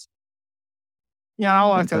event. Yeah,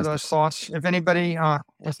 I'll echo those thoughts. If anybody,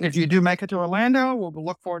 if you do make it to Orlando, we'll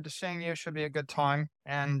look forward to seeing you. Should be a good time.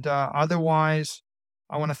 And otherwise,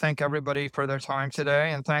 I want to thank everybody for their time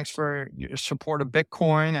today, and thanks for your support of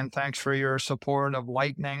Bitcoin, and thanks for your support of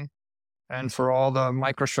Lightning, and for all the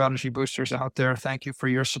MicroStrategy boosters out there. Thank you for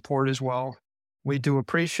your support as well. We do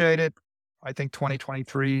appreciate it. I think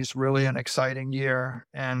 2023 is really an exciting year,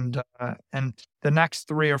 and the next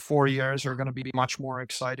 3 or 4 years are going to be much more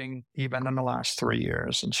exciting even than the last 3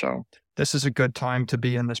 years. And so this is a good time to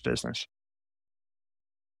be in this business.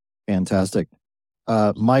 Fantastic.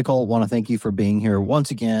 Michael, want to thank you for being here once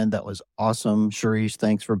again. That was awesome. Sirish,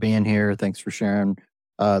 thanks for being here. Thanks for sharing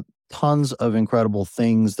tons of incredible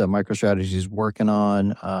things that MicroStrategy is working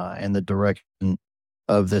on, and the direction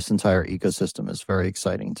of this entire ecosystem is very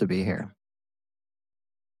exciting to be here.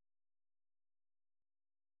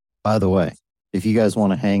 By the way, if you guys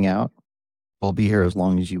want to hang out, we'll be here as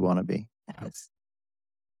long as you want to be.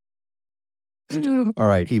 All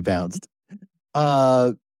right, he bounced.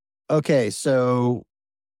 Okay, so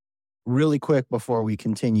really quick before we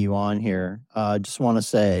continue on here, just want to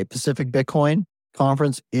say Pacific Bitcoin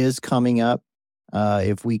Conference is coming up.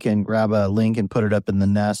 If we can grab a link and put it up in the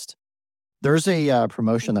nest. There's a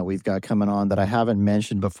promotion that we've got coming on that I haven't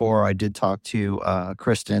mentioned before. I did talk to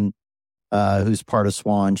Kristen, who's part of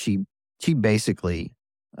Swan. She basically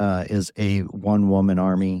is a one-woman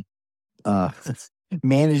army.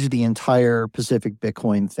 Managed the entire Pacific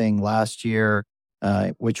Bitcoin thing last year,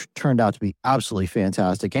 which turned out to be absolutely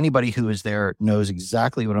fantastic. Anybody who is there knows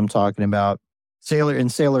exactly what I'm talking about. Saylor, in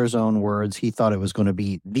Saylor's own words, he thought it was going to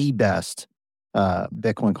be the best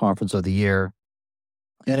Bitcoin conference of the year.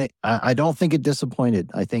 And I don't think it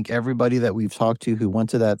disappointed. I think everybody that we've talked to who went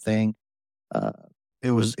to that thing,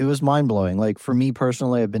 it was mind blowing. Like for me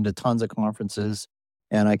personally, I've been to tons of conferences,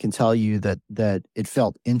 and I can tell you that it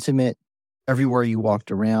felt intimate. Everywhere you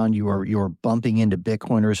walked around, you were bumping into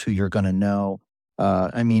Bitcoiners who you're going to know.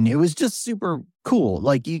 I mean, it was just super cool.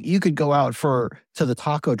 Like you could go out to the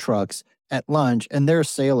taco trucks at lunch, and there's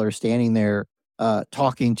Saylor standing there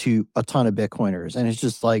talking to a ton of Bitcoiners, and it's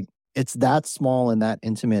just like it's that small and that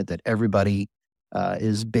intimate that everybody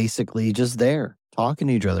is basically just there talking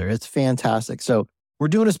to each other. It's fantastic. So we're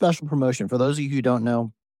doing a special promotion for those of you who don't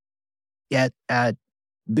know. At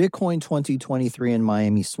Bitcoin 2023 in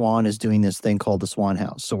Miami, Swan is doing this thing called the Swan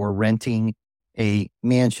House. So we're renting a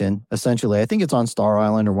mansion, essentially. I think it's on Star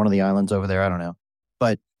Island or one of the islands over there. I don't know.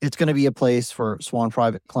 But it's going to be a place for Swan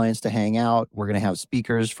private clients to hang out. We're going to have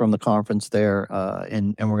speakers from the conference there,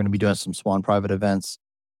 and we're going to be doing some Swan private events.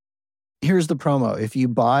 Here's the promo. If you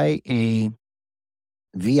buy a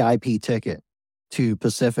VIP ticket to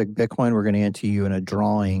Pacific Bitcoin, we're going to enter you in a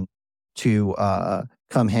drawing to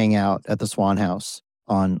come hang out at the Swan House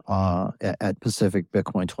at Pacific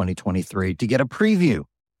Bitcoin 2023 to get a preview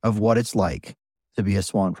of what it's like to be a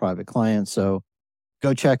Swan private client. So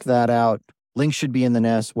go check that out. Link should be in the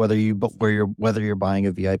nest, whether you're buying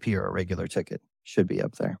a VIP or a regular ticket, should be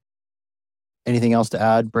up there. Anything else to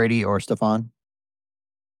add, Brady or Stephan?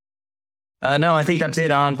 No, I think that's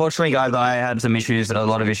it. Unfortunately, guys, I had a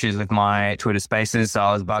lot of issues with my Twitter Spaces, so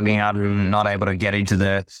I was bugging out and not able to get into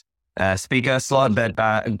the speaker slot. But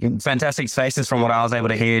fantastic Spaces from what I was able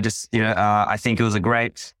to hear. I think it was a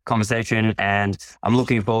great conversation, and I'm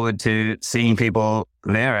looking forward to seeing people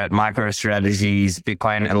there at MicroStrategy's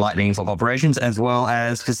Bitcoin and Lightning for Corporations, as well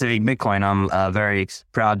as Pacific Bitcoin. I'm very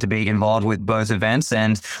proud to be involved with both events,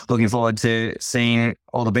 and looking forward to seeing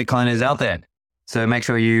all the Bitcoiners out there. So make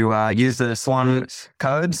sure you use the Swan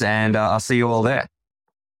codes, and I'll see you all there.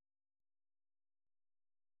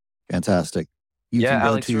 Fantastic.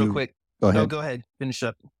 Alex, real quick. Go ahead. No, go ahead. Finish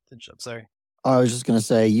up. Sorry. I was just going to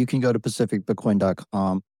say, you can go to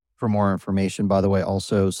pacificbitcoin.com for more information. By the way,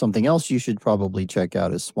 also something else you should probably check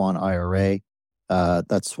out is Swan IRA.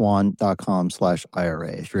 That's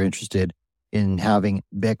swan.com/IRA. If you're interested in having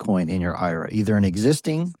Bitcoin in your IRA, either an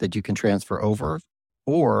existing that you can transfer over,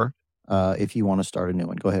 or if you want to start a new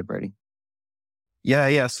one. Go ahead, Brady.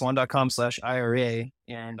 Yeah. Swan.com/IRA.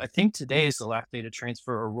 And I think today is the last day to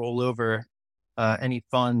transfer or roll over any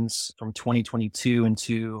funds from 2022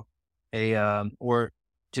 into or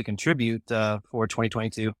to contribute for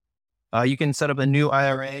 2022. You can set up a new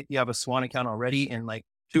IRA. You have a Swan account already in like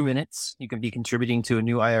 2 minutes. You can be contributing to a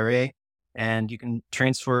new IRA, and you can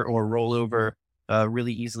transfer or roll over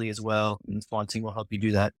really easily as well. And the Swan team will help you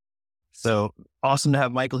do that. So awesome to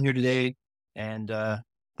have Michael here today. And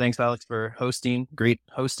thanks, Alex, for hosting. Great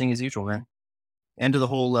hosting as usual, man. And to the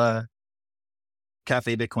whole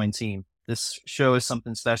Cafe Bitcoin team. This show is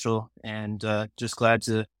something special, and just glad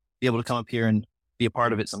to be able to come up here and be a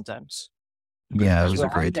part of it sometimes. Yeah, it was a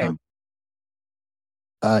great time.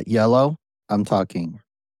 Yellow, I'm talking.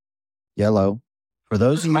 Yellow. For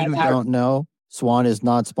those of you who don't know, Swan is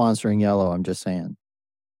not sponsoring Yellow. I'm just saying.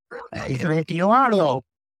 You are, though.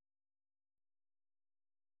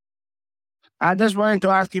 I just wanted to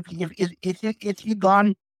ask if he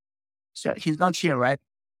gone. So he's not here, right?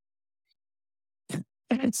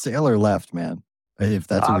 Saylor left, man. If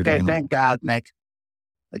that's what okay. Thank God, Nick.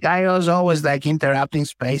 The guy was always like interrupting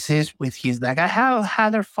Spaces with his like, I have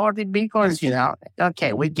 140 Bitcoins, you know.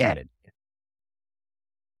 Okay, we get it.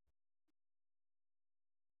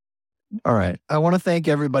 All right. I want to thank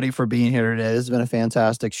everybody for being here today. This has been a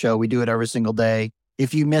fantastic show. We do it every single day.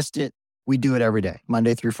 If you missed it, we do it every day,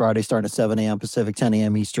 Monday through Friday, starting at 7 a.m. Pacific, 10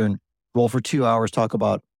 a.m. Eastern. Roll for 2 hours, talk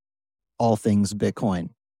about all things Bitcoin.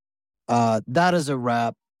 That is a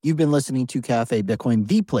wrap. You've been listening to Cafe Bitcoin,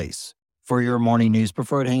 the place for your morning news.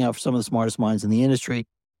 Prefer to hang out for some of the smartest minds in the industry.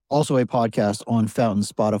 Also a podcast on Fountain,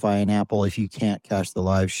 Spotify, and Apple if you can't catch the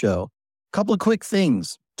live show. Couple of quick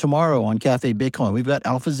things. Tomorrow on Cafe Bitcoin, we've got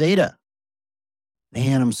Alpha Zeta.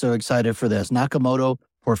 Man, I'm so excited for this. Nakamoto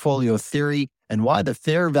portfolio theory and why the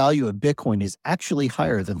fair value of Bitcoin is actually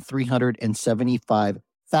higher than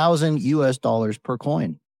 $375,000 per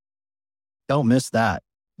coin. Don't miss that.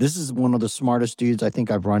 This is one of the smartest dudes I think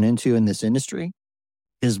I've run into in this industry.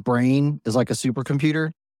 His brain is like a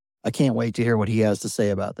supercomputer. I can't wait to hear what he has to say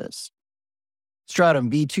about this. Stratum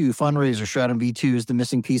V2 fundraiser. Stratum V2 is the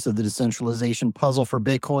missing piece of the decentralization puzzle for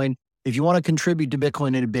Bitcoin. If you want to contribute to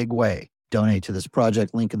Bitcoin in a big way, donate to this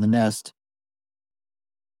project, link in the nest.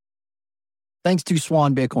 Thanks to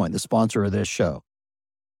Swan Bitcoin, the sponsor of this show.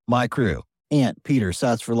 My crew, Ant, Peter,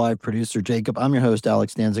 Sats for Live, producer Jacob. I'm your host,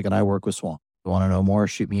 Alex Stanczyk, and I work with Swan. If you want to know more,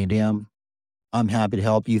 shoot me a DM. I'm happy to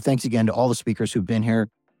help you. Thanks again to all the speakers who've been here.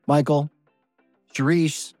 Michael,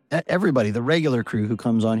 Sirish, everybody, the regular crew who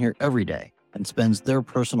comes on here every day and spends their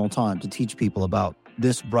personal time to teach people about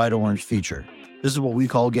this bright orange future. This is what we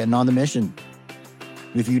call getting on the mission.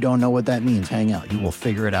 If you don't know what that means, hang out. You will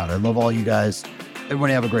figure it out. I love all you guys.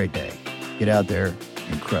 Everybody have a great day. Get out there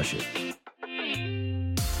and crush it.